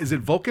 is it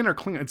Vulcan or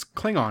Klingon? It's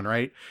Klingon,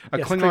 right? A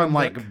Yes, Klingon Klingon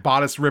like book.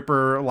 bodice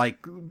ripper like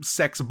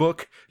sex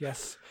book.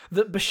 Yes,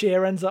 that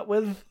Bashir ends up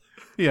with.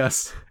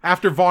 Yes,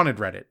 after Vaughn had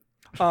read it.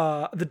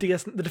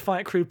 The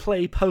Defiant crew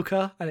play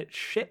poker, and it's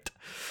shit.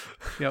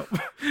 Yep.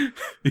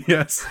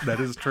 Yes,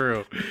 that is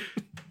true.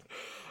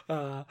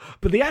 But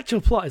the actual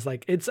plot is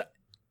like, it's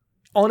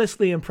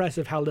honestly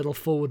impressive how little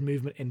forward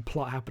movement in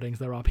plot happenings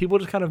there are. People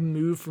just kind of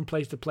move from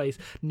place to place.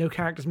 No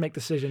characters make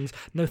decisions.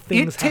 No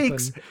things happen.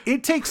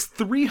 It takes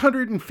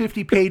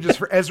 350 pages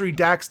for Ezri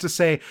Dax to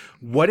say,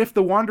 "What if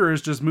the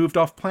Wanderers just moved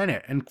off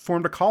planet and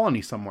formed a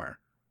colony somewhere?"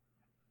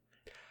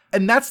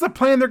 And that's the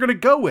plan they're going to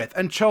go with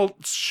until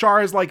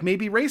Shar is like,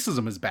 maybe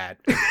racism is bad.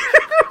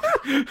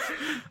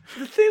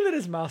 The thing that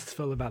is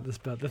masterful about this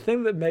book, the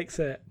thing that makes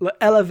it,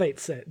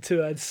 elevates it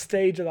to a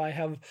stage that I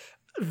have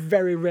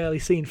very rarely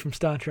seen from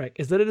Star Trek,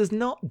 is that it is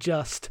not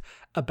just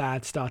a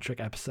bad Star Trek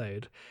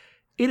episode.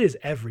 It is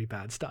every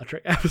bad Star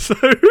Trek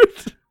episode.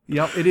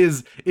 Yep, it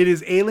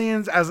is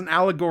aliens as an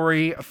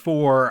allegory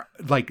for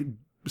like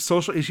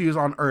social issues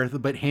on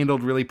Earth, but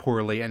handled really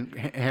poorly and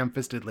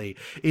ham-fistedly.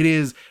 It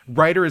is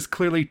writer is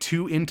clearly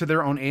too into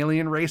their own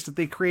alien race that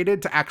they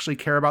created to actually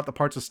care about the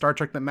parts of Star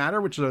Trek that matter,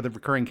 which are the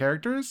recurring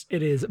characters.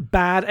 It is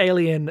bad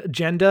alien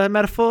gender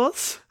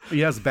metaphors.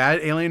 Yes, bad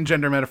alien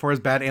gender metaphors,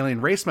 bad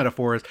alien race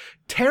metaphors,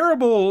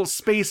 terrible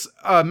space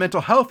mental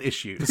health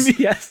issues.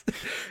 Yes,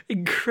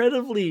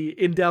 incredibly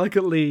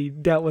indelicately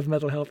dealt with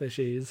mental health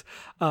issues.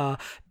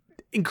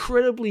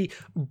 Incredibly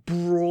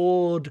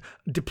broad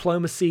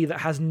diplomacy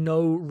that has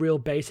no real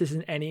basis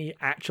in any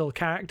actual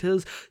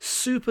characters.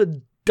 Super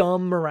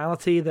dumb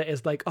morality that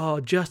is like, oh,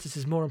 justice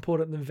is more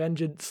important than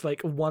vengeance,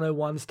 like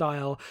 101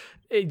 style,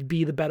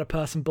 be the better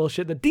person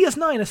bullshit that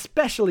DS9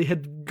 especially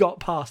had got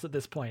past at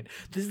this point.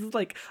 This is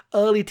like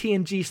early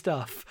TNG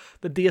stuff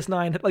that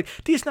DS9 had, like,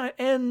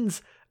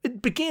 DS9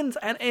 begins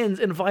and ends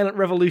in violent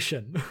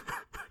revolution.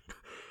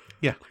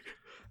 Yeah.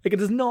 Like,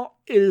 it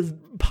is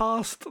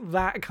past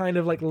that kind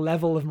of like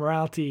level of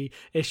morality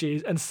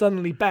issues, and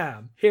suddenly,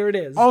 bam, here it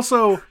is.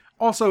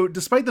 Also,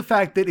 despite the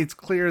fact that it's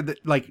clear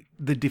that like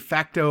the de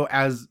facto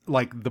as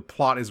like the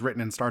plot is written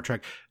in Star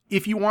Trek,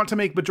 if you want to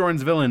make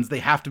Bajorans villains, they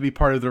have to be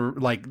part of the,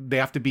 like, they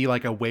have to be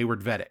like a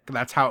wayward Vedic.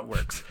 That's how it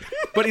works.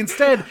 But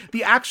instead,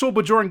 the actual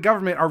Bajoran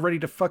government are ready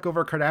to fuck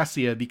over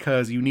Cardassia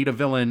because you need a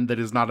villain that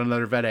is not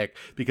another Vedic,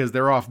 because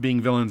they're off being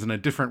villains in a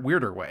different,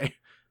 weirder way.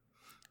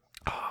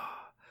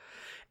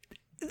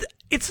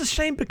 It's a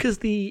shame because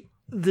the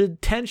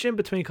tension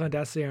between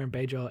Cardassia and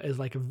Bajor is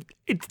like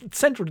it's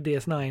central to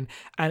DS9,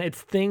 and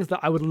it's things that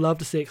I would love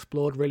to see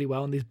explored really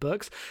well in these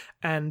books.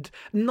 And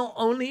not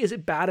only is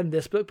it bad in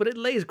this book, but it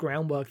lays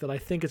groundwork that I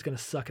think is going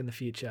to suck in the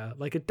future.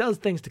 Like, it does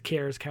things to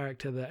Kira's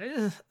character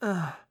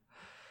that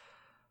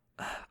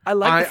I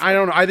like. I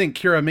don't know. I think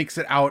Kira makes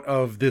it out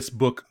of this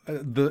book,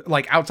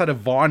 outside of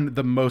Vaughn,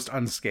 the most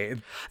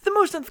unscathed. The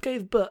most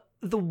unscathed, but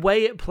the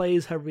way it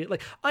plays her,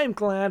 I am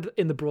glad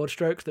in the broad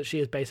strokes that she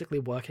is basically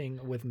working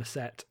with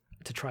Masette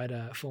to try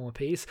to form a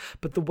peace,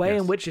 but the way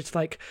in which it's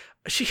like,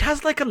 she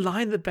has like a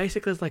line that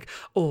basically is like,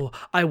 oh,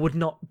 I would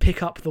not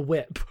pick up the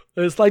whip.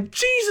 It's like,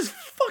 Jesus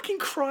fucking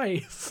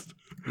Christ.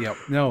 Yep.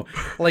 No,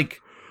 like,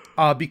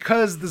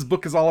 because this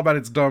book is all about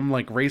its dumb,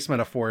 like, race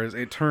metaphors,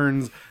 it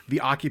turns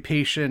the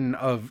occupation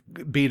of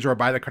Bajor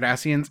by the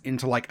Cardassians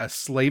into like a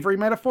slavery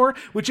metaphor,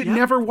 which it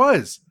never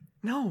was.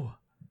 No.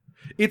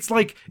 It's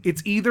like,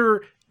 it's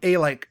either a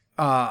like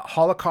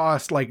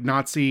Holocaust, like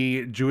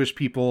Nazi Jewish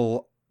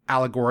people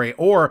allegory,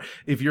 or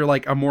if you're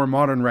like a more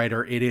modern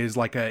writer, it is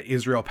like a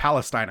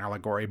Israel-Palestine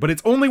allegory, but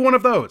it's only one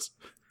of those.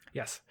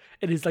 Yes.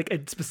 It is like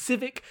a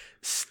specific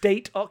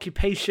state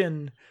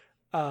occupation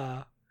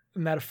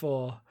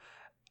metaphor,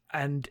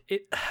 and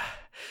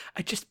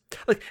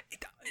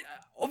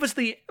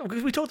obviously,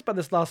 because we talked about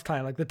this last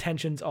time, like the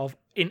tensions of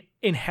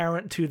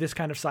inherent to this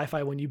kind of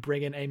sci-fi when you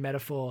bring in a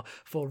metaphor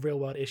for real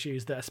world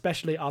issues that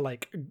especially are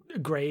like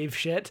grave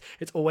shit,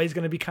 it's always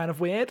going to be kind of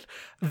weird.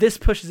 This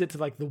pushes it to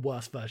like the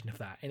worst version of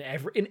that.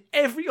 In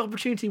every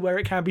opportunity where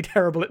it can be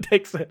terrible, it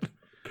takes it.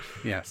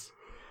 Yes.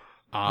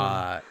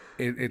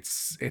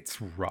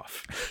 It's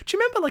rough. Do you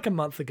remember like a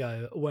month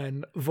ago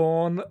when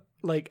Vaughn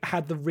like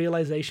had the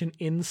realization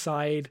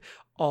inside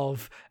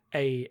of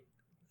a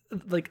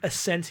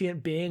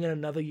sentient being in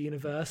another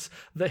universe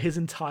that his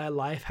entire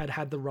life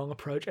had the wrong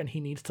approach, and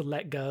he needs to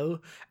let go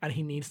and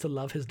he needs to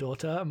love his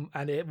daughter,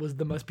 and it was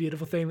the most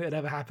beautiful thing that had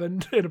ever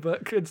happened in a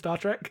book in Star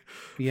Trek?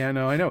 Yeah,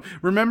 no, I know.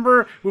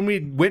 Remember when we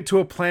went to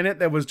a planet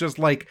that was just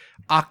like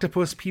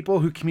octopus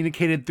people who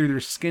communicated through their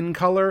skin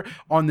color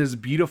on this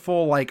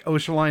beautiful like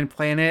ocean-lined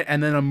planet,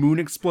 and then a moon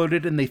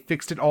exploded and they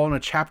fixed it all in a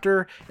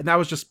chapter, and that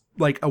was just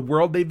like a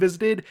world they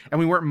visited, and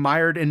we weren't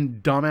mired in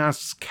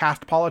dumbass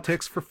caste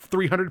politics for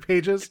 300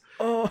 pages.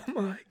 Oh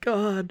my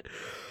god.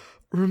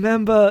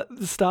 Remember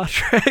Star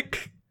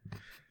Trek?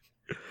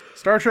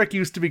 Star Trek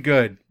used to be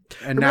good,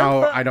 and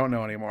now I don't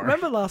know anymore.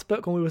 Remember last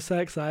book when we were so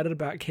excited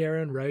about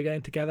Kira and Ro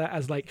getting together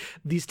as like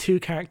these two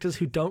characters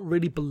who don't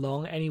really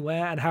belong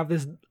anywhere and have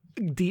this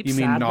deep sadness?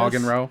 You mean Nog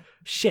and Ro?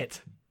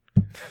 Shit.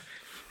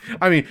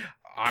 I mean,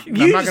 I'm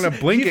not going to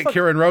blink at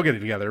Kira and Ro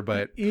getting together,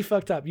 but... You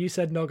fucked up. You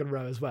said Nog and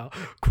Ro as well.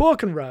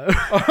 Quark and Ro.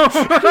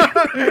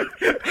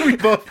 We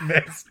both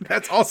missed.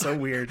 That's also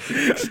weird.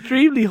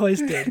 Extremely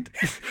hoisted.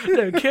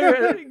 No,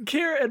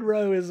 Kira and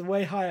Ro is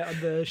way higher on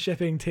the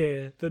shipping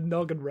tier than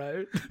Nog and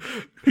Ro.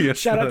 Yes,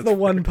 Shout out to the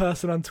one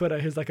person on Twitter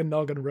who's like a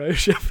Nog and Ro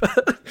shipper.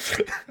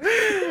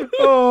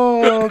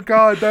 Oh,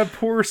 God, that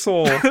poor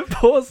soul.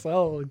 Poor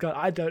soul. God,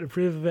 I don't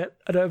approve of it.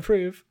 I don't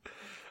approve.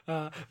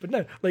 But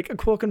no, like a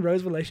Quark and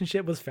Rose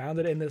relationship was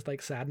founded in this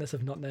like sadness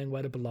of not knowing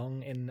where to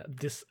belong in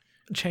this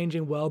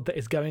changing world that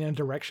is going in a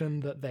direction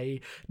that they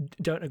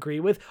don't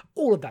agree with.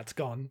 All of that's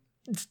gone.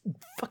 just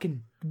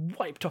fucking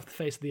wiped off the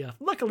face of the earth.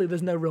 Luckily,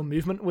 there's no real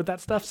movement with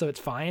that stuff, so it's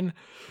fine.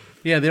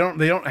 Yeah, they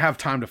don't have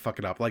time to fuck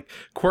it up. Like,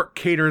 Quark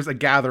caters a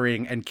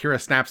gathering and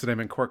Kira snaps at him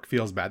and Quark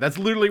feels bad. That's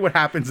literally what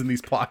happens in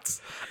these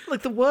plots.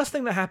 Like, the worst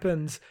thing that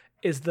happens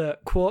is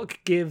that Quark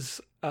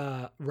gives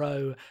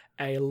Ro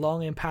a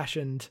long,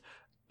 impassioned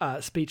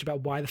speech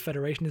about why the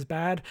Federation is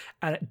bad,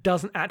 and it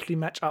doesn't actually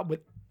match up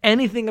with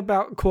anything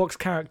about Quark's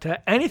character,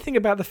 anything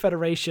about the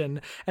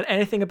Federation, and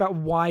anything about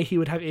why he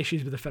would have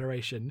issues with the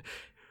Federation.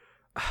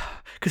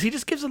 Because he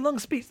just gives a long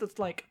speech that's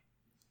like,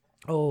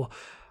 oh,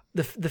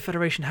 the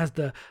Federation has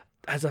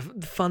a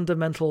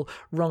fundamental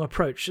wrong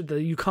approach.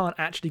 You can't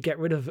actually get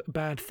rid of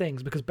bad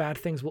things because bad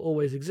things will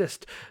always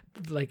exist.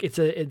 Like,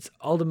 it's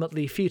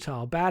ultimately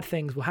futile. Bad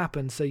things will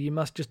happen, so you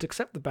must just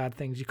accept the bad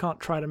things. You can't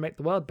try to make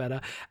the world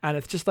better. And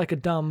it's just like a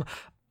dumb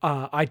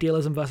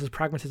idealism versus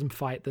pragmatism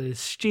fight that is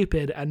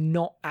stupid and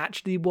not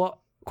actually what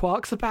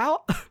Quark's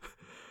about.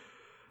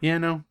 Yeah,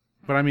 no.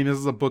 But I mean, this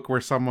is a book where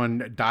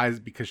someone dies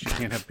because she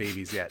can't have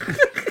babies yet.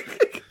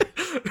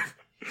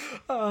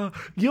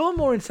 You're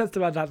more incensed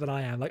about that than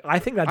I am. Like, I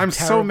think that's I'm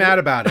terrible. so mad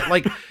about it.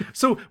 Like,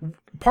 so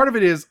part of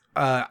it is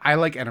I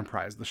like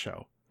Enterprise, the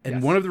show. And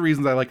Yes. one of the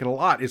reasons I like it a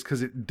lot is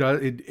because it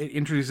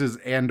introduces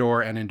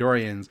Andor and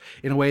Andorians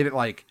in a way that,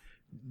 like,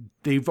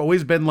 they've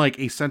always been like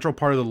a central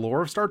part of the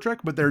lore of Star Trek,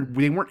 but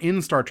they weren't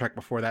in Star Trek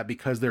before that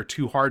because they're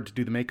too hard to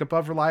do the makeup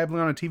of reliably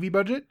on a TV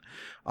budget.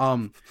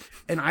 And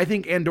I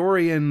think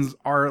Andorians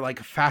are like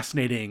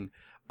fascinating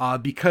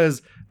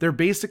because they're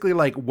basically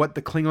like what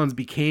the Klingons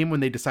became when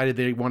they decided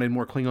they wanted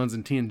more Klingons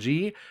in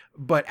TNG,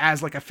 but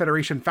as like a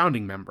Federation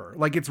founding member.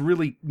 Like, it's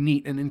really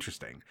neat and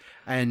interesting.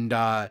 And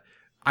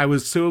I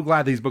was so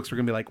glad these books were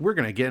going to be like, we're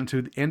going to get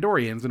into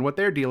Andorians and what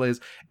their deal is.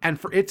 And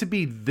for it to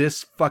be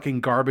this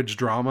fucking garbage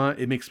drama,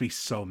 it makes me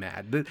so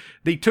mad.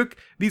 They took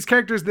these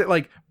characters that,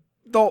 like,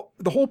 the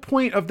whole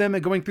point of them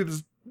going through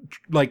this,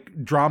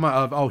 like, drama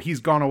of, oh,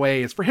 he's gone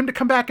away, is for him to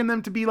come back and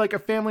them to be like a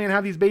family and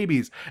have these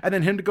babies. And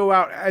then him to go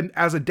out and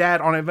as a dad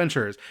on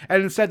adventures.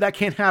 And instead that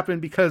can't happen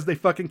because they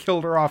fucking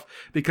killed her off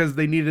because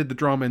they needed the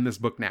drama in this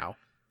book now.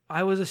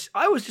 I was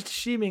just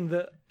assuming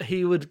that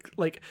he would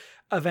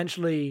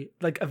eventually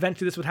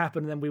this would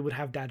happen and then we would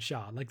have Dad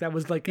Shah. Like, that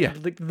was like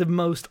the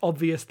most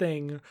obvious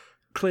thing.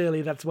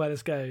 Clearly that's where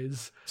this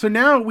goes. So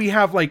now we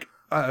have like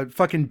a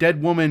fucking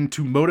dead woman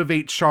to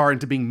motivate Shar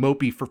into being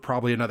mopey for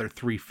probably another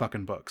 3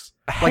 fucking books.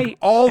 Like,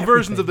 all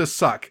versions of this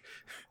suck.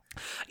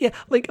 Yeah,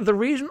 like, the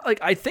reason, like,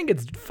 I think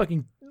it's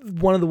fucking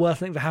one of the worst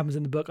things that happens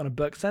in the book on a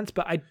book sense,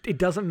 but it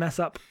doesn't mess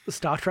up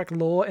Star Trek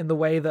lore in the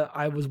way that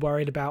I was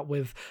worried about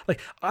with, like,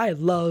 I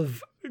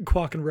love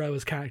Quark and Ro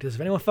as characters.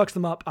 If anyone fucks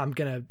them up, I'm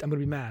gonna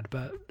be mad.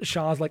 But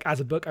Shah's, like, as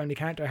a book only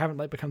character, I haven't,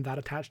 like, become that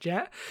attached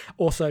yet.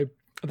 Also,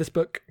 this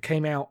book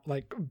came out,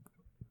 like,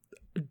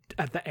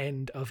 at the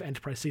end of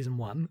Enterprise Season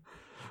 1.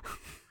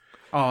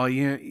 Oh,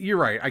 yeah, you're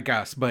right, I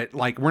guess. But,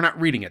 like, we're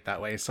not reading it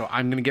that way, so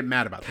I'm going to get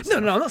mad about this. No,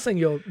 I'm not saying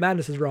your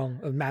madness is wrong.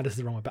 Madness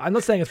is wrong, but I'm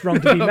not saying it's wrong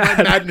to be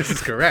mad. Madness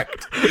is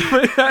correct.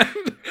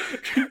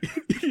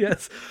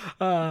 Yes.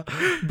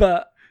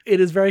 But it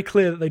is very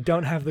clear that they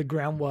don't have the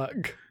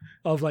groundwork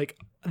of, like,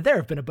 there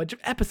have been a bunch of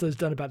episodes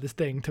done about this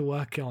thing to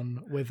work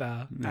on with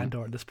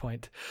Andor at this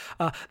point.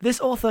 This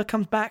author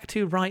comes back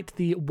to write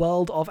the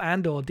World of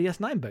Andor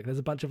DS9 book. There's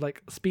a bunch of,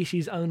 like,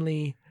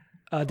 species-only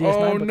DS9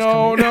 books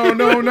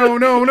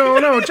coming.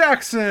 No,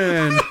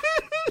 Jackson.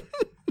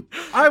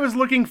 I was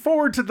looking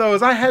forward to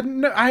those. I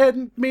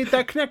hadn't made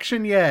that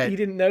connection yet. You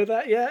didn't know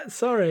that yet?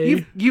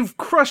 Sorry. You've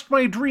crushed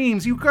my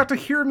dreams. You got to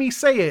hear me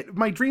say it.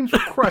 My dreams were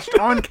crushed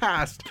on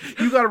cast.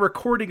 You got a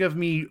recording of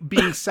me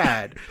being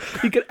sad.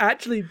 You could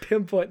actually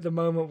pinpoint the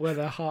moment where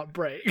their heart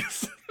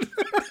breaks.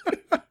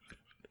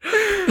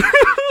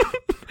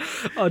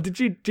 Oh, did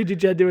you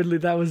genuinely?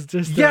 That was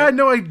just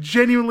no, I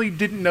genuinely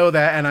didn't know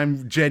that, and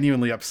I'm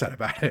genuinely upset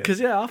about it.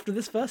 Because after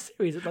this first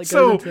series, it, like,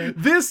 So goes into...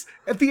 this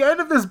at the end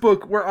of this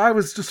book, where I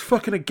was just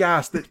fucking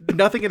aghast that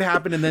nothing had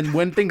happened, and then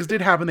when things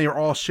did happen, they were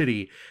all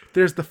shitty.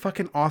 There's the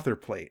fucking author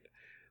plate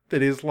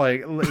that is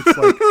like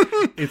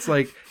it's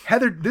like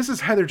Heather. This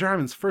is Heather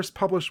Jarman's first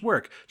published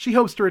work. She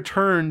hopes to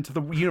return to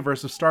the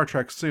universe of Star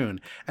Trek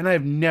soon, and I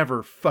have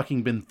never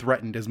fucking been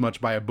threatened as much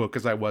by a book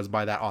as I was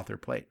by that author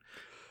plate.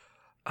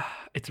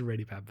 It's a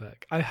really bad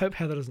book. I hope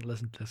Heather doesn't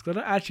listen to this, because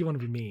I don't actually want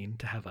to be mean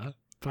to Heather.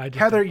 But I just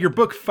Heather, your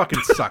book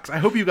fucking sucks. I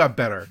hope you got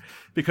better,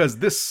 because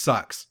this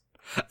sucks.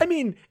 I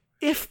mean,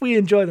 if we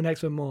enjoy the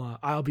next one more,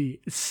 I'll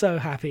be so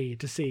happy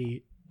to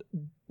see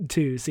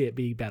it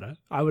be better.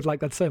 I would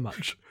like that so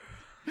much.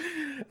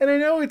 And I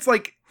know it's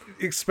like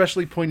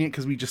especially poignant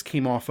because we just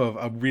came off of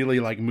a really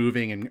like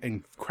moving and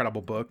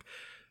incredible book,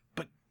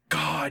 but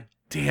god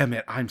damn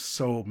it, I'm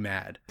so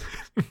mad.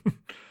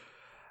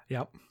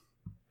 Yep.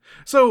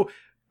 So,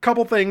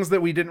 couple things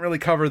that we didn't really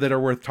cover that are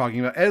worth talking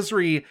about.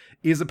 Ezri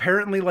is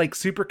apparently like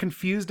super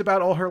confused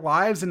about all her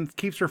lives and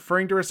keeps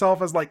referring to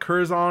herself as like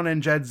Curzon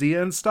and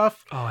Jadzia and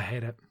stuff. Oh, I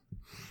hate it.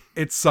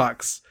 It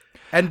sucks.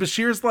 And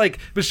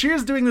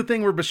Bashir's doing the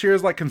thing where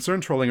Bashir's like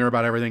concern trolling her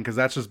about everything because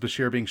that's just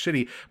Bashir being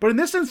shitty. But in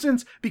this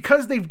instance,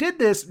 because they've did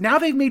this, now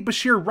they've made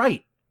Bashir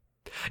right.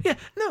 Yeah,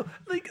 no,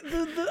 like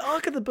the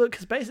arc of the book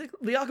has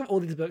the arc of all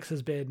these books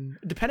has been,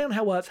 depending on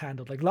how well it's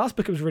handled. Like last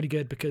book it was really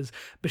good because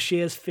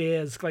Bashir's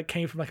fears like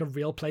came from like a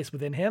real place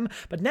within him.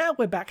 But now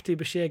we're back to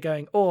Bashir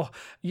going, oh,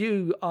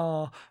 you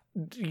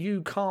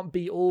can't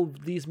be all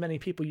these many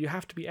people. You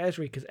have to be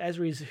Ezri because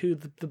Ezri's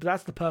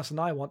that's the person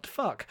I want to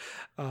fuck.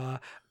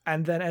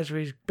 And then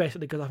Ezri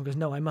basically goes off and goes,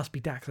 no, I must be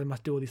Dax. I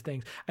must do all these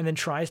things. And then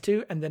tries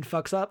to, and then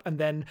fucks up, and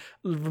then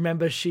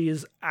remembers she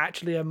is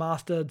actually a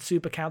master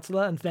super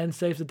counselor, and then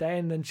saves the day.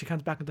 And then she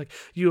comes back and is like,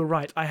 you were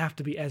right. I have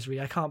to be Ezri.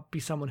 I can't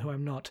be someone who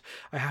I'm not.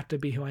 I have to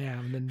be who I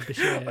am. And then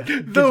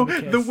Bashir Though gives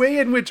him a the kiss. way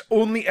in which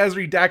only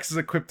Ezri Dax is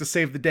equipped to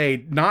save the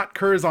day, not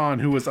Curzon,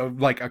 who was a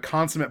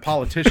consummate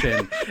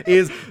politician,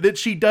 is that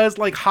she does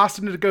like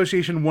hostage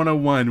negotiation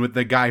 101 with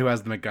the guy who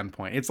has them at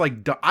gunpoint. It's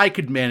like I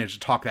could manage to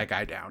talk that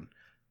guy down.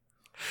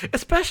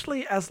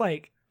 Especially as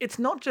like it's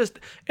not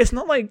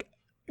like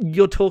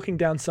you're talking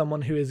down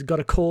someone who has got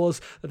a cause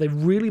that they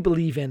really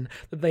believe in,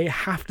 that they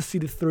have to see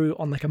it through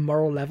on like a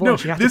moral level. No, and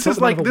she has this to is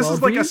talk about like her a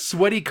worldview.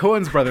 sweaty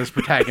Coens brothers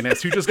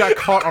protagonist who just got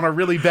caught on a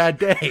really bad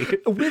day.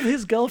 With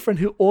his girlfriend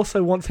who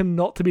also wants him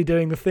not to be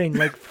doing the thing,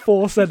 like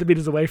 4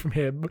 centimeters away from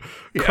him,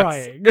 Yes.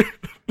 crying.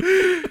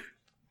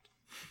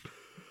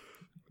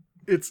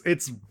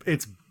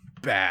 It's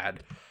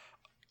bad.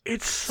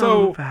 It's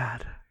So- so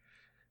bad.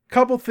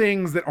 Couple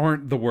things that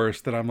aren't the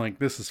worst that I'm like,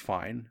 this is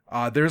fine.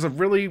 There's a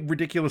really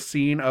ridiculous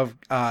scene of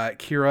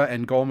Kira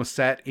and Gul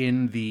Macet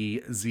in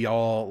the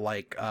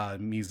Zial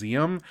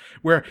museum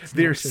where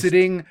they're just-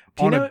 sitting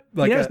on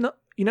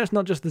it's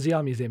not just the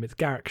ZR Museum, it's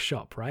Garrick's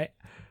shop, right?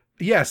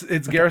 Yes,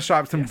 it's Gareth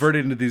Shop's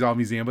converted into the Zial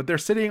museum, but they're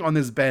sitting on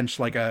this bench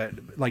like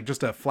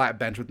just a flat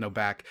bench with no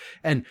back,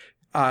 and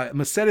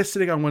Macet is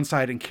sitting on one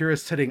side and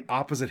Kira's sitting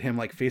opposite him,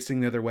 like facing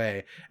the other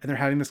way, and they're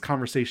having this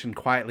conversation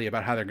quietly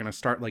about how they're going to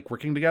start like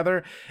working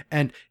together,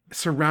 and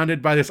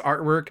surrounded by this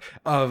artwork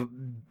of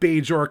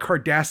Bajor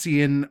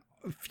Cardassian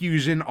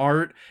fusion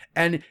art,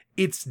 and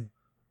it's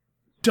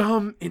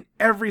dumb in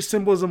every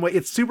symbolism way.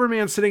 It's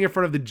Superman sitting in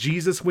front of the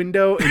Jesus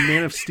window in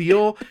Man of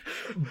Steel,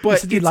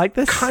 but Did you it's like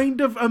this?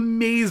 kind of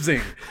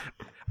amazing.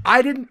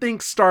 I didn't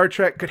think Star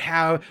Trek could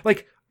have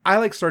like. I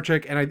like Star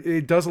Trek, and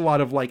it does a lot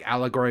of like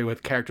allegory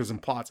with characters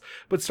and plots.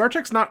 But Star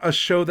Trek's not a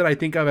show that I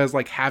think of as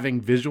like having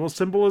visual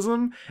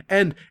symbolism,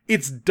 and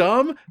it's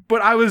dumb.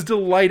 But I was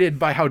delighted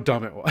by how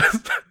dumb it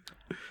was.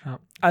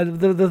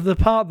 The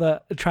part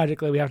that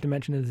tragically we have to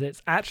mention is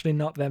it's actually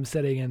not them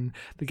sitting in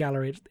the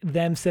gallery. It's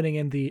them sitting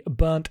in the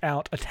burnt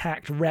out,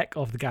 attacked wreck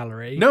of the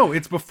gallery. No,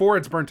 it's before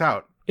it's burnt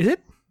out. Is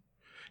it?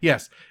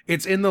 Yes,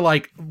 it's in the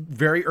like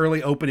very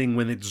early opening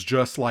when it's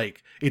just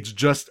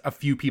a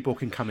few people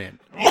can come in.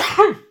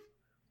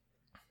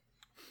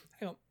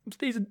 Hang on, I'm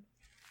sneezing.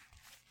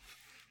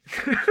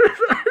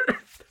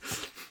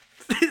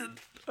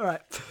 All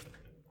right.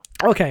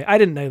 Okay, I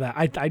didn't know that.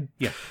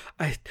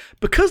 I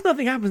because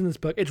nothing happens in this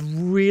book, it's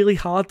really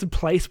hard to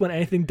place when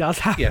anything does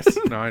happen. Yes,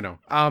 no, I know.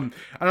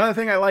 Another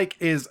thing I like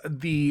is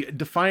the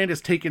Defiant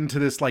is taken to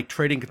this like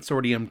trading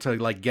consortium to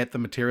like get the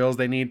materials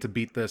they need to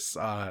beat this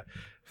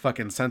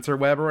fucking sensor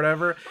web or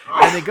whatever,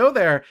 and they go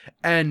there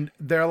and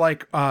they're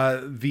like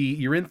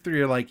the Urinthri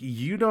are like,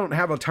 you don't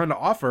have a ton to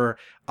offer,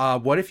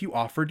 what if you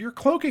offered your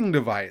cloaking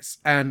device?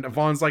 And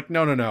Vaughn's like,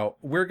 no,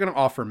 we're gonna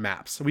offer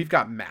maps. We've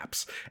got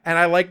maps. And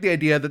I like the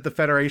idea that the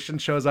Federation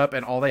shows up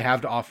and all they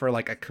have to offer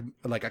like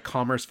a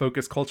commerce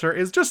focused culture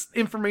is just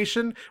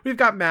information. We've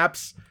got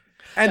maps.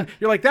 And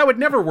you're like, that would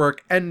never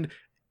work. And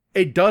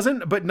it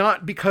doesn't, but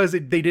not because they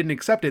didn't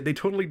accept it. They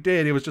totally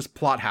did. It was just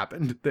plot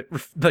happened that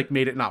like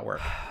made it not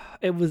work.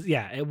 It was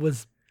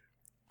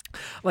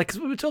like, 'cause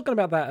we were talking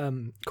about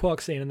that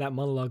Quark scene and that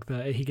monologue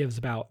that he gives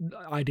about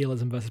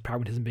idealism versus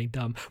pragmatism being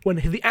dumb, when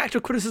the actual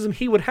criticism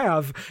he would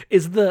have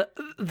is the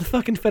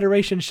fucking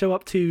Federation show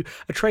up to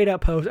a trade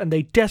outpost and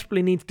they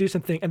desperately need to do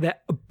something, and their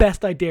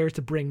best idea is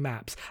to bring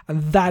maps,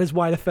 and that is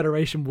why the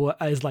Federation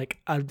is like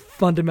a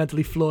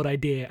fundamentally flawed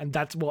idea, and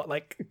that's what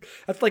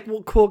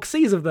Quark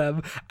sees of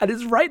them, and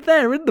it's right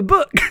there in the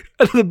book,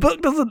 and the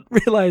book doesn't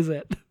realize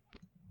it.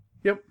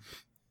 Yep.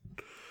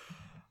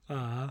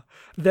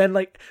 Then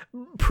like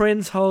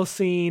Prin's whole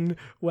scene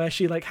where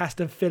she like has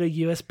to fit a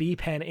USB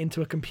pen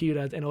into a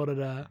computer in order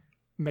to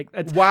make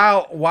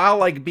While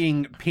like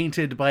being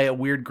painted by a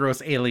weird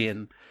gross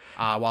alien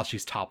while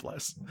she's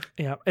topless.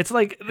 yeah, it's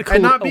like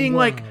And not being a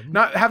like worm.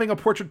 not having a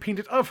portrait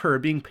painted of her,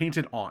 being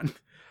painted on.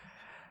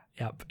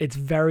 Yep, it's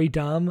very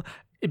dumb,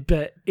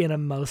 but in a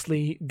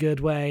mostly good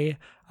way.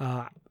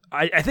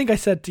 I think I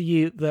said to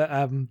you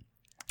that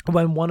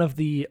when one of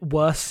the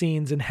worst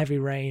scenes in Heavy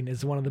Rain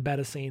is one of the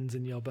better scenes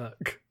in your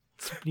book,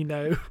 you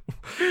know,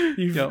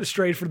 you've Yep.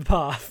 strayed from the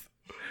path.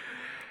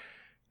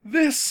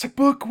 This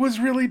book was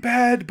really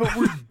bad, but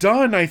we're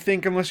done, I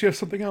think, unless you have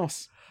something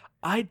else.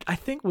 I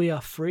think we are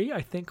free.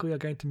 I think we are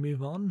going to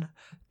move on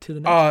to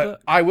the next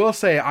book. I will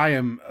say I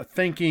am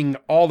thanking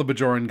all the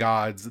Bajoran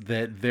gods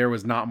that there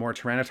was not more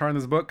Tyranitar in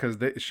this book,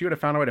 because she would have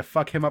found a way to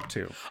fuck him up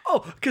too. Oh,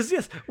 because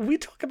yes, we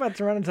talk about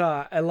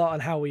Tyranitar a lot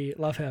and how we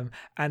love him,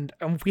 and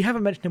we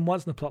haven't mentioned him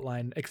once in the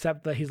plotline,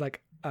 except that he's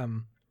like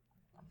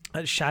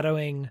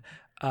shadowing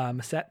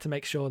Maset to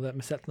make sure that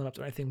Maset's not up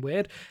to anything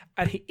weird.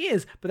 And he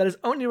is, but that is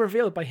only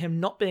revealed by him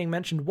not being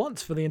mentioned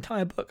once for the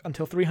entire book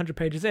until 300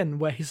 pages in,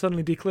 where he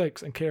suddenly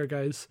decloaks and Kira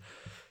goes,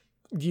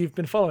 "You've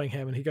been following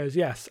him?" And he goes,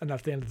 "Yes." And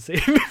that's the end of the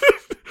scene.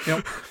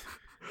 Yep.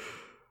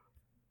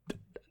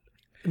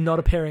 Not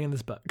appearing in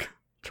this book,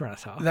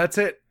 Tyranitar. That's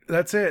it.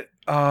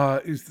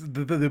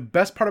 The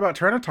best part about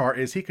Tyranitar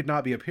is he could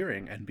not be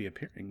appearing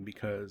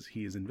because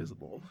he is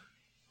invisible.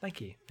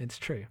 Thank you. It's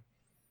true.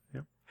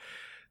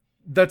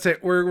 That's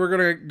it. We're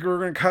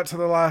gonna cut to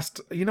the last.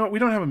 You know what? We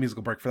don't have a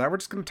musical break for that. We're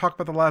just gonna talk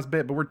about the last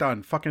bit, but we're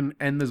done. Fucking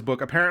end this book.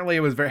 Apparently,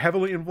 it was very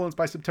heavily influenced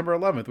by September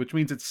 11th, which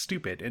means it's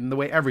stupid in the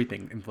way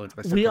everything influenced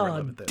by September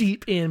 11th. We are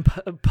deep in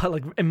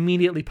like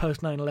immediately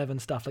post 9/11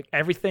 stuff. Like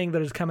everything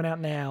that is coming out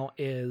now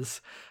is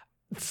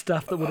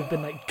stuff that would have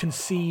been like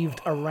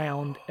conceived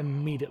around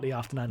immediately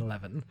after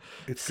 9/11.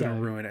 It's gonna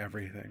ruin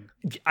everything.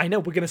 I know,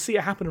 we're gonna see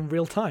it happen in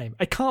real time.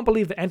 I can't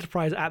believe that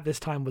Enterprise at this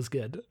time was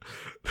good.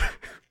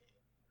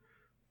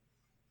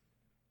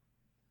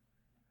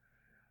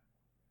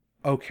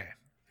 Okay.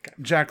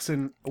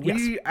 Jackson,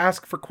 we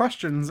ask for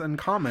questions and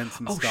comments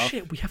and stuff. Oh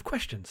shit, we have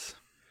questions.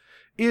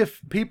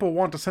 If people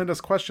want to send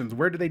us questions,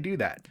 where do they do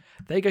that?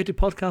 They go to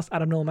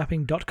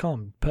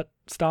podcast@abnormalmapping.com. Put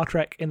Star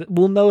Trek in.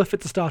 We'll know if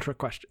it's a Star Trek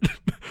question.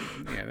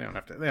 Yeah, they don't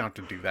have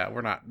to do that.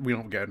 We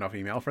don't get enough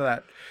email for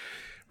that.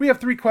 We have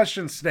 3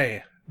 questions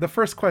today. The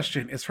first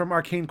question is from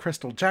Arcane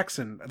Crystal.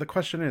 Jackson, the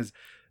question is,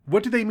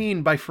 what do they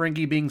mean by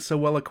Ferengi being so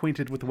well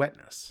acquainted with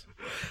wetness?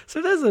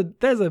 So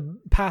there's a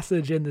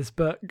passage in this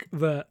book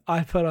that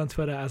I put on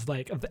Twitter as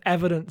like the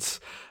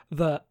evidence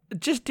that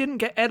just didn't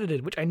get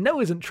edited, which I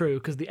know isn't true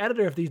because the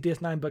editor of these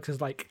DS9 books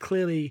has like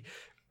clearly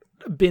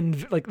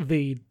been like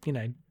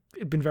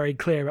been very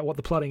clear about what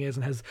the plotting is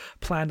and has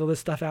planned all this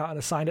stuff out and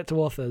assigned it to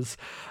authors.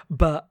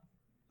 But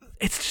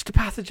it's just a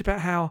passage about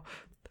how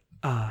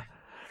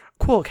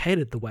Quark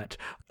hated the wet.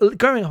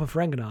 Growing up in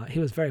Ferenginar, he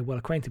was very well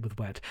acquainted with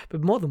wet,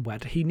 but more than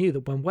wet, he knew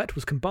that when wet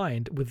was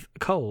combined with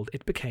cold,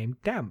 it became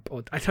damp.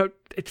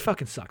 It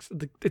fucking sucks.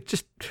 It's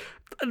just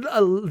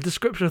a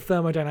description of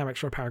thermodynamics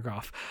for a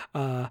paragraph.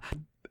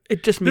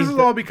 It just means this is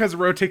all because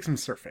Ro takes him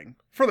surfing,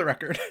 for the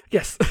record.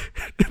 Yes,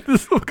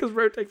 this is all because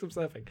Ro takes him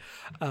surfing.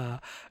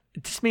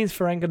 It just means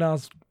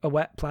Ferenginar's a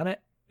wet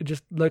planet. It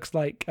just looks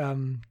like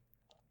the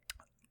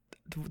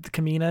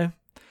Camino.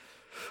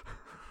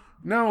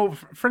 No,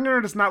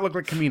 Ferenginar does not look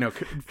like Camino.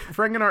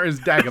 Ferenginar is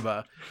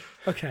Dagobah.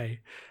 Okay.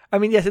 I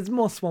mean, yes, it's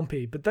more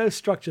swampy, but those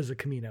structures are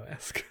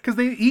Camino-esque. Because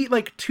they eat,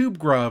 like, tube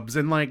grubs,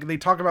 and, like, they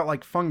talk about,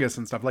 like, fungus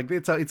and stuff. Like,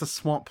 it's a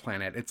swamp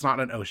planet. It's not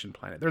an ocean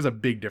planet. There's a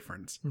big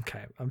difference.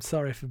 Okay, I'm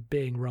sorry for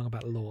being wrong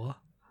about lore.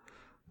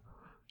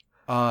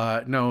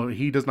 No,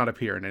 he does not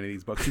appear in any of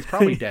these books. He's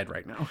probably dead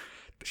right now.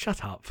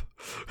 Shut up.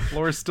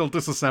 Lore is still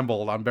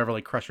disassembled on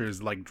Beverly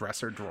Crusher's, like,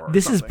 dresser drawer.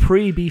 This is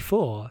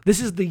pre-B4. This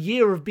is the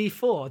year of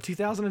B4,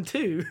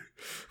 2002.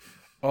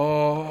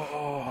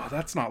 Oh,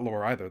 that's not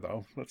lore either,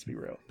 though. Let's be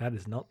real. That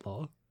is not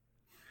lore.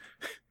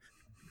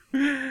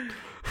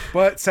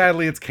 But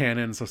sadly, it's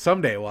canon, so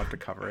someday we'll have to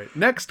cover it.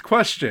 Next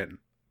question.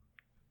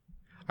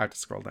 I have to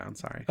scroll down,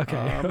 sorry. Okay,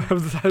 I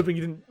was hoping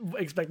you didn't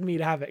expect me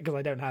to have it, because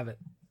I don't have it.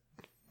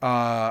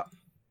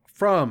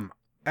 From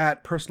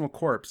 @Personal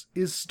Corpse,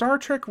 is Star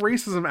Trek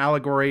racism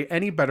allegory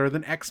any better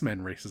than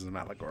X-Men racism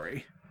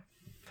allegory?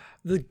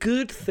 The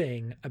good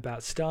thing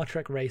about Star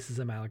Trek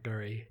racism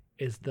allegory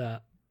is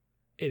that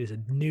it is a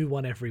new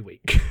one every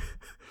week.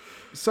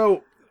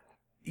 So,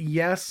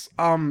 yes,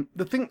 for me,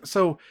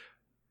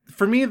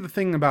 the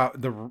thing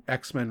about the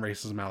X-Men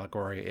racism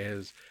allegory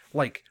is,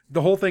 like,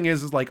 the whole thing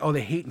is like, oh,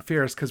 they hate and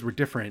fear us because we're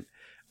different.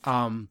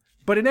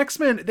 But in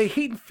X-Men, they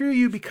hate and fear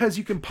you because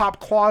you can pop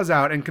claws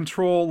out and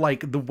control,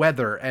 like, the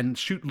weather and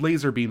shoot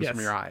laser beams from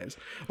your eyes.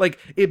 Like,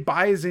 it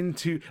buys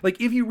into... Like,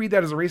 if you read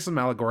that as a racism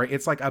allegory,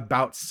 it's, like,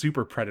 about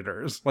super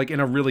predators, like, in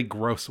a really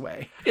gross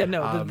way. Yeah,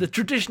 no, the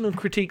traditional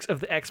critiques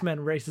of the X-Men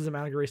racism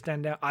allegory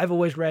stand out. I've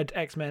always read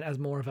X-Men as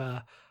more of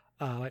a,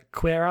 like,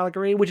 queer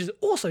allegory, which is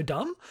also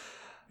dumb.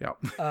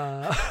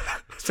 Yeah.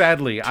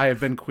 Sadly, I have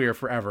been queer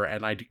forever,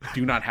 and I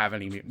do not have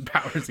any mutant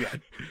powers yet.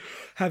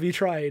 Have you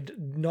tried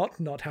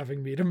not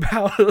having mutant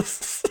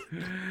powers?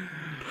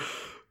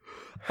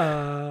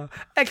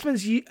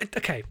 X-Men's...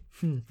 Okay.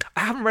 I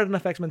haven't read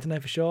enough X-Men to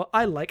know for sure.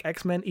 I like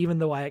X-Men, even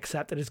though I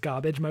accept that it's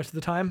garbage most of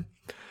the time.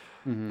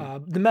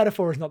 Mm-hmm. The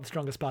metaphor is not the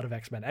strongest part of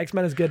X-Men.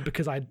 X-Men is good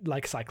because I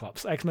like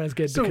Cyclops. X-Men is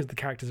good because the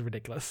characters are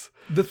ridiculous.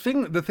 The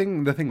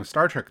thing with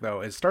Star Trek,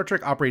 though, is Star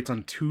Trek operates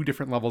on 2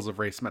 different levels of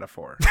race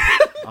metaphor.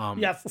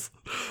 Yes.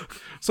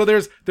 So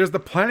there's the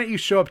planet you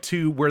show up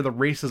to where the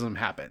racism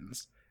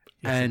happens.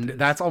 Yes, and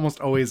that's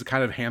almost always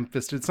kind of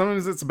ham-fisted.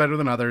 Sometimes it's better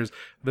than others.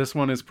 This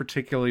one is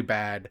particularly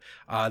bad.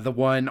 The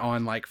one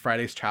on, like,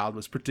 Friday's Child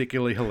was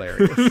particularly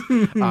hilarious.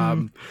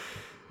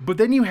 But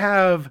then you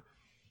have...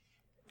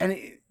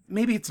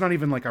 maybe it's not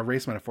even like a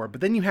race metaphor,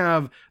 but then you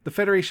have the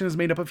Federation is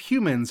made up of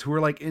humans who are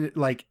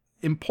like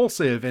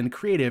impulsive and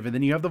creative, and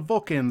then you have the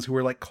Vulcans who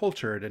are like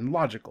cultured and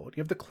logical.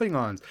 You have the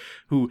Klingons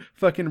who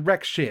fucking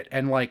wreck shit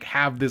and like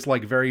have this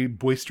like very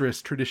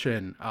boisterous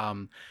tradition.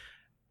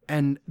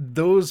 And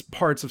those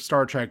parts of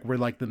Star Trek were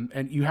like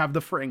and you have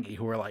the Ferengi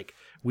who are like,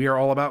 we are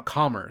all about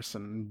commerce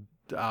and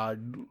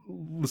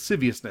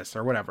lasciviousness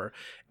or whatever.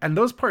 And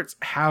those parts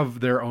have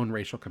their own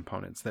racial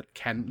components that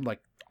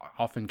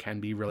often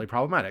can be really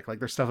problematic. Like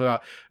there's stuff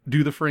about,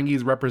 do the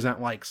Ferengis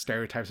represent like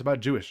stereotypes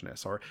about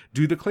Jewishness, or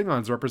do the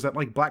Klingons represent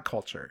like black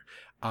culture?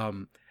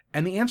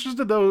 And the answers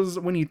to those,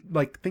 when you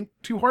like think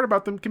too hard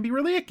about them, can be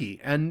really icky.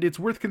 And it's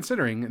worth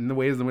considering in the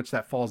ways in which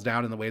that falls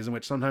down, in the ways in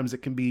which sometimes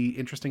it can be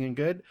interesting and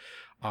good.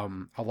 A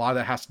lot of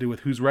that has to do with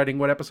who's writing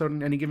what episode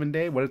on any given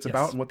day, what it's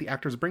about, and what the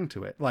actors bring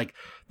to it. Like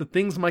the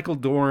things Michael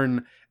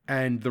Dorn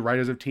and the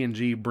writers of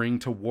TNG bring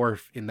to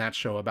Worf in that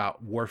show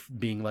about Worf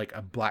being like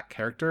a black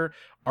character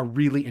are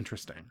really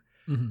interesting.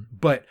 Mm-hmm.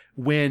 But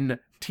when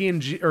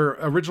TNG or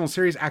original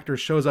series actor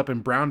shows up in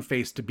brown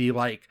face to be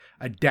like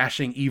a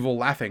dashing, evil,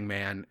 laughing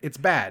man, it's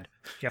bad.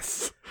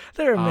 Yes.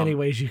 There are many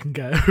ways you can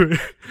go.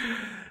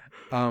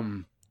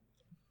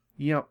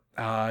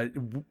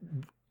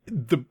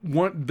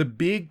 The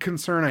big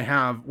concern I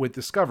have with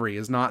Discovery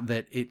is not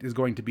that it is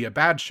going to be a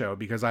bad show,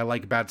 because I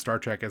like bad Star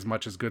Trek as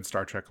much as good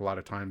Star Trek a lot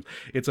of times.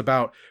 It's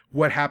about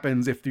what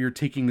happens if you're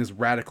taking this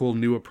radical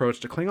new approach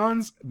to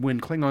Klingons,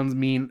 when Klingons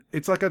mean,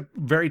 it's like a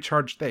very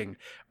charged thing.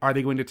 Are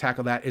they going to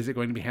tackle that? Is it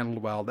going to be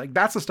handled well? Like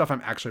that's the stuff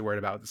I'm actually worried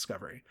about with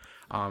Discovery.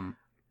 And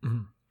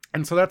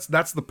so that's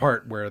the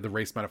part where the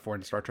race metaphor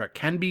in Star Trek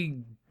can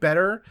be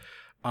better.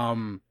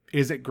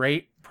 Is it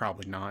great?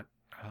 Probably not.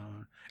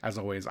 As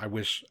always, I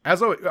wish,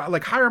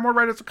 like, hire more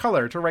writers of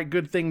color to write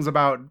good things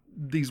about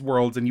these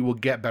worlds, and you will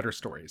get better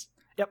stories.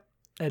 Yep,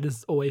 it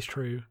is always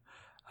true.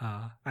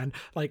 And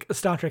like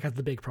Star Trek has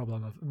the big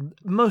problem of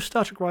most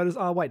Star Trek writers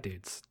are white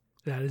dudes.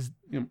 That is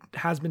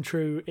has been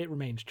true. It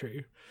remains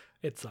true.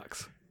 It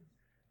sucks.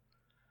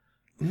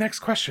 Next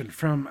question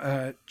from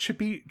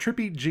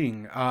Trippy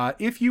Jing.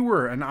 If you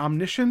were an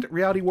omniscient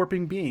reality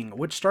warping being,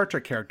 which Star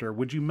Trek character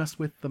would you mess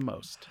with the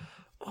most?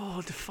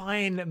 Oh,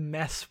 define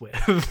mess with.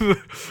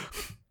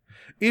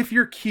 If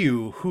you're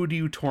Q, who do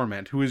you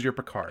torment? Who is your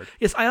Picard?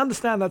 Yes, I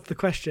understand that's the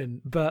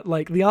question, but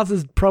like the answer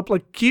is probably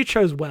like, Q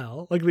chose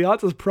well. Like the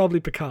answer is probably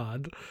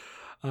Picard.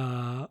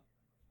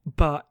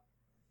 But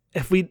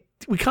if we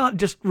can't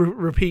just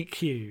repeat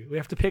Q, we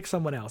have to pick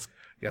someone else.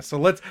 Yeah, so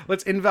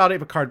let's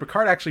invalidate Picard.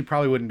 Picard actually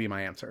probably wouldn't be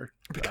my answer.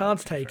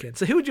 Picard's taken.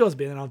 So who would yours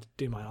be? And then I'll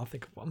do mine. I'll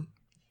think of one.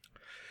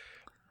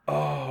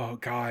 Oh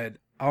God.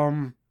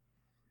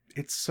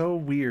 It's so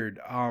weird.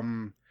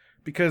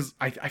 Because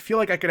I feel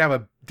like I could have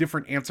a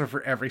different answer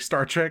for every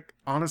Star Trek,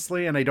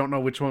 honestly, and I don't know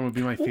which one would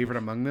be my favorite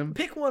among them.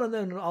 Pick one and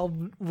then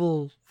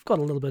we've got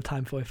a little bit of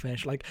time before we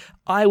finish. Like,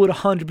 I would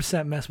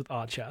 100% mess with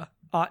Archer.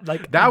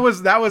 That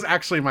was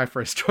actually my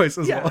first choice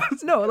as well.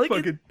 No, like,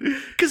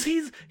 because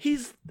he's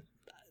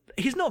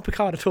not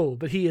Picard at all,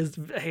 but he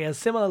has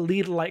similar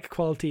leader-like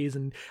qualities,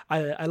 and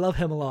I love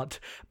him a lot.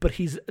 But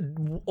he's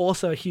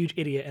also a huge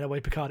idiot in a way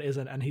Picard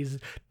isn't, and he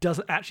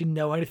doesn't actually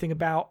know anything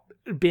about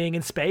being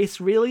in space,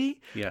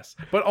 really. Yes,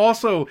 but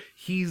also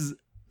he's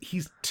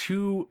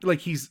too like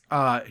he's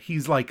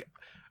like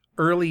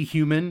early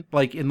human,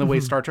 like in the way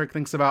Star Trek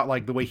thinks about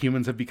like the way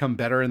humans have become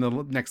better in the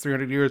next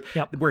 300 years.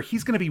 Yep. Where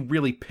he's going to be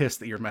really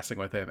pissed that you're messing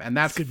with him, and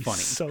that's funny.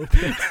 So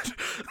pissed.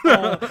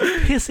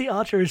 Pissy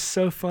Archer is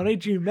so funny.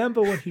 Do you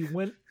remember when he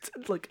went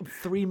like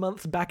 3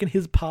 months back in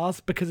his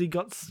past because he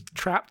got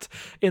trapped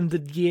in the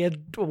year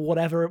or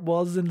whatever it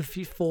was in the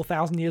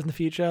 4,000 years in the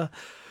future?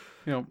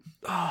 You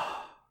know,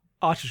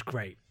 Archer's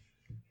great.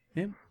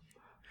 Yeah.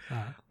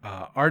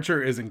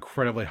 Archer is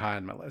incredibly high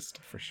on my list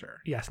for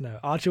sure. Yes, no.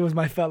 Archer was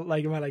my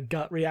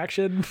gut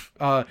reaction.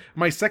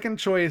 My second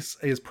choice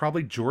is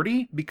probably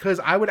Geordi,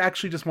 because I would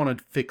actually just want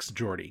to fix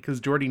Geordi,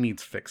 because Geordi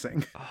needs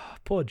fixing. Oh,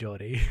 poor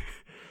Geordi.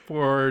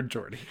 Poor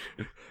Geordi.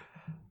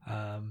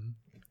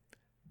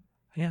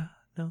 Yeah,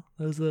 no,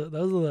 those are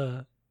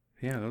the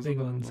big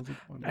ones.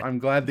 I'm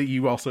glad that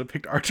you also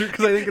picked Archer,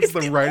 because I think it's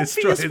the rightest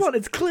choice. One.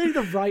 It's clearly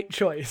the right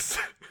choice.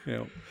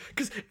 Yeah.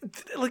 Because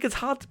like it's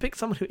hard to pick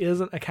someone who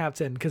isn't a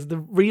captain, because the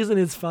reason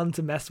it's fun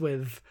to mess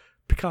with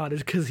Picard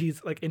is because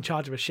he's like in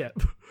charge of a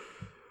ship.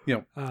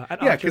 You know,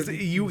 because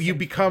you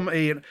become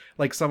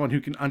someone who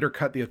can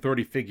undercut the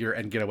authority figure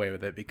and get away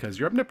with it because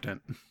you're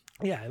omnipotent.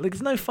 Yeah, like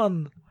it's no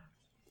fun.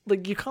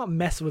 Like you can't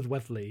mess with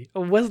Wesley.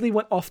 Wesley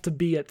went off to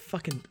be at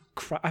fucking.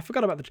 I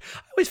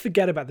always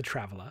forget about the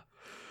Traveler.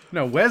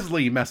 No,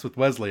 Wesley messed with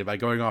Wesley by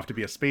going off to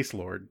be a space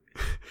lord.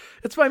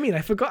 That's what I mean.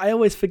 I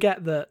always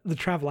forget that the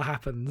Traveler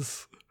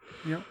happens.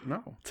 Yeah,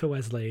 no. To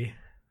Wesley.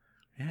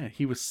 Yeah,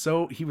 he was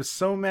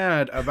so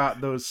mad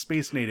about those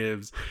space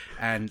natives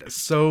and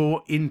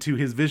so into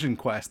his vision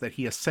quest that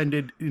he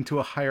ascended into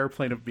a higher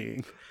plane of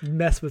being.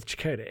 Mess with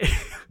Chakotay.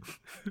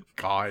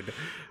 God,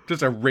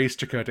 just erase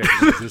Chakotay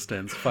from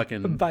existence.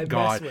 Fucking by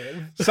God. Mess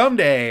with.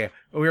 Someday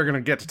we're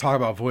gonna get to talk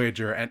about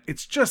Voyager, and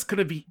it's just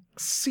gonna be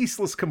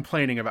ceaseless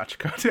complaining about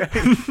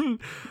Chakotay.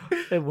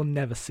 It will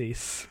never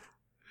cease.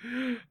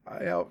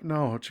 I hope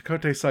no.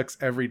 Chakotay sucks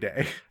every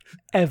day.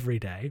 Every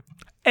day.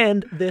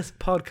 And this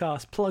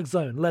podcast, Plug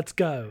Zone. Let's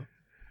go.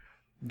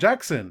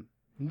 Jackson,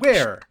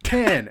 where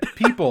can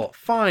people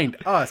find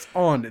us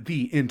on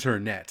the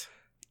internet?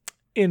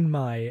 In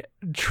my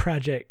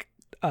tragic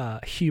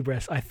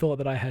hubris, I thought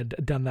that I had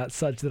done that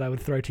such that I would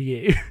throw to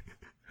you.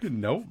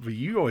 No, but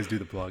you always do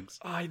the plugs.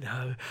 I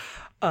know.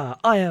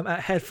 I am at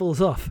Headfuls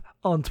Off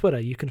on Twitter.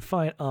 You can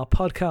find our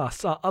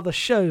podcasts, our other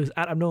shows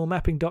at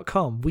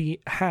abnormalmapping.com.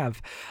 We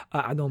have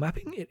Abnormal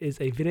Mapping. It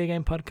is a video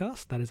game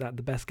podcast that is at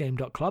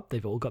thebestgame.club.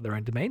 They've all got their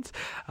own domains.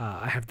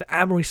 I have the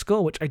Amory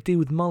Score, which I do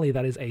with Molly.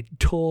 That is a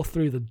tour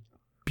through the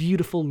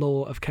beautiful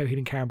lore of Coheed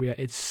and Cambria.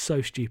 It's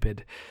so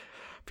stupid.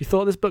 If you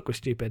thought this book was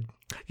stupid,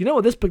 you know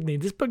what this book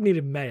needs? This book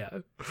needed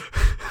mayo.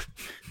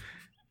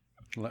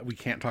 We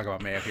can't talk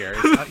about mayo here.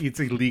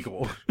 It's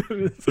illegal.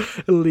 It's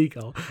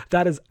illegal.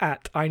 That is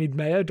at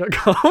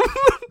ineedmayo.com.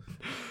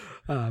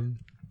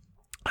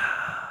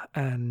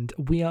 And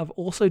we are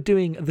also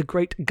doing the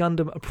Great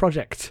Gundam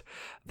Project.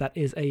 That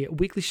is a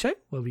weekly show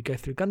where we go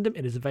through Gundam.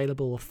 It is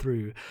available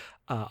through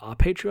our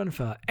Patreon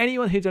for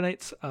anyone who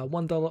donates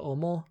 $1 or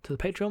more to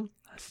the Patreon,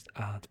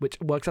 which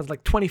works out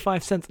like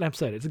 25 cents an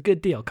episode. It's a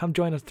good deal. Come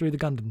join us through the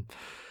Gundam.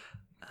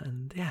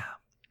 And yeah,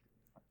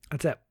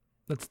 that's it.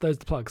 Those are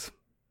the plugs.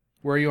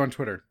 Where are you on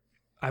Twitter?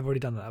 I've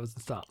already done that. That was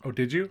the start. Oh,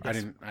 did you?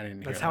 Yes. I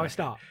didn't hear That's how that. I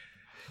start.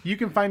 You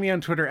can find me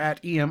on Twitter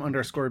at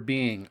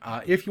EM_being.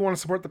 If you want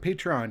to support the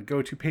Patreon,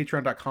 go to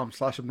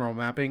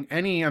patreon.com/abnormalmapping.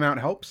 Any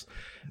amount helps.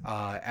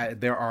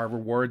 There are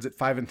rewards at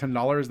 $5 and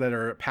 $10 that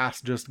are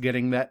past just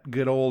getting that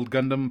good old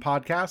Gundam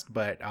podcast,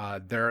 but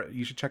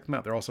you should check them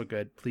out. They're also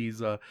good.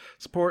 Please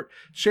support,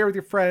 share with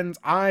your friends.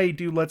 I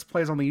do Let's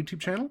Plays on the YouTube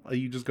channel.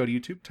 You just go to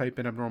YouTube, type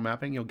in Abnormal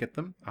Mapping, you'll get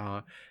them.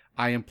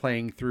 I am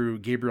playing through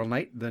Gabriel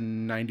Knight, the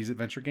 90s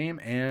adventure game,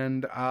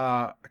 and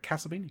a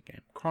Castlevania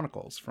game,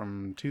 Chronicles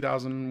from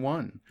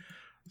 2001.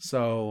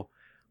 So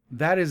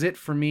that is it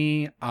for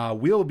me.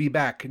 We'll be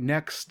back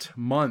next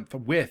month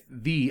with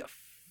the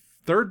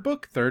third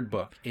book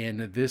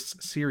in this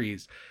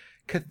series,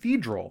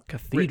 Cathedral,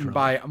 written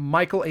by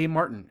Michael A.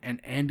 Martin and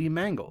Andy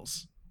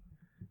Mangels.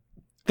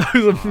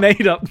 Those are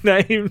made up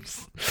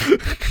names.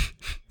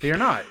 They are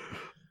not.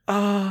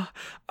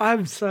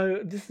 This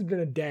has been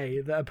a day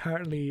that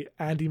apparently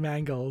Andy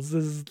Mangels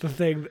is the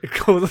thing that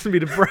causes me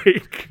to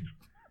break.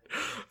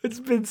 It's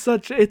been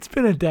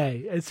a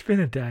day.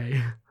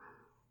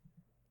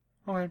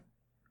 Okay.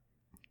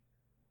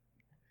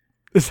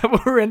 Is that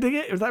where we're ending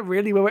it? Is that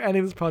really where we're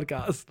ending this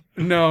podcast?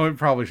 No, it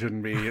probably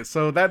shouldn't be.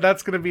 So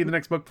that's going to be the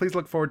next book. Please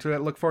look forward to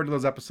it. Look forward to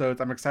those episodes.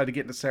 I'm excited to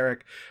get into Sarek.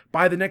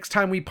 By the next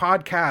time we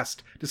podcast,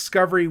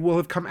 Discovery will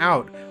have come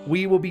out.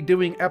 We will be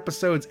doing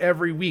episodes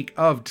every week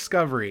of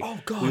Discovery. Oh,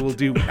 God. We will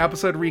do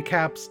episode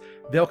recaps.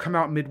 They'll come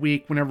out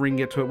midweek whenever we can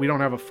get to it. We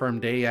don't have a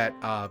firm day yet,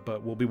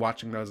 but we'll be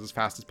watching those as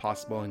fast as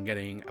possible and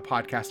getting a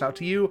podcast out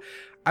to you.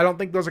 I don't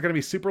think those are going to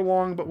be super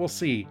long, but we'll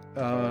see.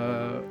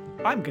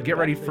 I'm gonna get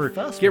ready for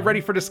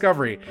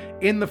Discovery.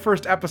 In the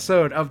first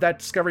episode of that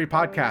Discovery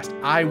podcast,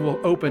 I will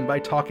open by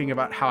talking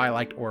about how I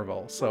liked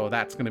Orville. So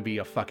that's going to be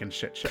a fucking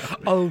shit show.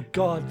 Oh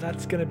God,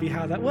 that's going to be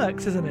how that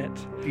works, isn't it?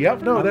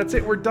 Yep. No, that's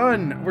it. We're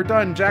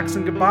done.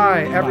 Jackson,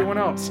 goodbye. Everyone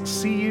else,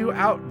 see you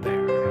out there.